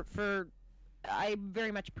agree. for I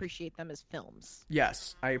very much appreciate them as films.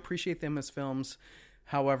 yes, I appreciate them as films.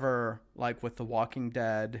 However, like with The Walking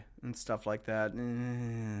Dead and stuff like that,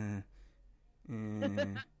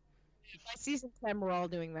 By season 10, we're all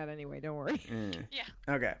doing that anyway. Don't worry. Yeah.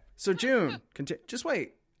 Okay, so June, just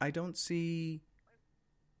wait. I don't see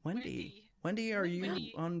Wendy. Wendy. Wendy, are you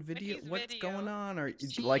Wendy- on video? Wendy's What's video. going on? Or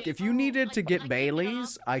She- like, if you oh, needed to I get can't get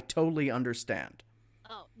Bailey's, I totally understand.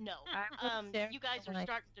 Oh no. I was there You guys are when I-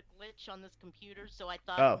 starting to glitch on this computer, so I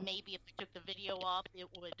thought Oh. maybe if I took the video off, it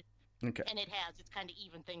would. Okay. And it has. It's kind of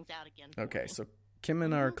even things out again. for Okay, me. so Kim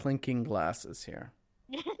and our clinking glasses here.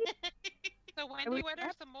 So Wendy, what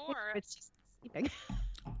are some more? It's just sleeping.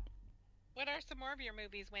 What are some more of your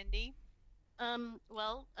movies, Wendy?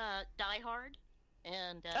 Well, Die Hard,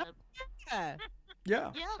 and Yeah.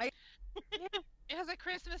 Yeah. yeah, It has a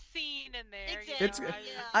Christmas scene in there. Exactly. It's-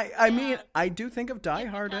 Yeah. I mean, Yeah. I do think of Die Yeah,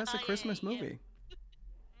 Hard as a yeah, Christmas yeah. movie.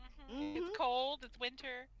 Mhm. It's Mhm. cold. It's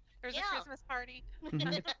winter. There's a Yeah. Christmas party.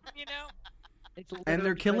 Mhm. You know. It's And they're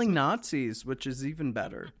literally killing Christmas. Nazis, which is even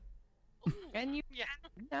better. And you, Yeah.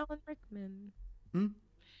 Alan Rickman.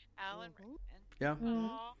 Alan Mhm. Rickman. Yeah. Mhm.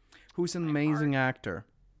 Aw. Who's an amazing actor.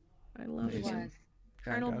 I love He Amazing. him. was. Yeah, I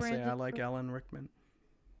Colonel gotta say, I Brandon like Cooks. Alan Rickman.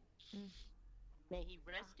 May he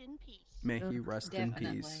rest in peace. May he Ugh, rest in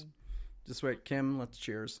Definitely. peace. Just wait, Kim, let's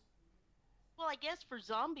cheers. Well, I guess for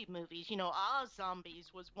zombie movies, Oz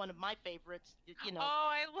Zombies was one of my favorites. Oh,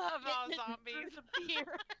 I love all Or zombies. the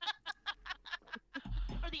beer.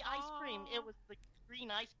 Or the ice cream. Oh. It was the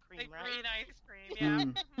green ice The cream, right? green ice cream. Yeah.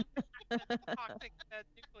 Mm. Toxic,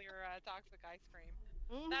 nuclear toxic ice cream.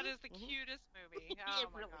 Mhm, That is the mhm. cutest movie. It Oh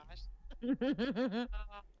my really gosh.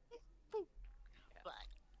 But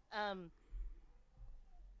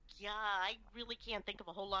yeah, I really can't think of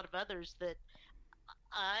a whole lot of others that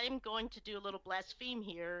I'm going to do a little blaspheme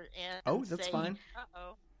here and Oh, that's say, fine.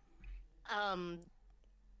 Uh-oh.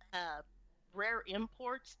 Rare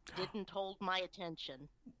Imports didn't hold my attention.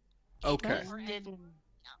 Okay. Just didn't.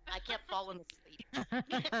 I kept falling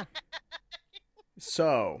asleep.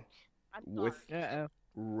 So, I'm with sorry. Uh-oh.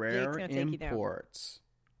 rare gonna take you down. imports.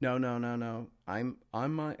 No. I'm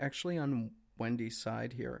actually on Wendy's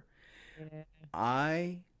side here.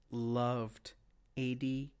 I loved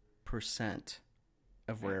 80%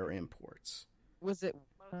 of rare imports. Was it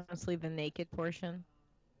mostly the naked portion?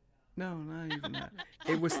 No, not even that.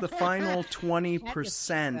 It was the final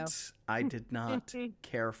 20% I did not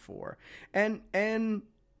care for. And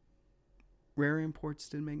Rare Imports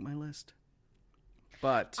did make my list.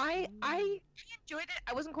 But I enjoyed it.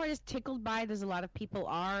 I wasn't quite as tickled by it as a lot of people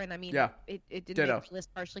are, and I mean, Yeah. it didn't Ditto. make the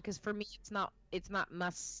list partially because for me it's not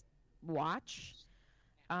must watch.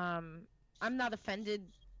 I'm not offended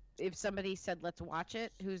if somebody said let's watch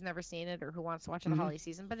it who's never seen it or who wants to watch it the holiday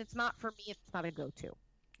season, but it's not for me. It's not a go-to.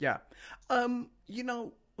 yeah.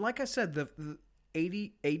 Like I said, the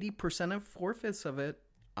 80% of 4/5 of it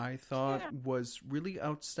I thought was really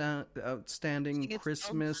outstanding it's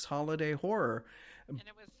Christmas holiday horror. And it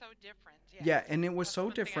was so different. Yeah, and it was That's so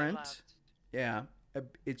one thing I different. loved. Yeah.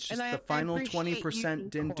 It's just And the I final appreciate 20% you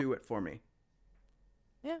didn't do it for me.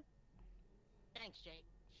 Thanks, Jake.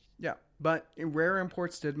 Yeah, but Rare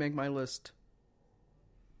Imports did make my list.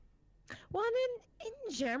 Well, and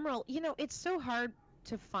in general, it's so hard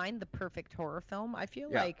to find the perfect horror film. I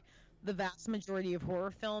feel Yeah. like the vast majority of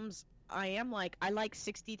horror films, I like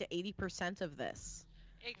 60 to 80% of this.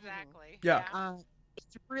 Exactly. Yeah.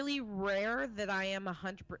 It's really rare that I am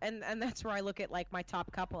 100%, and that's where I look at like my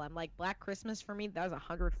top couple. I'm like, Black Christmas for me, that was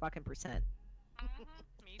 100 fucking percent.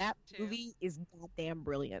 Me That too. movie is goddamn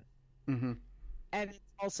brilliant, Mm-hmm. and it's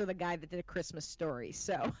also the guy that did A Christmas Story.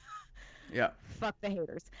 So Yeah. fuck the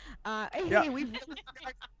haters. Yeah. Hey, we've really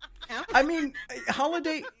I mean,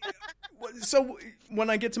 holiday. So when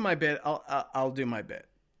I get to my bit, I'll do my bit.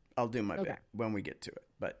 I'll do my Okay. bit when we get to it.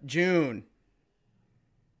 But June.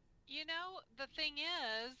 You know, the thing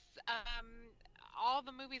is, all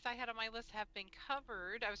the movies I had on my list have been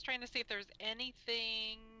covered. I was trying to see if there's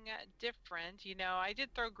anything different. I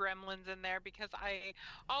did throw Gremlins in there because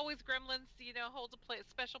Gremlins, holds a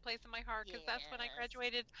special place in my heart because that's when I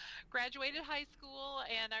Yes. graduated high school,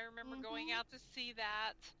 and I remember going out to see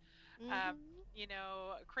that.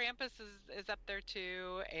 Krampus is up there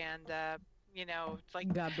too, and it's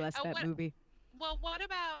like, God bless Oh, that what- movie. well, what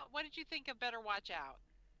did you think of Better Watch Out?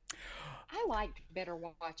 I liked Better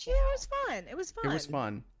Watch Yeah, it Out. was fun. It was fun. It was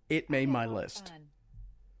fun. It made I my had a lot of list.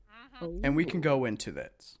 fun. And we can go into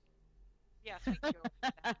this. Yes, we can go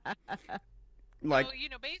over that. Like, So,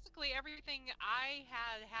 basically everything I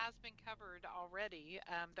had has been covered already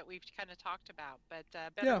that we've kind of talked about. But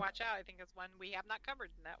Better Yeah. Watch Out, I think, is one we have not covered,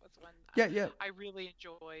 and that was one yeah. I really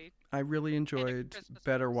enjoyed. I really enjoyed Christmas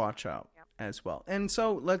Better movies. Watch Out Yeah. as well. And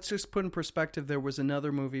so let's just put in perspective, there was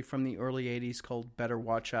another movie from the early 80s called Better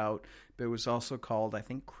Watch Out, but it was also called, I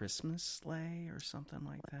think, Christmas Sleigh or something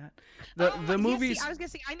like that. The yes, movies, see, I was gonna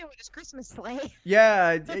say I know it is Christmas Sleigh.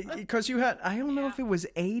 yeah, because you had, I don't know if it was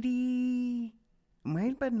 80,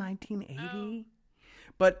 maybe about 1980,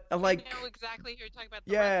 but like, I know exactly who you're talking about.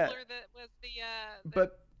 The Yeah. wrestler that was the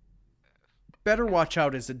but Better Watch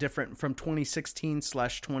Out is a different from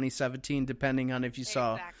 2016/2017, depending on if you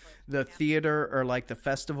saw Exactly. the theater or like the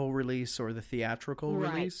festival release or the theatrical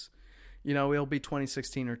Right. release. It'll be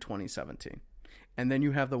 2016 or 2017. And then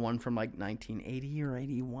you have the one from like 1980 or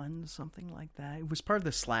 81, something like that. It was part of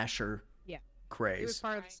the slasher Yeah. craze. It was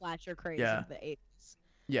part of the slasher craze Yeah. of the 80s.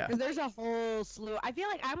 Yeah. Because there's a whole slew. I feel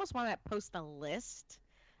like I almost want to post a list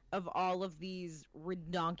of all of these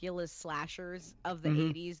redonkulous slashers of the Mhm.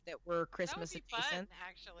 80s that were That would Christmas be adjacent. fun,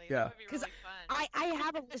 actually. Yeah. That would be 'Cause really fun. I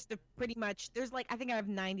have a list of pretty much, there's like, I think I have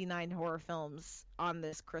 99 horror films on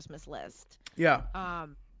this Christmas list. Yeah.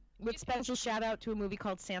 With special shout out to a movie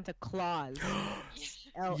called Santa Claus.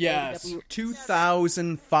 Yes. LAW.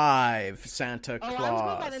 2005 Santa Oh, Claus. I was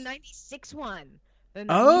going by the 96 one. The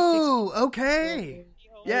 96 Oh, okay.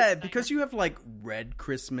 Oh, Yeah, nice. because you have like Red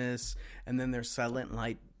Christmas, and then there's Silent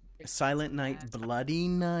Night, Bloody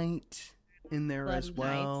Night in there Bloody as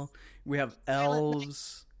well. Night. We have Silent Night.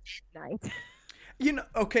 elves. night.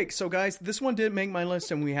 Okay, so guys, this one didn't make my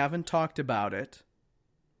list, and we haven't talked about it.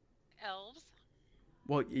 Elves.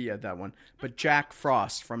 Well, yeah, that one. But Jack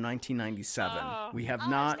Frost from 1997. Oh, we have I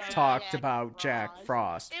not love talked Jack about Jack Frost.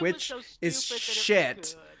 Frost, It was which so is stupid that it was shit,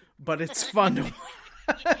 good. but it's fun to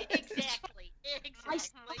Exactly. I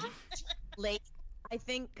Exactly. late. I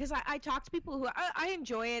think because I talk to people who I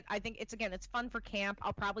enjoy it. I think it's fun for camp.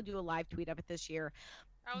 I'll probably do a live tweet of it this year.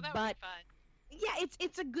 Oh, that would But- be fun. Yeah,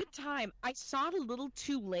 it's a good time. I saw it a little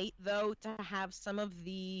too late though to have some of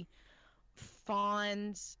the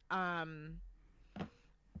fond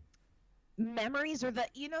memories or the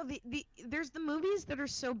there's the movies that are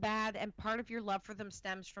so bad and part of your love for them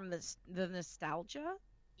stems from the nostalgia.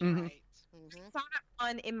 Mhm. Right. Mhm. Saw that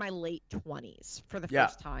one in my late 20s for the Yeah.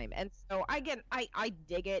 first time. And so again, I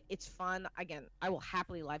dig it. It's fun. Again, I will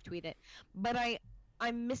happily live tweet it. But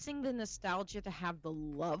I'm missing the nostalgia to have the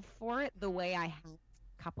love for it the way I have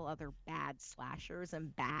couple other bad slashers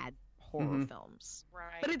and bad horror Mhm. films.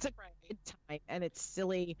 Right. But it's a right. good time, and it's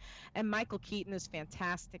silly, and Michael Keaton is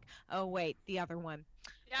fantastic. Oh wait, the other one.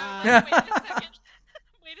 Yeah, Uh, wait a second.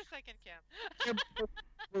 Wait a second, Kim. They're both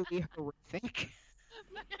really horrific,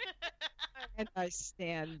 and I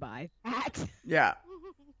stand by that. Yeah.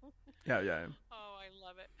 Yeah. Oh, I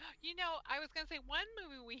love it. You know, I was going to say one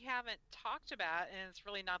movie we haven't talked about, and it's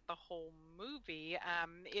really not the whole movie,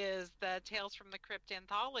 is the Tales from the Crypt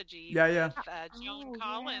anthology Yeah. with Joan Oh,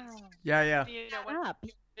 Collins. Yeah. Yeah. You know, Shut one of up.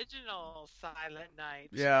 the original Silent Night.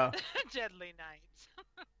 Yeah. Deadly Nights.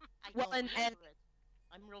 I Well, don't and- remember it.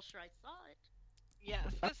 I'm real sure I saw it. Yes,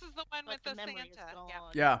 this is the one But with the the memory is Santa.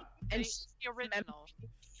 gone. Yeah. And The original.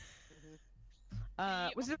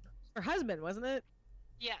 was it her husband, wasn't it?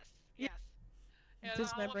 Yes, yes. And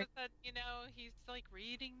Just all of a remembering- sudden, you know, he's like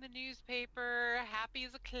reading the newspaper, happy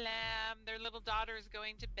as a clam. Their little daughter is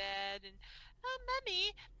going to bed, and oh,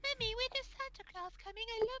 Mummy, when is Santa Claus coming?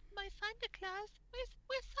 I love my Santa Claus.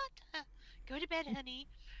 Where's Santa? Go to bed, honey.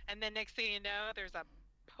 And then next thing you know, there's a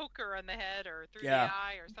poker on the head or through Yeah. the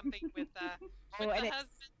eye or something with Oh, the and it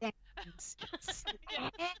husband.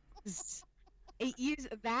 It used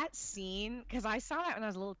that scene because I saw that when I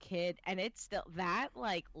was a little kid, and it's still that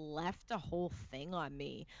like left a whole thing on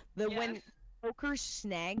me. When Yes. poker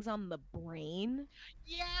snags on the brain.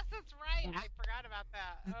 Yes, that's right. Yeah. I forgot about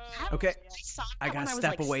that. That- Oh, Okay. yeah. I saw I that when gotta was,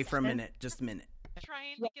 step like, away for a 7. minute. Just a minute.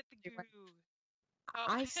 Trying Yeah, to get the you're right. goo. Oh.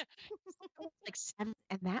 I saw I was like 7,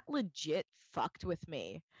 and that legit fucked with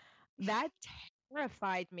me. That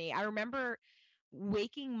terrified me. I remember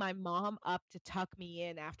waking my mom up to tuck me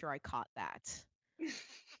in after I caught that.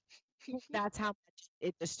 That's how much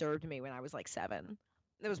it disturbed me when I was like 7.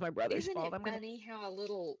 It was my brother's Isn't fault. it I'm gonna. funny how a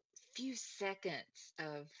little few seconds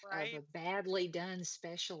Right. of a badly done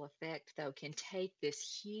special effect though can take this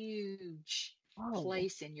huge Oh,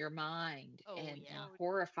 place in your mind Oh, and yeah.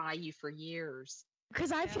 horrify you for years.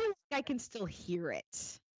 because I Yeah. feel like I can still hear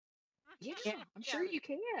it. Yeah, Yeah. I'm sure you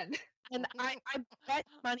can. And I bet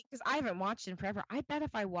money because I haven't watched it in forever. I bet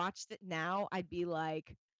if I watched it now, I'd be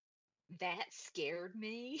like, That scared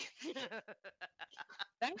me.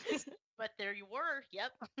 that is But there you were.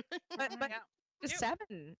 Yep. but Yeah. was Yep.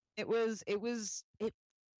 7. It was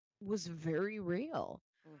very real.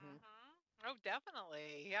 Mhm. Oh,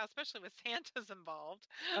 definitely. Yeah, especially with Santa's involved.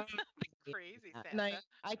 Um, The crazy And Santa.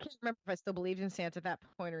 I can't remember if I still believed in Santa at that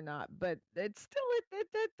point or not, but it's still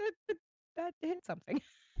that hit something.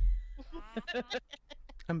 Mhm.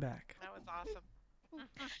 I'm back. That was awesome.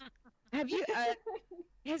 Have you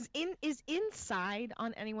is Inside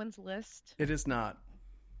on anyone's list? It is not.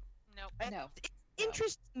 Nope. No.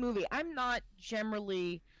 Interesting movie. I'm not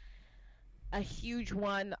generally a huge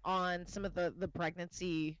one on some of the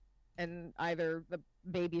pregnancy and either the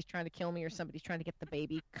baby's trying to kill me or somebody's trying to get the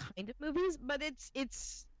baby kind of movies, but it's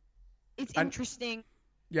I'm- interesting.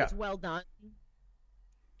 Yeah. It's well done.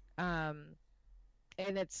 And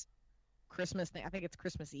it's Christmas. I think it's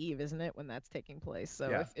Christmas Eve, isn't it, when that's taking place? So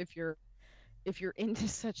Yeah. if you're into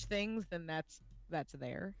such things, then that's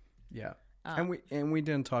there. Yeah. Um, And we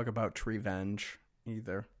didn't talk about Treevenge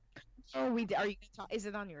either. Are you gonna talk? Is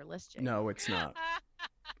it on your list, Jake? No, it's not.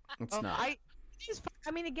 It's Oh, not. it is fun.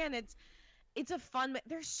 I mean, again, it's a fun.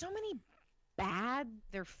 There's so many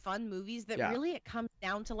they're fun movies that Yeah. really it comes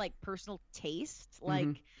down to like personal taste. Like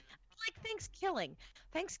Mhm. Thanksgiving.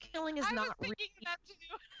 Thanksgiving is I was not. thinking that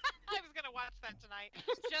too. I was gonna watch that tonight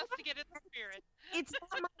just to get in the spirit. It's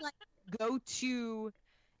not my like go-to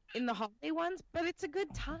in the holiday ones, but it's a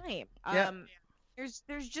good time. Yeah.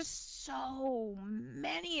 There's just so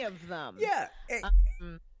many of them. Yeah.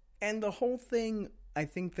 Um, And the whole thing, I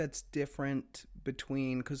think that's different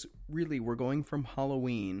between, because really we're going from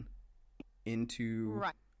Halloween into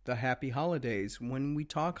Right. the happy holidays. When we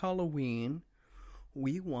talk Halloween,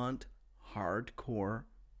 we want hardcore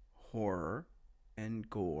horror and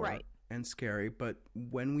gore Right. and scary. But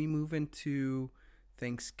when we move into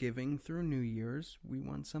Thanksgiving through New Year's, we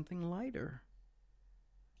want something lighter.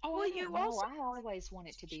 Oh, Well, I you don't know. also- I always want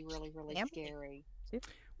it to be really, really Family. scary.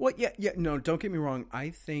 Well, yeah, no, don't get me wrong. I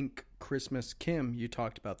think Christmas, Kim, you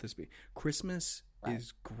talked about this. Christmas Right.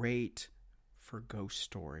 is great for ghost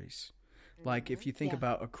stories. Like, if you think Yeah.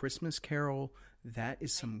 about A Christmas Carol, that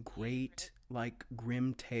is some great, like,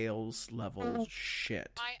 Grim Tales level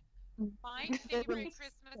shit. My favorite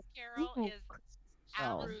Christmas Carol is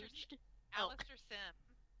Alistair, Alistair Sim.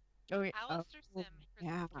 Oh, yeah. Alistair Sim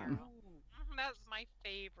yeah. Christmas Carol. That's my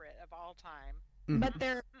favorite of all time. Mhm. But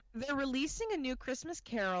they're releasing a new Christmas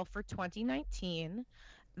Carol for 2019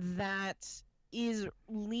 that is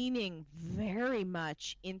leaning very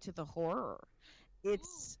much into the horror.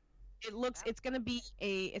 It's It looks. It's gonna be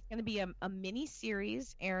a mini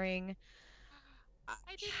series airing. I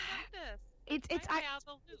didn't know this. It's I'm I out of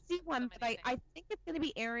the loop see with one, so but many I things. think it's gonna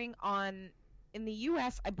be airing in the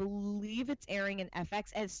U.S. I believe it's airing in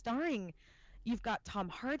FX and starring. You've got Tom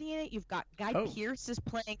Hardy in it. You've got Guy Oh. Pearce is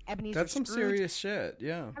playing Ebenezer That's some Scrooge. serious shit.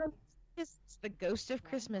 Yeah. It's the Ghost of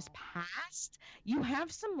Christmas Past. You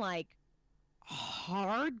have some like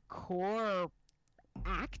hardcore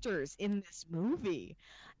actors in this movie,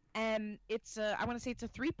 and it's I want to say it's a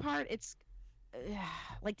 3-part. It's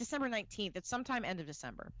like December 19th. It's sometime end of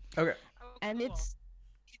December, Okay. Oh, and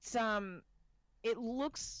cool. it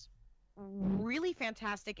looks really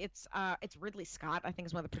fantastic. It's Ridley Scott, I think,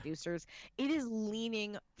 is one of the producers. It is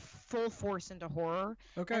leaning full force into horror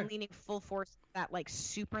Okay. and leaning full force into that like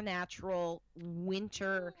supernatural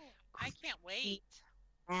winter. Ooh, I can't wait.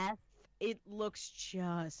 F. It looks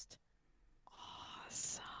just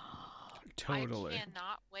awesome. Totally. I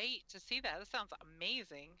cannot wait to see that. That sounds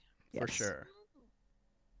amazing. For Yes. sure.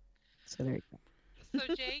 So there you go.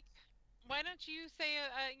 So Jake, why don't you say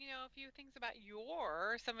a few things about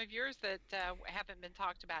some of yours that haven't been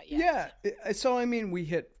talked about yet? Yeah. So I mean, we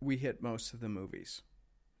hit most of the movies.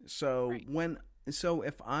 So Right.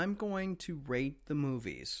 if I'm going to rate the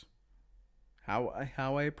movies, how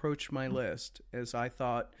I approach my list is I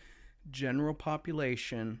thought general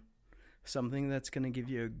population, something that's going to give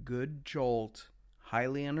you a good jolt,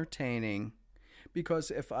 highly entertaining. Because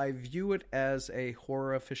if I view it as a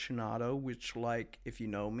horror aficionado, which, like, if you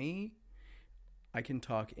know me, I can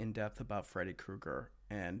talk in depth about Freddy Krueger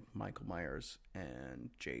and Michael Myers and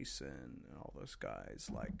Jason and all those guys.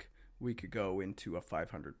 Like, we could go into a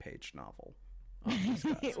 500-page novel on these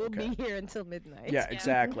guys. We'll Okay. be here until midnight. Yeah,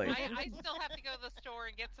 exactly. I still have to go to the store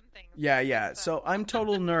and get some things. Yeah. So I'm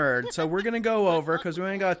total nerd. So we're going to go over because we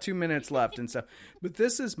only got 2 minutes left and stuff. But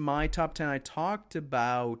this is my top 10. I talked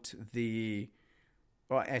about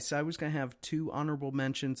well, I said I was going to have 2 honorable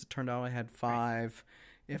mentions. It turned out I had 5.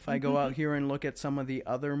 If I go out here and look at some of the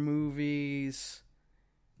other movies,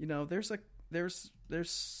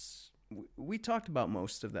 we talked about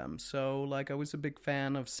most of them. So, like, I was a big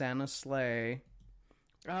fan of Santa's Sleigh.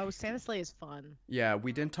 Oh, Santa Sleigh is fun. Yeah,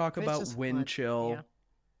 we didn't talk It's about just Wind fun. Chill.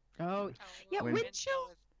 Yeah. Oh, yeah. Wind Wind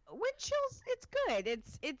Chill's. It's good.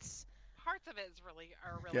 It's. Parts of it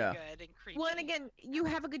are really Yeah. good and creepy. Well, and again, you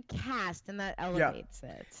have a good cast, and that elevates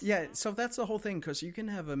it. Yeah, so that's the whole thing, because you can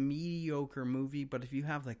have a mediocre movie, but if you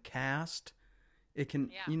have the cast, it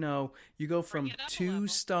can, Yeah. you go from it up a 2 level.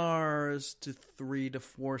 stars to 3 to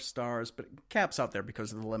 4 stars, but it caps out there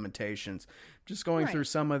because of the limitations. Just going through Right.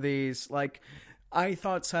 some of these, like, I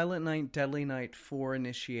thought Silent Night, Deadly Night 4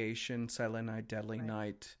 Initiation, Silent Night, Deadly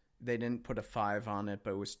Night, they didn't put a 5 on it,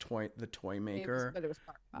 but it was the Toy Maker. But it was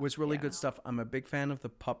part five, Was really yeah. good stuff. I'm a big fan of the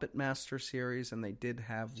Puppet Master series, and they did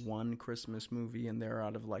have one Christmas movie in there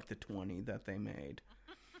out of like the 20 that they made.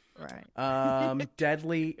 Right.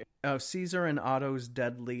 Caesar and Otto's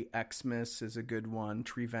Deadly Xmas is a good one.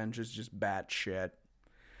 Treevenge is just batshit.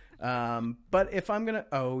 But if I'm gonna,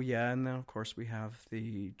 and then of course we have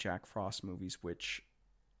the Jack Frost movies, which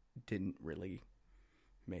didn't really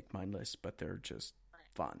make my list, but they're just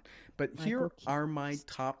fun. But here Michael are my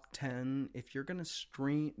top 10. If you're gonna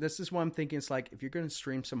stream, this is what I'm thinking. It's like if you're gonna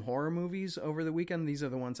stream some horror movies over the weekend, these are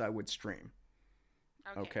the ones I would stream.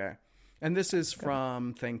 Okay. And this is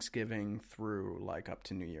from Thanksgiving through like up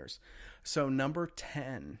to New Year's. So number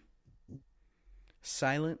 10,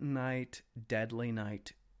 Silent Night, Deadly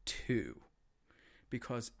Night 2.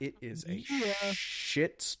 Because it is a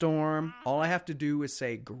shit storm. All I have to do is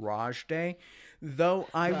say Garage Day. Though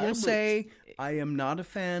I will say I am not a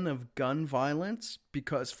fan of gun violence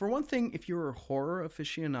because, for one thing, if you're a horror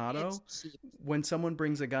aficionado, when someone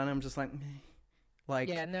brings a gun, I'm just like, meh. Like,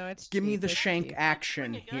 Yeah, no, it's give me cheap. the It's shank cheap.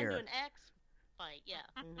 action Bring a gun here. to an axe fight, yeah.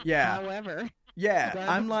 Mhm. Yeah, However, yeah. gun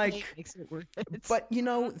I'm fight like, makes it worth it. but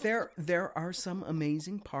there are some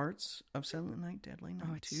amazing parts of Silent Night, Deadly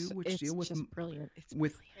Night 2, which deal with just brilliant. It's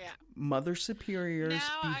with Yeah. Mother Superiors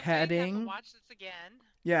Now I have to beheading. watch this again.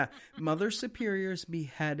 Yeah, Mother Superior's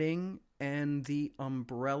beheading and the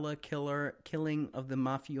umbrella killing of the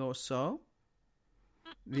mafioso.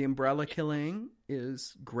 The umbrella killing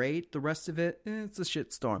is great. The rest of it, it's a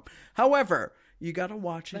shitstorm. However, you got to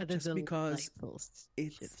watch it That is just a because delightful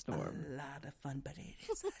it's shitstorm. a lot of fun, but it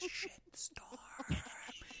is a shitstorm.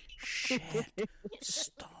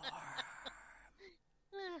 Shitstorm.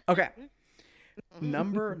 Okay.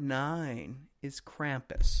 Number 9 is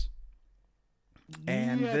Krampus.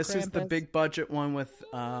 And Yeah, this is the Krampus. big budget one with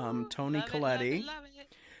Tony Love it, love Colletti. it, love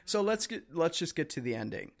it. So let's just get to the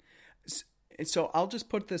ending. So I'll just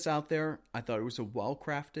put this out there. I thought it was a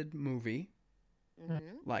well-crafted movie,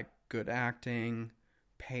 Mhm. like good acting,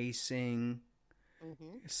 pacing,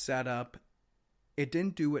 setup. It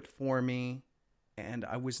didn't do it for me, and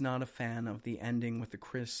I was not a fan of the ending with the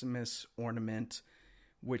Christmas ornament,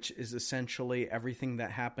 which is essentially everything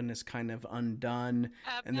that happened is kind of undone,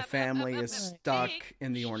 and the family is stuck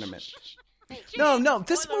in the ornament. No,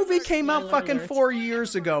 this movie came out fucking 4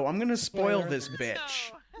 years ago. I'm going to spoil this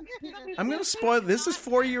bitch. I'm going to spoil. This is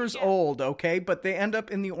 4 years old, okay? But they end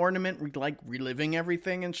up in the ornament, like, reliving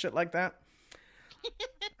everything and shit like that.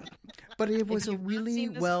 But it was a really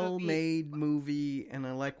well-made movie, and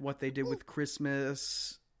I like what they did with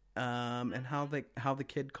Christmas, and how the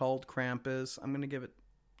kid called Krampus. I'm going to give it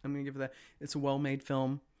that. It's a well-made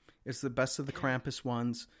film. It's the best of the Krampus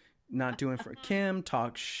ones. Not doing for Kim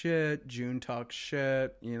talks shit. June talks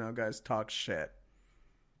shit. You know, guys talk shit.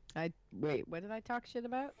 Wait, what did I talk shit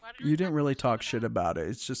about? You didn't really talk shit about it.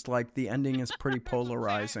 It's just like the ending is pretty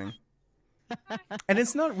polarizing. And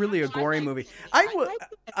it's not really a gory movie.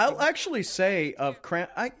 I'll actually say of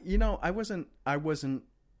Krampus, I wasn't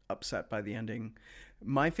upset by the ending.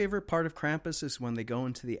 My favorite part of Krampus is when they go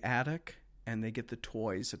into the attic and they get the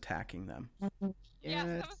toys attacking them. Yes,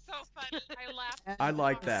 that was so funny. I laughed. I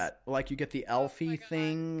like that. Like you get the Elfie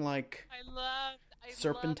thing, like I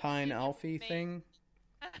serpentine loved Elfie thing.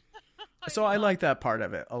 So I like that part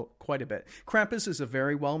of it quite a bit. Krampus is a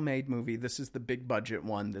very well-made movie. This is the big budget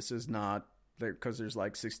one. This is not because there's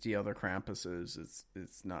like 60 other Krampuses.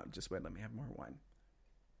 It's not. Just wait, let me have more wine.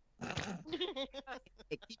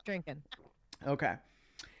 Keep drinking. Okay.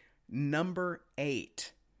 Number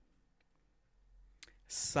 8.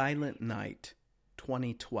 Silent Night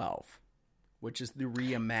 2012, which is the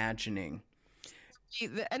reimagining.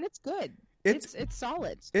 And it's good. It's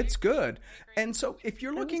solid. It's good. And so if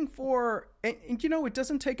you're looking for, and it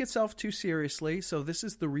doesn't take itself too seriously. So this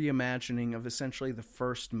is the reimagining of essentially the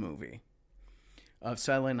first movie of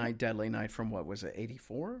Silent Night, Deadly Night from, what was it,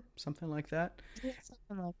 84? Something like that? Yeah,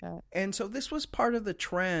 something like that. And so this was part of the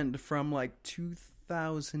trend from like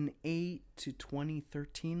 2008 to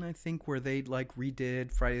 2013, I think, where they like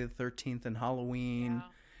redid Friday the 13th and Halloween.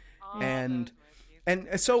 Yeah. And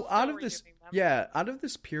so out of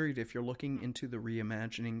this period, if you're looking into the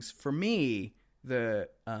reimaginings, for me, the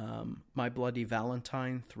My Bloody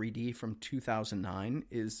Valentine 3D from 2009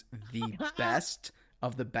 is the best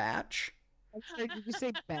of the batch. Did you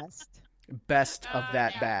say best? Best of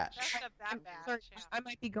that batch. Sorry, I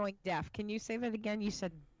might be going deaf. Can you say that again? You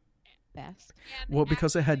said best. Well,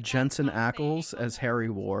 because it had Jensen Ackles as Harry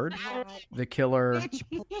Ward, the killer.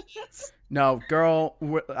 No, girl,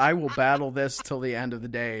 I will battle this till the end of the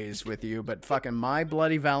days with you, but fucking My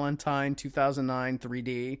Bloody Valentine 2009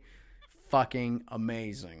 3D, fucking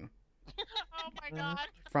amazing. Oh my god.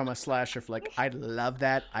 From a slasher flick. I love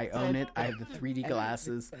that. I own it. I have the 3D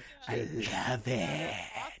glasses. I love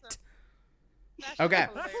it. Okay.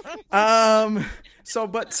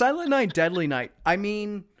 But Silent Night, Deadly Night, I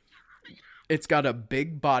mean, it's got a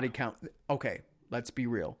big body count. Okay, let's be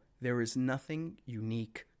real. There is nothing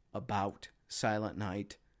unique about Silent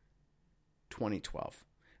Night 2012.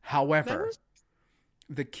 However,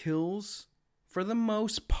 the kills, for the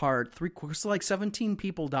most part, like 17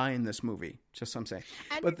 people die in this movie. Just I'm saying.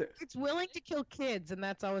 And but it's willing to kill kids, and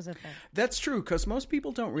that's always a thing. That's true, because most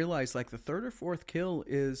people don't realize, like, the third or fourth kill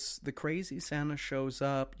is the crazy Santa shows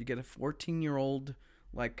up. You get a 14-year-old,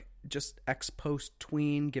 like, just ex-post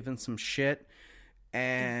tween given some shit.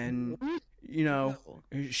 And,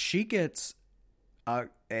 she gets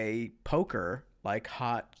a poker, like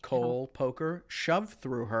hot coal poker, shoved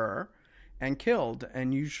through her and killed.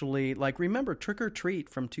 And usually, like, remember, Trick or Treat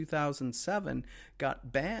from 2007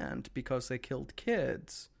 got banned because they killed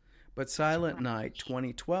kids. But Silent Night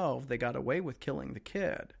 2012, they got away with killing the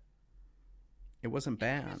kid. It wasn't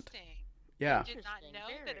banned. Yeah. I did not know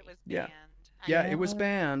that it was banned. Yeah. Yeah, it was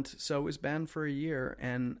banned. So it was banned for a year,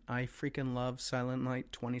 and I freaking love Silent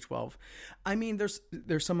Night 2012. I mean, there's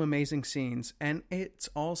some amazing scenes, and it's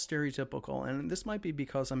all stereotypical. And this might be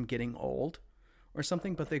because I'm getting old or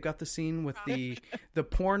something, but they've got the scene with the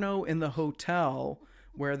porno in the hotel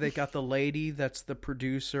where they got the lady that's the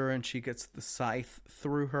producer, and she gets the scythe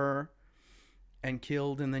through her and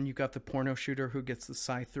killed, and then you got the porno shooter who gets the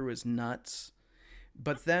scythe through his nuts.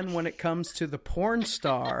 But then when it comes to the porn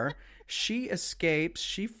star, she escapes.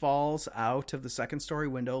 She falls out of the second-story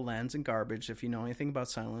window, lands in garbage. If you know anything about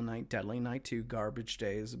Silent Night, Deadly Night 2, Garbage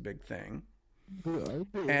Day is a big thing.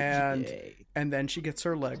 And then she gets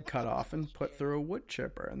her leg cut off and put through a wood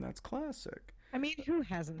chipper, and that's classic. I mean, who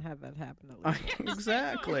hasn't had that happen at least?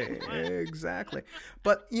 Exactly.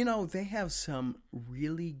 But, they have some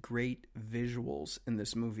really great visuals in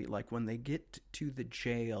this movie. Like when they get to the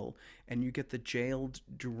jail and you get the jailed,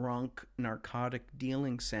 drunk, narcotic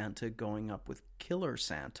dealing Santa going up with killer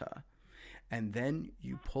Santa. And then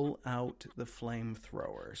you pull out the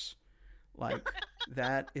flamethrowers. Like,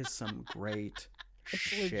 that is some great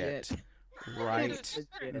shit legit. right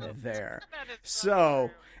there. That is So,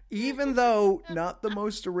 true. even though not the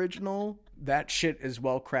most original, that shit is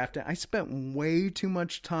well crafted. I spent way too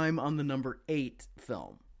much time on the number 8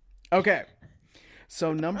 film. Okay.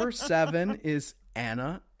 So, number 7 is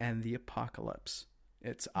Anna and the Apocalypse.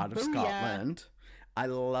 It's out of Booyah. Scotland. I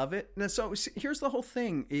love it. Now, so here's the whole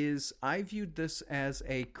thing is I viewed this as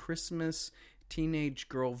a Christmas teenage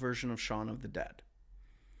girl version of Shaun of the Dead.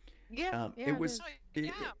 Yeah, It was Oh, it,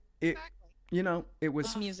 yeah, it, exactly. it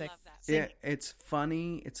was music. Love that. it's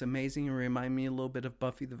funny, it's amazing. It reminded me a little bit of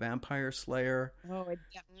Buffy the Vampire Slayer. Oh, it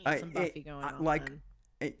definitely I- has some Buffy going on. like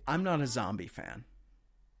then. I'm not a zombie fan,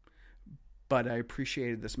 but I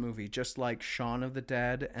appreciated this movie just like Shaun of the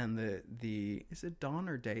Dead and the is it Dawn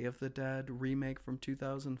or Day of the Dead remake from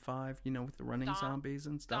 2005, with the running Dawn. zombies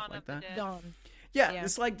and stuff Dawn like of the that. Dead. Dawn. Yeah, Yeah.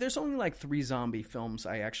 it's like there's only like 3 zombie films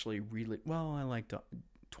I actually really I liked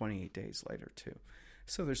 28 Days Later too.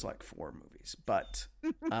 So there's like 4 movies, but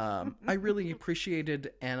I really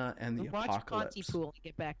appreciated Anna and the Watch Apocalypse. Pontypool and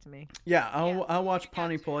get back to me. Yeah, Yeah, I'll watch you got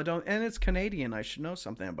Pontypool. to. And it's Canadian. I should know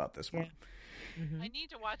something about this one. Mhm. I need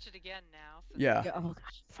to watch it again now. So Yeah. Yeah, oh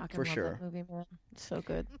gosh, fucking For love sure. that movie, man. It's so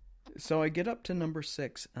good. So I get up to number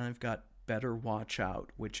 6 and I've got Better Watch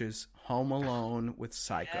Out, which is Home Alone with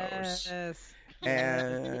Psychos. Yes.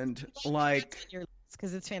 And like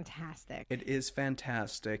because it's fantastic. it is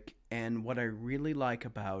fantastic, and what I really like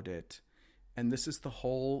about it, and this is the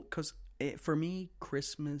whole, because for me,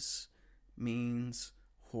 Christmas means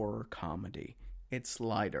horror comedy. It's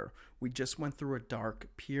lighter. We just went through a dark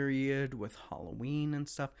period with Halloween and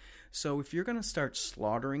stuff. So if you're going to start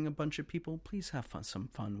slaughtering a bunch of people, please have some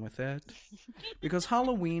fun with it. Because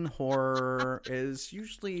Halloween horror is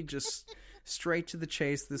usually just straight to the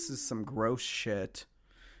chase. This is some gross shit.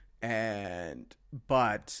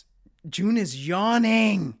 But June is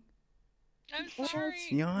yawning. I'm Well, sorry.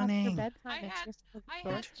 it's Yawning. after bedtime, I it's had- just a I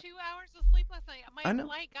book. had 2 hours of sleep last night. I My know.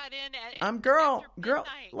 flight got in at I'm girl, after girl.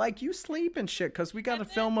 midnight. Like you sleep and shit because we got to And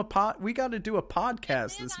then- film we got to do a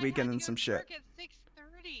podcast And this then I weekend had and to some go to shit. work at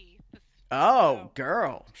 6:30. Oh,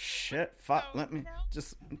 girl, shit, fuck. So, Let me you know.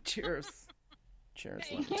 just cheers, cheers.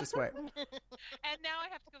 Thank Let me just wait. And now I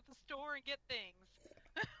have to go to the store and get things.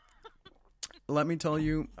 Let me tell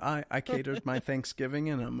you, I catered my Thanksgiving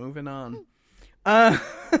and I'm moving on.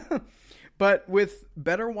 But with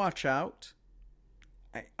Better Watch Out,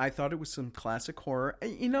 I thought it was some classic horror.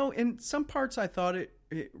 In some parts I thought it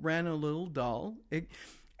ran a little dull.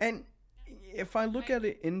 And if I look at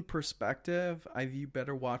it in perspective, I view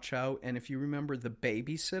Better Watch Out. And if you remember The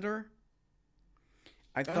Babysitter,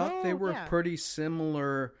 I thought they Oh, were yeah. pretty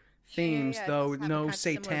similar themes, yeah, though just have a no kind of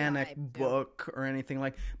similar satanic vibe, too. book or anything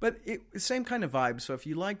like. But same kind of vibe. So if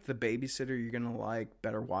you like The Babysitter, you're gonna like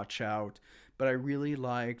Better Watch Out. But I really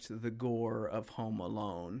liked the gore of Home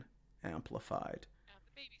Alone amplified.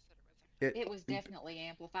 The babysitter was. It was definitely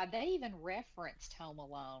amplified. They even referenced Home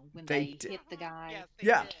Alone when They they, did. hit the guy. Yes, they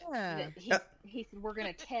Yeah. did. Yeah. That he said, we're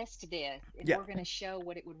going to test this, and Yeah. we're going to show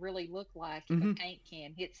what it would really look like if Mhm. a paint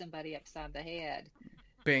can hit somebody upside the head.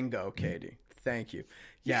 Bingo, Katie. Thank you.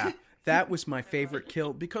 Yeah, that was my favorite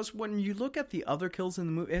kill because when you look at the other kills in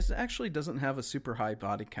the movie, it actually doesn't have a super high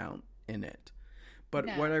body count in it. But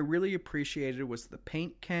No. what I really appreciated was the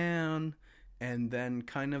paint can and then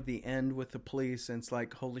kind of the end with the police. And it's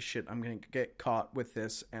like, holy shit, I'm going to get caught with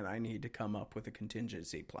this and I need to come up with a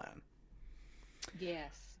contingency plan.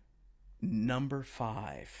 Yes. Number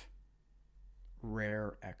 5,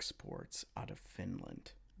 rare exports out of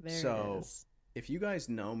Finland. There So- it is. If you guys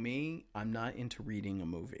know me, I'm not into reading a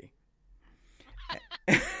movie.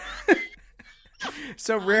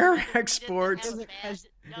 So Rare Exports Doesn't as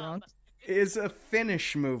drunk. is a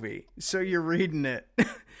Finnish movie, so you're reading it.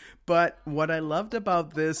 But what I loved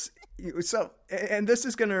about this, and this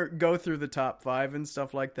is going to go through the top 5 and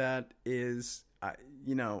stuff like that, is, I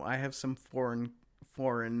have some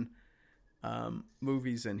foreign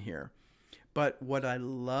movies in here. But what I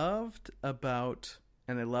loved about,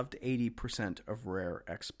 and I loved 80% of Rare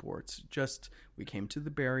Exports, we came to the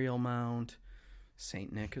burial mound.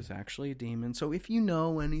 Saint Nick is actually a demon. So if you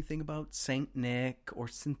know anything about Saint Nick or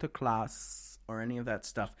Sinterklaas or any of that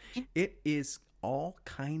stuff, it is all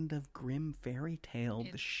kind of grim fairy tale. The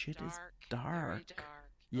It's shit is very dark. dark.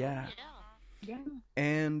 Yeah. Yeah. Yeah.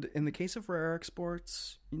 And in the case of rare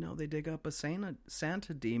exports, they dig up a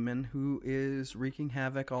Santa demon who is wreaking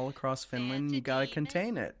havoc all across Finland. Santa You got to demon.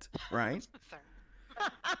 contain it, right? Sorry.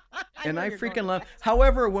 And know I you're going freaking love. with that.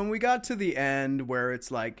 However, when we got to the end where it's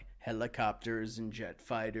like helicopters and jet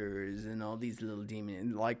fighters and all these little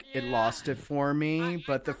demons, like it Yeah. lost it for me. I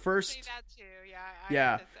But the say first that too.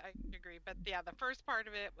 Yeah. I agree. But yeah, the first part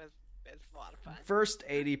of it is a lot of fun.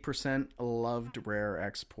 80% loved rare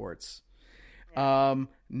exports. Yeah.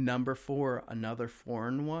 Number 4, another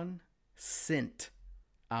foreign one, Sint,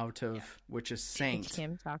 out of which is Saint.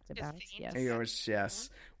 Kim talked about. Saint. Yes. Yes,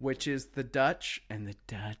 which is the Dutch, and the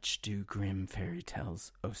Dutch do grim fairy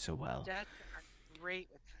tales oh so well. Dutch are great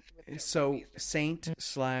with their So movies.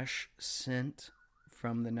 Saint/Sint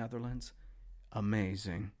from the Netherlands,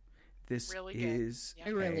 amazing. This Really good. is Yeah.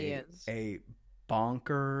 It really is. a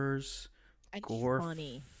bonkers And gore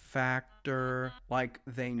funny. factor. Like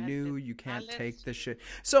they That's knew it. you can't Alice. take this shit.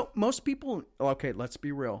 So most people, okay, let's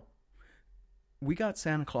be real. We got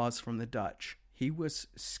Santa Claus from the Dutch. He was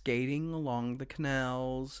skating along the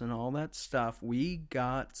canals and all that stuff. We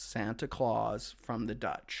got Santa Claus from the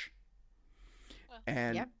Dutch.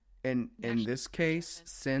 And Yep. in National this case, treasure.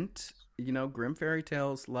 Sint, Grim Fairy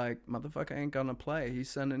Tales, like, motherfucker ain't gonna play. He's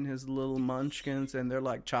sending his little munchkins and they're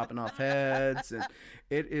like chopping off heads. And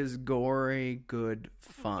it is gory, good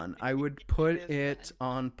fun. I would put It is it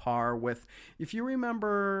on par with, if you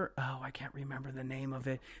remember, I can't remember the name of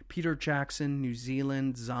it, Peter Jackson, New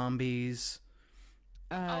Zealand Zombies.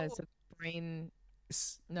 Oh. It's a brain,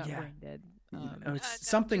 not yeah. brain dead. It's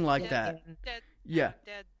something like that. Dead. Yeah.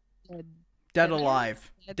 Dead. Dead. Dead Dead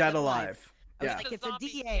Alive. Dead Dead Alive. Alive. I was Yeah. like, The it's a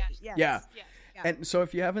zombies, DA. yeah. Yes. Yeah. Yes. Yeah. And so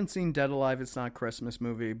if you haven't seen Dead Alive, it's not a Christmas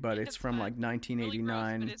movie, but it's It's from fun. like Really gross,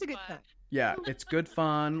 1989. but It's a good fun. time. Yeah, it's good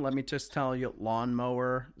fun. Let me just tell you,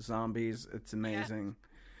 lawnmower zombies, it's amazing.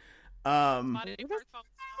 Body Who parts doesn't on love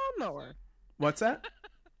a lawnmower? What's that?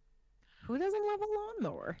 Who doesn't love a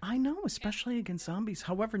lawnmower? I know, especially against zombies.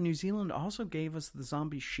 However, New Zealand also gave us the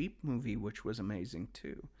zombie sheep movie, which was amazing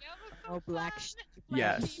too. Yeah, it was so Oh, black fun. sheep.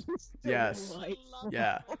 Yes. Yes. I love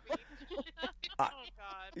Yeah. that movie. I- Oh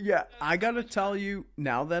God. Yeah, That's I so gotta much tell fun. you,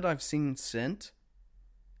 now that I've seen Sint,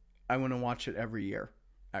 I want to watch it every year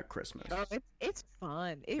at Christmas. Oh, it's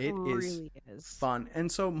fun. It It is really is. Fun.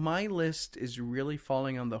 And so my list is really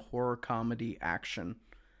falling on the horror comedy action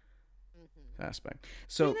Mm-hmm. aspect.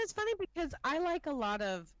 So And it's funny because I like a lot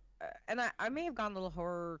of, and I may have gone a little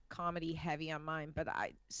horror comedy heavy on mine, but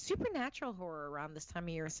supernatural horror around this time of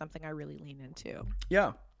year is something I really lean into.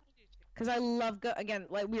 yeah, Because I love, again,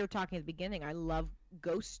 like we were talking at the beginning, I love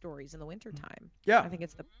ghost stories in the wintertime. yeah. I think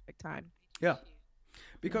it's the perfect time. Yeah.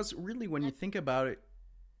 Because really, when you think about it,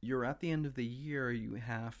 you're at the end of the year, you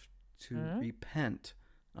have to repent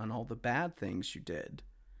on all the bad things you did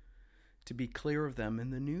to be clear of them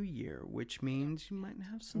in the new year, which means you might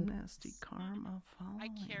have some nasty karma I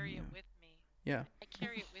following carry you. it with me. Yeah. I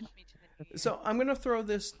carry it with me to the new year. So I'm going to throw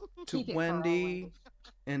this to Keep it for Wendy always.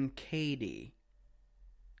 and Katie.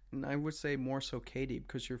 And I would say more so Katie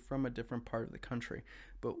because you're from a different part of the country.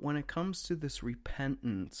 But when it comes to this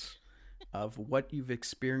repentance of what you've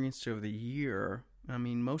experienced over the year, I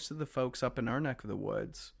mean, most of the folks up in our neck of the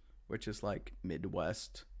woods, which is like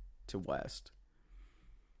Midwest to West,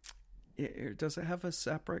 does it have a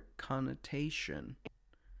separate connotation?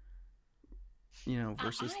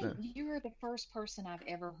 Versus the... You're the first person I've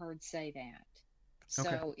ever heard say that. So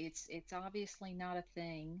Okay. it's obviously not a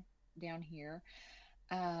thing down here.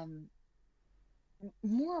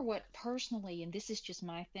 More what personally, and this is just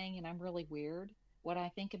my thing, and I'm really weird, what I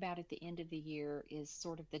think about at the end of the year is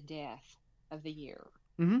sort of the death of the year.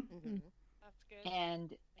 Mm-hmm. Mm-hmm. That's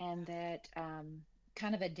good. And that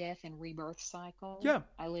kind of a death and rebirth cycle. Yeah.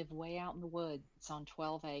 I live way out in the woods. It's on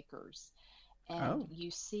 12 acres. And Oh.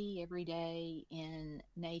 you see every day in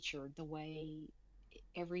nature the way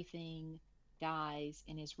everything dies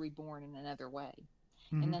and is reborn in another way.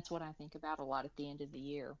 Mhm. And that's what I think about a lot at the end of the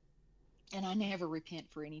year. And I never repent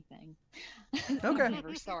for anything. Okay. I'm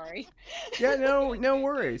never sorry. Yeah, no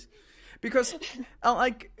worries. Because,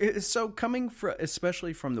 so coming from,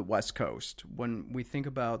 especially from the West Coast, when we think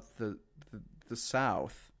about the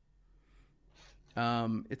South,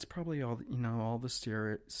 it's probably all the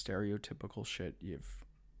stereotypical shit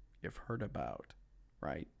you've heard about,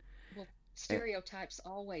 right? Well, stereotypes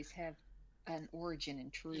always have an origin in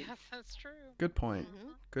truth. Yes, that's true. Good point.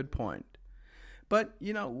 Mhm. Good point. But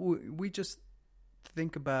we just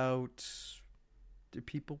think about, do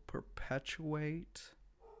people perpetuate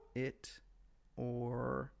it,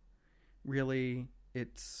 or really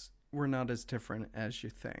we're not as different as you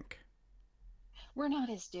think? We're not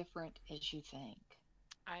as different as you think.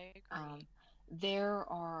 I agree. there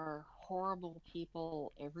are horrible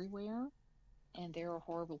people everywhere, and there are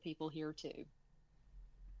horrible people here too.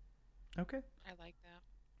 Okay. I like that.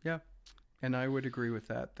 Yeah. And I would agree with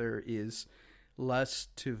that. There is less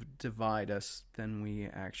to divide us than we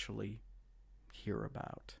actually hear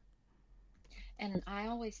about. And I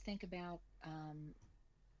always think about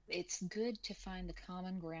it's good to find the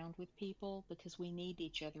common ground with people because we need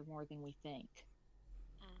each other more than we think.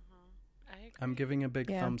 I agree. I'm giving a big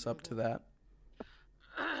Yeah. thumbs up to that.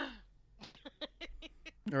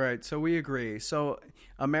 All right, so we agree. So,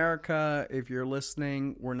 America, if you're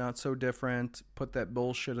listening, we're not so different. Put that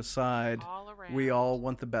bullshit aside. all around. We all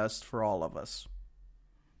want the best for all of us.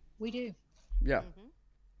 We do. Yeah. Mhm.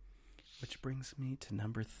 Which brings me to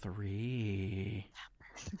number 3.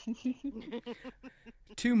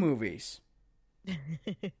 2 movies.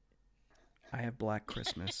 I have Black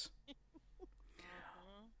Christmas.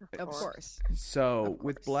 Of course. So, Of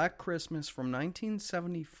with course. Black Christmas from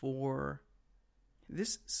 1974,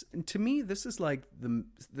 to me, this is like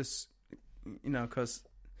this, because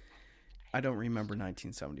I don't remember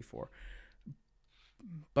 1974.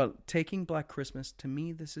 But taking Black Christmas, to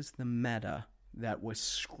me, this is the meta that was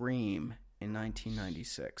Scream in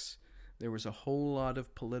 1996. There was a whole lot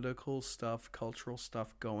of political stuff, cultural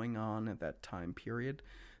stuff going on at that time period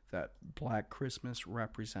that Black Christmas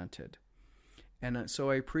represented. And so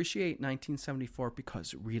I appreciate 1974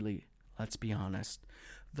 because really, let's be honest,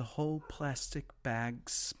 the whole plastic bag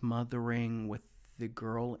smothering with the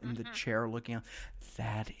girl in the chair looking out,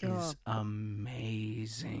 that is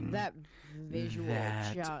amazing. That visual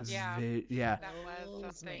just Yeah. Yeah. That was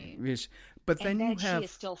kills something. me. But then And you that she have,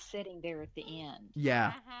 is still sitting there at the end.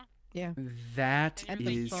 yeah, Mhm. Yeah. that And And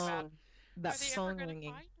the is, song. That Are they ever song gonna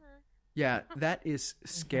ringing. find her? yeah, that is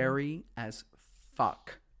scary as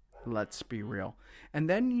fuck. Let's be real. And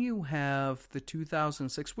then you have the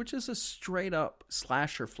 2006, which is a straight up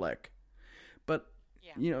slasher flick. But,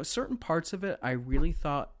 Yeah. certain parts of it I really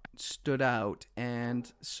thought stood out.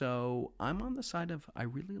 And so I'm on the side of I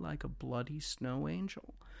really like A Bloody Snow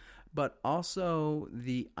Angel. But also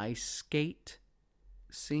the ice skate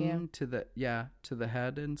scene to the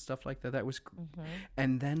head and stuff like that. That was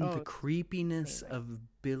and then Oh, the it's creepiness amazing.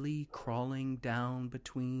 of Billy crawling down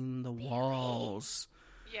between the walls.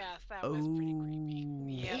 Yes, that was pretty creepy. Oh,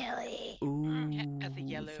 Yeah. ooh, As a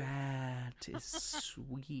yellow. that is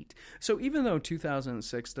sweet. So even though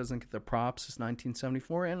 2006 doesn't get the props as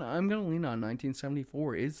 1974, and I'm going to lean on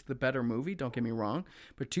 1974 is the better movie, don't get me wrong,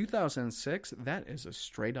 but 2006, that is a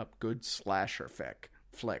straight up good slasher flick.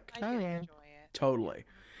 I Oh, did yeah. enjoy it. Totally.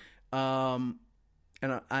 And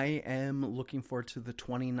I am looking forward to the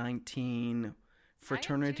 2019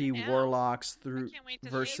 Fraternity now. Warlocks I through can't wait to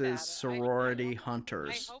see versus that. Sorority I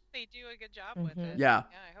Hunters. hope they do a good job with it. Yeah.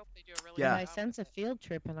 I hope they do a really Yeah. good And I job. sense a field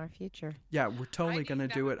trip in our future. Yeah, we're totally I think gonna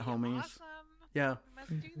that do would it, be homies. Awesome. Yeah, We must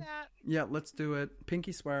do that. yeah, let's do it.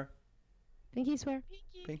 Pinky swear. Pinky swear.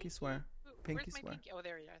 Pinky swear. Pinky Where's my swear. pinky? Oh,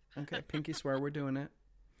 there you are. Okay, pinky swear. We're doing it.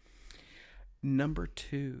 Number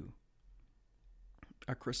 2,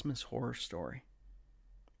 A Christmas Horror Story.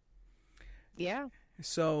 Yeah.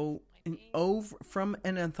 So, from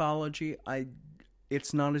an anthology,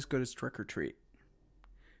 it's not as good as Trick or Treat.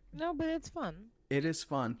 No, but it's fun. It is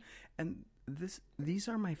fun, and these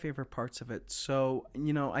are my favorite parts of it. So,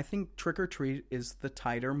 I think Trick or Treat is the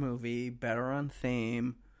tighter movie, better on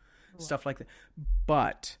theme, stuff like that.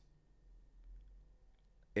 But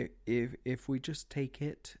if we just take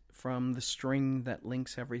it from the string that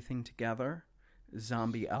links everything together,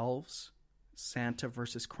 zombie elves, Santa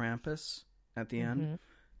versus Krampus at the end,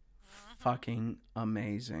 fucking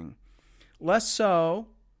amazing. Less so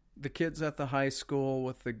the kids at the high school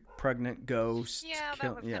with the pregnant ghost. Yeah,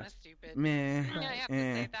 that was kind of stupid. Meh. Yeah, I have to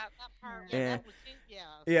eh. say that part. Yeah, Eh. that was it. Yeah.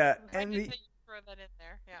 Yeah, I and did the say you throw that in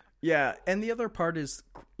there. Yeah. yeah, and the other part is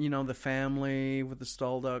the family with the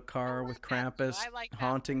stalled out car I with like that too. Krampus I like that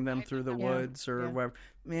haunting too. them I through think the that was- woods or Yeah. whatever.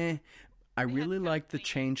 Meh. I They had really kind of like the clean-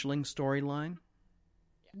 Changeling storyline.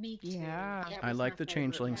 Me too. Yeah. That I was like my the favorite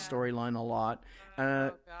Changeling one. storyline a lot, Oh,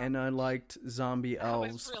 God. and I liked zombie That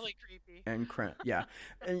elves was really creepy. and yeah.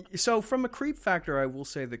 And so from a creep factor, I will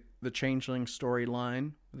say the Changeling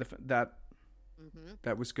storyline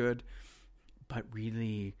that was good, but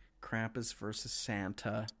really Krampus versus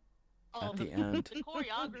Santa at the end. The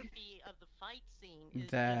choreography of the fight scene is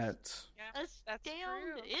That Yeah, just that's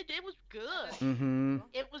astounding. true. It was good. mm-hmm.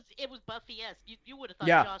 It was Buffy-esque. You would have thought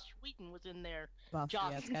Yeah. Josh Wheaton was in there. Buffy.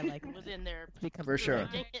 Josh Yes, I like Wheaton was that. in there. It's become For sure.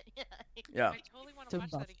 Right. Yeah. I totally want to So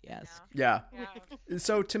watch that Buffy, again yes. Yeah. now. Yeah.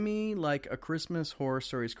 So to me, like A Christmas Horror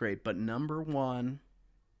Story is great, but number 1,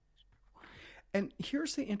 And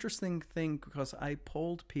here's the interesting thing, because I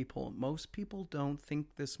polled people. Most people don't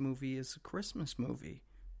think this movie is a Christmas movie,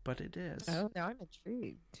 but it is. Oh, now I'm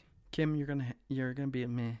intrigued. Kim, you're gonna be a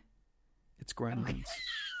meh. It's Gremlins.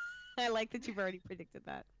 I like that you've already predicted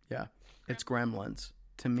that. Yeah, it's Gremlins.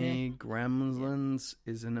 To me, Gremlins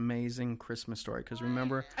is an amazing Christmas story. Because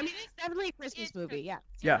remember, I mean, it's definitely a Christmas movie. Yeah.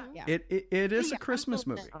 yeah, Yeah. it is Yeah, a Christmas I'm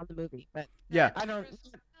movie. on the movie, but Yeah, I don't.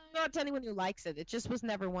 Not to anyone who likes it. It just was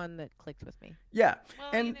never one that clicked with me. yeah, Well,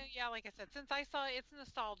 and like I said, since I saw it, it's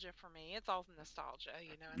nostalgia for me. It's all nostalgia,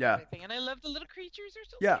 and Yeah. everything. And I love the little creatures; they're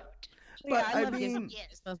so Yeah. cute. But I I love mean- Gizmo.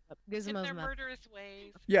 In Gizmo's their my- murderous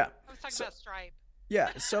ways. yeah. I was talking So- about Stripe.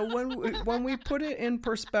 Yeah, so when we put it in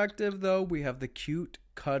perspective, though, we have the cute,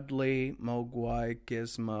 cuddly Mogwai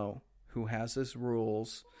Gizmo who has his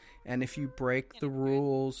rules, and if you break the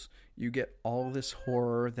rules, you get all this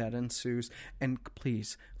horror that ensues. And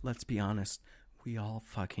please, let's be honest, we all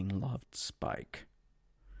fucking loved Spike.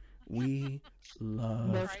 We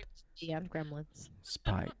loved Right. and Gremlins.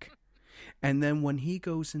 Spike. And then when he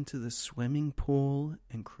goes into the swimming pool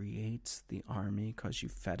and creates the army because you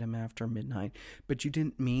fed him after midnight, but you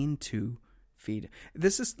didn't mean to feed.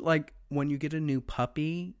 This is like when you get a new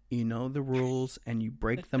puppy, you know the rules and you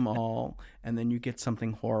break them all, and then you get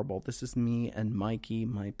something horrible. This is me and Mikey,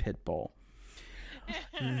 my pit bull.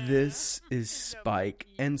 This is Spike.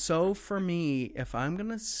 And so for me, if I'm going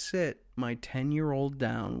to sit my 10-year-old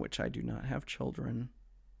down, which I do not have children.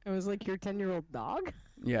 It was like your 10-year-old dog.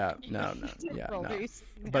 Yeah, no. Yeah, Well, no. very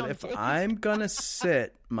sitting But down if too. I'm gonna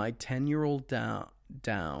sit my 10-year-old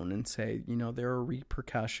down and say, there are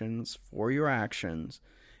repercussions for your actions,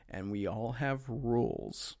 and we all have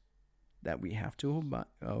rules that we have to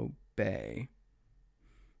obey,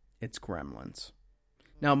 it's Gremlins.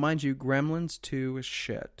 Now, mind you, Gremlins 2 is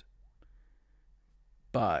shit,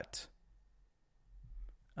 but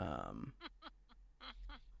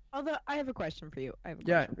Although I have a question for you.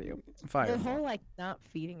 yeah, The fire. whole like not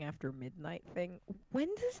feeding after midnight thing. When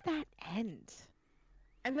does that end?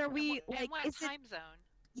 And are we And like? what Is it? time zone?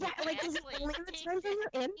 Yeah, like is it the limit time zone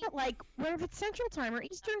you're in? But like, what if it's Central Time or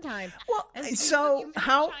Eastern Time? Well, And so you-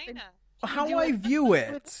 how China. how do I it view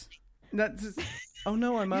it. That's oh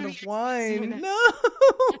no, I'm out You of do- wine. you- No,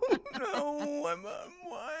 no, I'm out of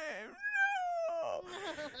wine. No.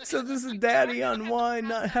 So this is Daddy on wine,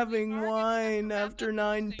 not having wine after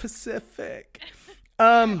 9 Pacific. We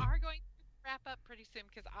are going to wrap up pretty soon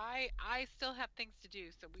because I still have things to do.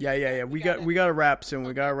 So Yeah. We got to wrap soon.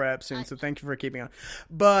 So thank you for keeping on.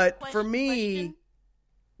 But for me,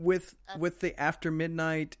 with the after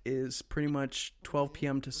midnight is pretty much 12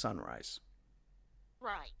 p.m. to sunrise.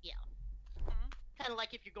 Right, yeah. Kind of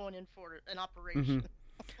like if you're going in for an Mm-hmm. operation.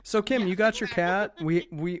 So Kim, you got your cat.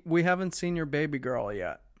 We haven't seen your baby girl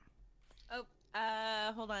yet.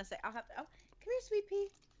 Oh, hold on a sec. I'll have. Oh, come here, sweet pea.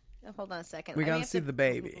 Oh, hold on a second. We I got may to have see the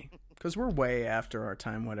baby because we're way after our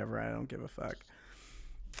time. Whatever, I don't give a fuck.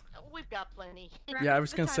 We've got plenty. Yeah, I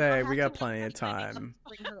was gonna say we got plenty of time,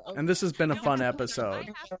 and this has been a fun episode.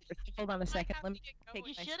 Hold on a second. Let me take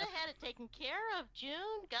You my should have had it taken care of, June.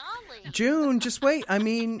 Golly. June, just wait. I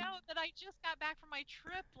mean, know that I just got back from my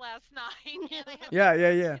trip last night. And I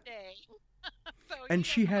have yeah. today. So, And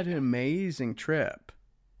she had an amazing trip.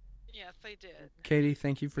 Yes, I did. Katie,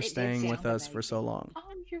 thank you for It did staying with sound us for so long. Oh,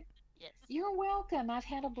 Yes. you're welcome. I've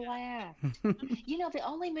had a blast. You know, the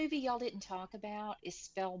only movie y'all didn't talk about is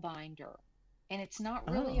Spellbinder. And it's not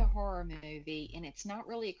really a horror movie, and it's not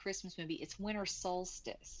really a Christmas movie. It's Winter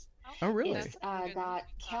Solstice. Oh, really? It's got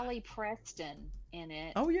Kelly Preston in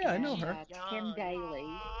it. Oh, yeah, I know and, her. Tim Daly.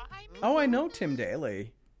 Oh, I know Tim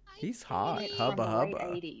Daly. He's hot. It's Hubba from the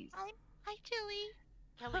hubba. late 80s. Hi, Tilly.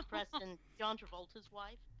 Kelly Preston, John Travolta's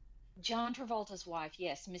wife. John Travolta's wife,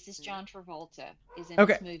 yes, Mrs. John Travolta is in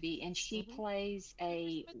Okay. this movie, and she plays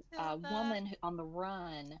a woman on the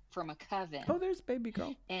run from a coven, Oh, there's baby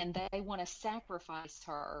girl. and they want to sacrifice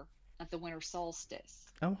her at the winter solstice.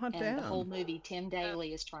 Oh, hot And the whole damn. movie, Tim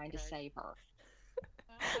Daly is trying to save her.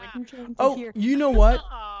 I'm trying to Oh, hear. you know what?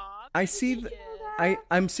 Aw, I see.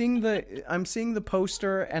 I'm seeing the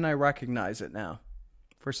poster, and I recognize it now.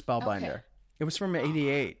 For Spellbinder, Okay. it was from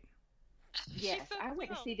 '88. Yes, so I went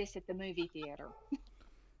to cute. see this at the movie theater.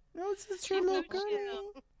 No, it's your little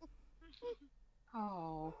girl,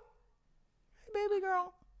 Oh, baby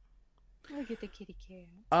girl. look at the kitty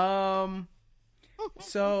cat.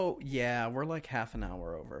 So yeah, we're like half an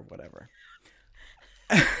hour over, whatever.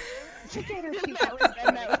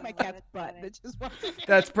 that was my cat's butt. That just wasn't.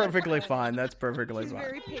 That's perfectly fine. That's perfectly She's a fine.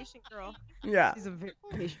 very patient girl. Yeah. She's a very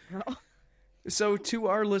patient girl. So to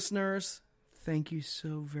our listeners, Thank you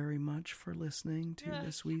so very much for listening to Yes,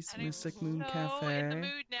 this week's and I'm Mystic Moon so Cafe. in the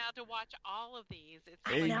mood now to watch all of these. It's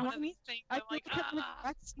Hey. like Now one of those things I I'm feel like, like I'm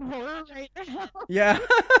watching horror right now. Yeah.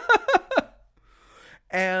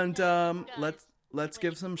 And Guys, let's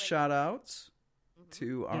give some wait. shout outs Mhm.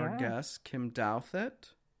 to our Yeah. guest, Kim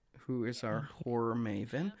Douthit, who is our horror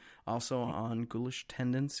maven. Also on Ghoulish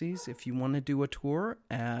Tendencies. If you want to do a tour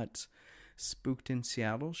at Spooked in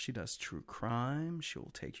Seattle, she does true crime. She will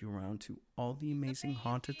take you around to all the amazing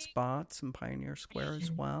haunted spots in Pioneer Square as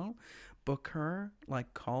well. Book her,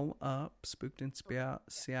 like call up Spooked in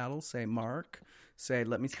Seattle. Say Mark. Say,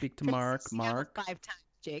 let me speak to Mark. Seattle Mark. 5 times,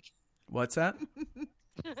 Jake. What's that?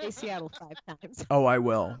 Say Seattle 5 times. Oh, I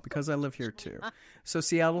will, because I live here too. So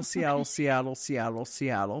Seattle,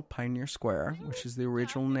 Pioneer Square, which is the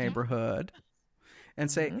original neighborhood. And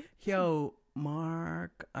say, yo,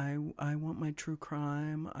 Mark, I want my true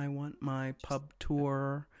crime. I want my pub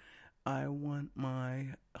tour. I want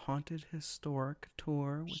my haunted historic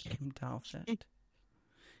tour with Kim Douthit.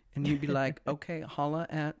 And you'd be like, okay, holla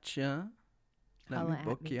at ya. Let Holla me at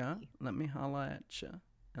book me. ya. Let me holla at ya.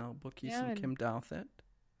 And I'll book you Yeah, some and- Kim Douthit.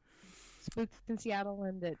 Spooked in Seattle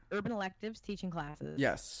and at Urban Electives teaching classes.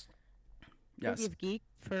 Yes. Yes. Movie of Geek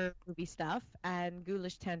for movie stuff and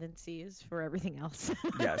Ghoulish Tendencies for everything else.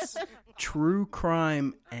 Yes. True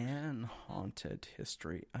crime and haunted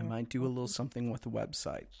history. I might do a little something with the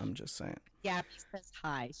website. I'm just saying. Gabby says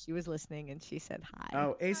hi. She was listening and she said hi.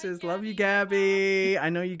 Oh, Aces, love you, Gabby.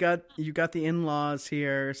 I know you got the in-laws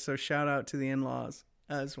here, so shout out to the in-laws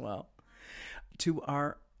as well. To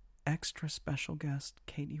our extra special guest,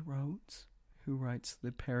 Katie Rhodes, who writes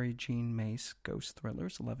the Perry Jean Mace Ghost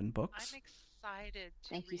Thrillers, 11 books. I'm excited to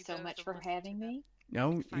Thank you read so those much and for listen to having them. me.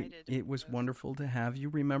 No, excited it was for wonderful to have you.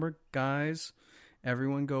 Remember, guys,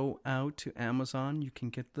 everyone go out to Amazon. You can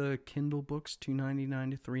get the Kindle books,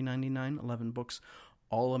 $2.99 to $3.99, 11 books,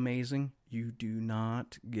 all amazing. You do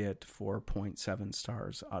not get 4.7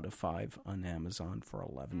 stars out of 5 on Amazon for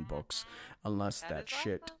 11 books unless That that is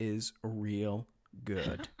shit awesome. is real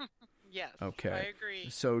good. Yes, Okay. I agree.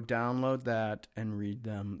 So download that and read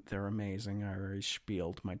them. They're amazing. I already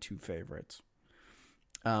spieled my 2 favorites.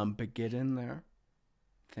 But get in there.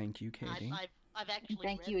 Thank you, Katie. I've actually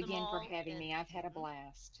Thank read you them again for all, having and me. I've had a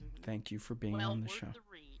blast. Thank you for being well on the worth show. the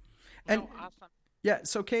read. And Oh, awesome. yeah,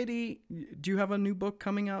 so Katie, do you have a new book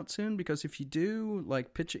coming out soon? Because if you do,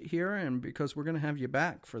 like, pitch it here, and because we're going to have you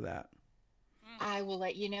back for that. I will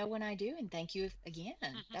let you know when I do, and thank you again.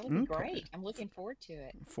 That would be Okay. great. I'm looking forward to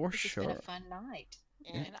it. For It's sure. been a fun night.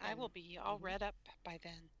 And I will be all read up by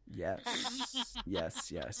then. Yes.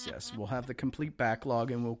 Yes. We'll have the complete backlog,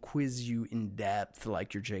 and we'll quiz you in depth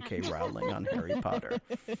like your J.K. Rowling on Harry Potter.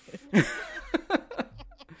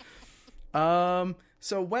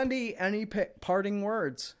 So, Wendy, any parting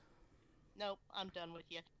words? Nope, I'm done with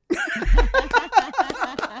you.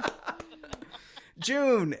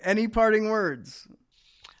 June, any parting words?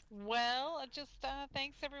 Well, just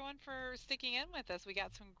thanks everyone for sticking in with us. We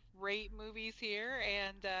got some great movies here,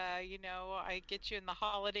 and I get you in the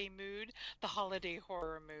holiday mood, the holiday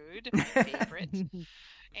horror mood, my favorite.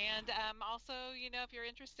 And also, if you're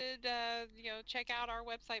interested, check out our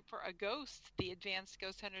website for A Ghost, the Advanced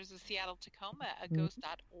Ghost Hunters of Seattle Tacoma,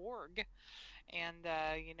 aghost.org, and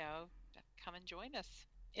come and join us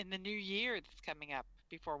in the new year that's coming up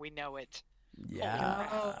before we know it. Yeah.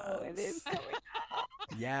 Oh, it is going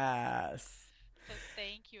Yes. So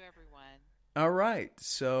thank you, everyone. All right.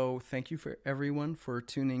 So thank you for everyone for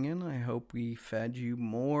tuning in. I hope we fed you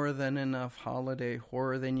more than enough holiday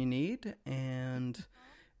horror than you need. And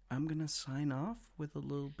I'm going to sign off with a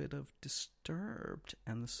little bit of Disturbed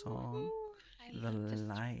and the song Ooh, I The love this.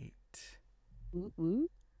 Light. Ooh, ooh.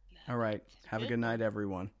 All right. Have a good night,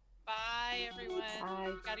 everyone. Bye, everyone.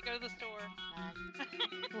 Bye. Gotta go to the store.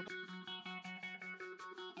 Bye.